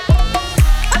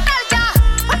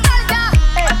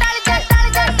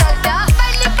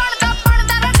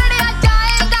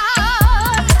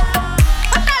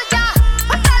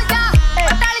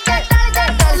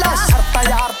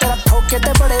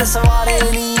किते बड़े सवारे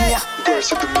नी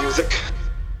Verse of the music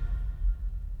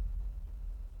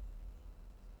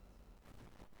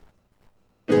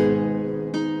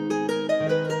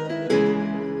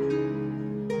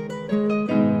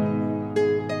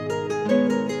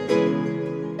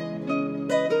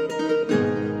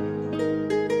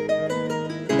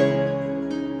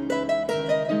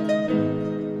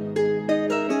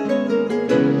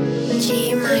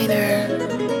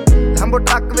ਲੰਬੋ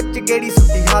truck ਵਿੱਚ ਗੇੜੀ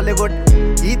ਸੁੱਟੀ ਹਾਲੀਵੁੱਡ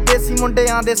ਇਹ ਦੇਸੀ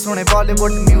ਮੁੰਡਿਆਂ ਦੇ ਸੁਣੇ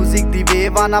ਬਾਲੀਵੁੱਡ ਮਿਊਜ਼ਿਕ ਦੀ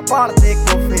ਵੇਵ ਆ ਨਾ ਭਾਲਦੇ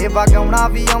ਕੋਫੇ ਵਗਾਉਣਾ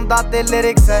ਵੀ ਆਉਂਦਾ ਤੇ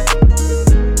ਲਿਰਿਕਸ ਹੈ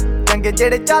ਚੰਗੇ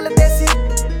ਜਿਹੜੇ ਚੱਲਦੇ ਸੀ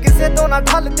ਕਿਸੇ ਤੋਂ ਨਾ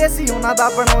ਢਲਦੇ ਸੀ ਉਹਨਾਂ ਦਾ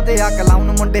ਬਣਾਉਂਦੇ ਆ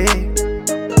ਕਲਾਉਨ ਮੁੰਡੇ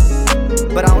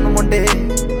ਬਰਾਊਨ ਮੁੰਡੇ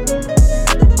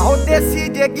ਆਹ ਦੇਸੀ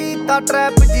ਜੇ ਗੀਤਾ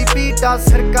ਟਰੈਪ ਜੀ ਬੀਟਾ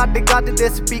ਸਿਰ ਕੱਢ ਦੇ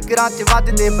ਸਪੀਕਰਾਂ 'ਚ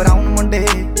ਵੱਜਦੇ ਬਰਾਊਨ ਮੁੰਡੇ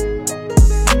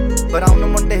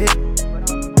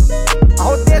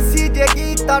ਆਹ ਦੇਸੀ ਜੇ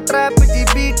ਗੀਤਾ ਟਰੈਪ ਜੀ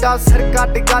ਬੀਟਾ ਸਿਰ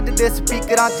ਕੱਢ ਦੇ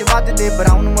ਸਪੀਕਰਾਂ 'ਚ ਵੱਜਦੇ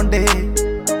ਬਰਾਊਨ ਮੁੰਡੇ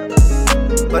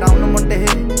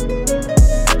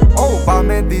ਓ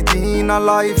ਬਾਵੇਂ ਦੀ ਜੀਨਾ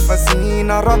ਲਾਈਫ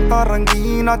ਹਸੀਨਾ ਰਾਤਾਂ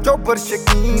ਰੰਗੀਨਾ ਚੋਬਰ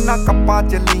ਸ਼ਕੀਨਾ ਕੱਪਾਂ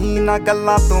 'ਚ ਲੀਨਾ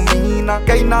ਗੱਲਾਂ ਤੋਂ ਮੀਨਾ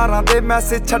ਕਈ ਨਾਰਾਂ ਦੇ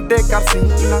ਮੈਸੇਜ ਛੱਡੇ ਕਰ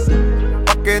ਸੀਨਾ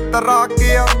ਪੱਕੇ ਤਰਾ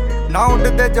ਕੇ ਆ ਨਾ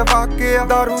ਉੱਡਦੇ ਜਵਾਕੇ ਆ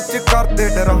ਦਾਰੂ 'ਚ ਕਰਦੇ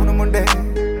ਡਰਾਉਣ ਮੁੰਡੇ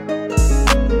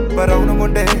ਬਰਾਊਨ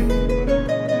ਮੁੰਡੇ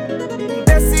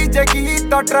ਦੇਸੀ ਜੇ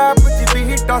ਗੀਤਾ ਟਰੈਪ ਜੀ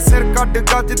ਬੀਟਾ ਸਿਰ ਕੱਢ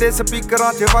ਗੱਜਦੇ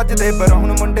ਸਪੀਕਰਾਂ 'ਚ ਵੱਜਦੇ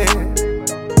ਬਰਾਊਨ ਮੁੰਡੇ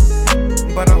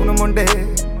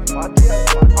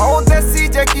ਆਹ ਦੇਸੀ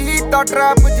ਜੇ ਗੀਤਾ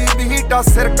ਟਰੈਪ ਜੀ ਬੀਟਾ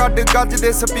ਸਿਰ ਕੱਢ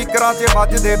ਗੱਜਦੇ ਸਪੀਕਰਾਂ 'ਚ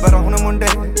ਵੱਜਦੇ ਬਰਾਊਨ ਮੁੰਡੇ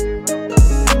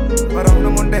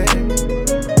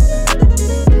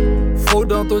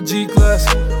ਫੋਟਾਂ ਤੋਂ ਜੀ ਕਲਾਸ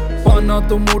ਪਾਨਾਂ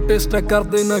ਤੋਂ ਮੋਟੇ ਸਟੈਕ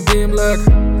ਕਰਦੇ ਨਾ ਗੇਮ ਲੈਕ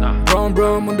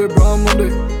ਬਰਾਊਨ ਮੁੰਡੇ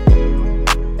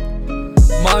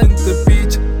ਮਾਈਂਡ ਤੇ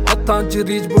ਪੀਚ ਹੱਥਾਂ 'ਚ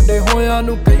ਰੀਚ ਬੁੱਢੇ ਹੋਇਆਂ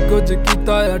ਨੂੰ ਕਈ ਕੁਝ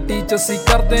ਕੀਤਾ ਆ ਟੀਚ ਅਸੀਂ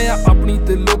ਕਰਦੇ ਆ ਆਪਣੀ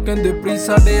ਤੇ ਲੋਕਾਂ ਦੇ ਪ੍ਰੀ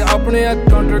ਸਾਡੇ ਆਪਣੇ ਆ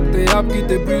ਕੰਟਰੈਕਟ ਤੇ ਆਪ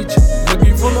ਕੀਤੇ ਬ੍ਰੀਚ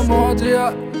ਲੱਗੀ ਫੁੱਲ ਮੌਜ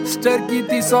ਆ ਸਟਰ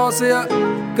ਕੀਤੀ ਸੌਸ ਆ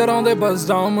ਕਰਾਉਂਦੇ ਬਸ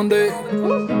ਡਾਊਨ ਮੁੰਡੇ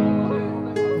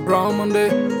ਬਰਾਊਨ ਮੁੰਡੇ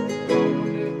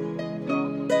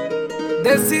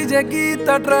ਦੇਸੀ ਜੇ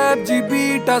ਗੀਤਾ ਟਰੈਪ ਜੀ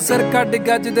ਬੀਟਾ ਸਿਰ ਕੱਢ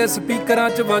ਗੱਜਦੇ ਸਪੀਕਰਾਂ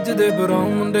 'ਚ ਵੱਜਦੇ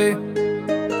ਬਰਾਊਨ ਮੁੰਡੇ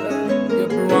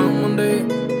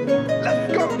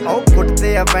ਆਹ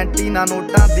ਫੁੱਟਦੇ ਆ ਵੈਂਟੀ ਨਾ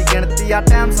ਨੋਟਾਂ ਦੀ ਗਿਣਤੀ ਆ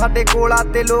ਟਾਈਮ ਸਾਡੇ ਕੋਲ ਆ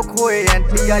ਤੇ ਲੋਕ ਹੋਏ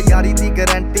ਐਂਟੀ ਆ ਯਾਰੀ ਦੀ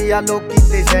ਗਰੰਟੀ ਆ ਲੋਕੀ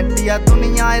ਤੇ ਸੈਂਟੀ ਆ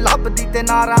ਦੁਨੀਆ ਏ ਲੱਭਦੀ ਤੇ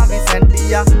ਨਾਰਾਂ ਵੀ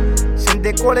ਸੈਂਟੀ ਆ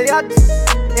ਸਿੰਦੇ ਕੋਲੇ ਅੱਜ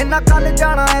ਇਹਨਾਂ ਕੱਲ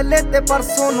ਜਾਣਾ ਐਲੇ ਤੇ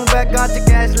ਪਰਸੋਂ ਨੂੰ ਬੈਗਾਂ 'ਚ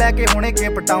ਕੈਸ਼ ਲੈ ਕੇ ਹੁਣੇ ਕੇ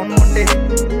ਪਟਾਉਣ ਮੁੰਡੇ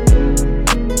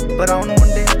ਬਰਾਊਨ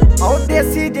ਮੁੰਡੇ ਆਹ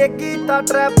ਦੇਸੀ ਜੇ ਗੀਤਾ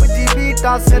ਟਰੈਪ ਜੀ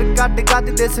ਬੀਟਾ ਸਿਰ ਕੱਢ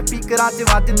ਗੱਜਦੇ ਸਪੀਕਰਾਂ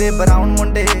 'ਚ ਵੱਜਦੇ ਬਰਾਊਨ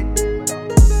ਮੁੰਡੇ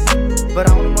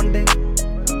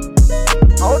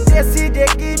ਆਹ ਦੇਸੀ ਜੇ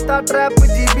ਗੀਤਾ ਟਰੈਪ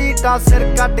ਜੀ ਬੀਟਾ ਸਿਰ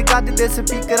ਕੱਢ ਦੇ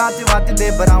ਸਪੀਕਰਾਂ 'ਚ ਵੱਜਦੇ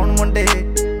ਬਰਾਊਨ ਮੁੰਡੇ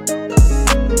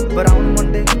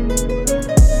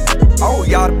ਆਓ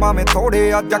ਯਾਰ ਭਾਵੇਂ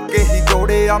ਥੋੜੇ ਆ ਜੱਕੇ ਹੀ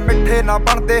ਜੋੜੇ ਆ ਮਿੱਠੇ ਨਾ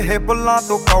ਬਣਦੇ ਹੈ ਬੁੱਲਾਂ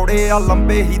ਤੋਂ ਕੌੜੇ ਆ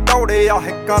ਲੰਬੇ ਹੀ ਦੌੜੇ ਆ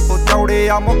ਹਿੱਕਾਂ ਤੋਂ ਚੌੜੇ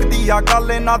ਆ ਮੁੱਕਦੀ ਆ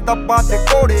ਗੱਲ ਇਹਨਾਂ ਦੱਬਾਂ 'ਚ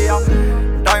ਘੋੜੇ ਆ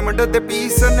ਡਾਇਮੰਡ ਦੇ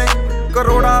ਪੀਸ ਨੇ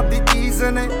ਕਰੋੜਾਂ ਦੀ ਚੀਜ਼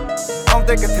ਨੇ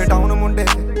ਆਉਂਦੇ ਕਿੱਥੇ ਡਾਊਨ ਮੁੰਡੇ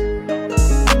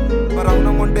ਬਰਾਊਨ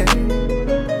ਮੁੰਡੇ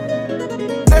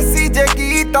ਦੇਸੀ ਜੇ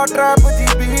ਗੀਤਾ ਟਰੈਪ ਜੀ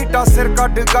ਬੀਟਾ ਸਿਰ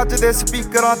ਕੱਢ ਗੱਜਦੇ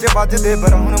ਸਪੀਕਰਾਂ 'ਚ ਵੱਜਦੇ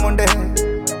ਬਰਾਊਨ ਮੁੰਡੇ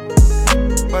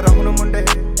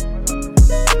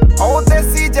ਆਹ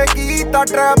ਦੇਸੀ ਜੇ ਗੀਤਾ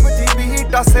ਟਰੈਪ ਜੀ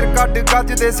ਬੀਟਾ ਸਿਰ ਕੱਢ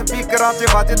ਗੱਜ ਦੇ ਸਪੀਕਰਾਂ 'ਚ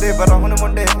ਵੱਜਦੇ ਬਰਾਉਨ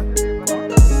ਮੁੰਡੇ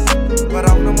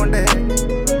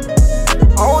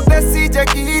ਆਓ ਦੇਸੀ ਜੇ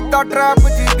ਗੀਤਾ ਟਰੈਪ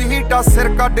ਜੀ ਬੀਟਾ ਸਿਰ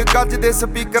ਕੱਢ ਗੱਜ ਦੇ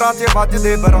ਸਪੀਕਰਾਂ 'ਚ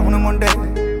ਵੱਜਦੇ ਬਰਾਉਨ ਮੁੰਡੇ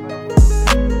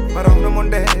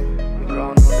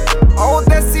ਆਓ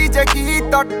ਦੇਸੀ ਜੇ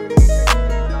ਗੀਤਾ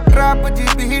ਟਰੈਪ ਜੀ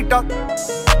ਬੀਟਾ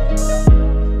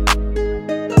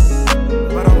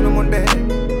ਬਰਾਉਨ ਮੁੰਡੇ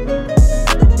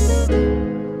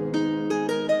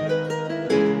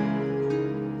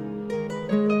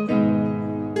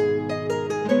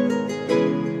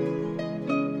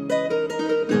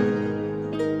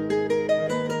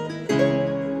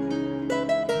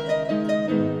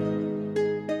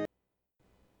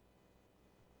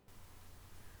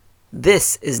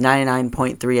This is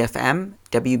 99.3 FM,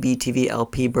 WBTV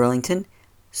LP Burlington,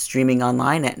 streaming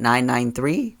online at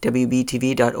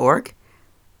 993wbtv.org.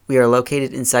 We are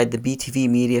located inside the BTV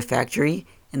Media Factory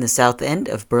in the south end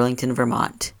of Burlington,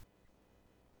 Vermont.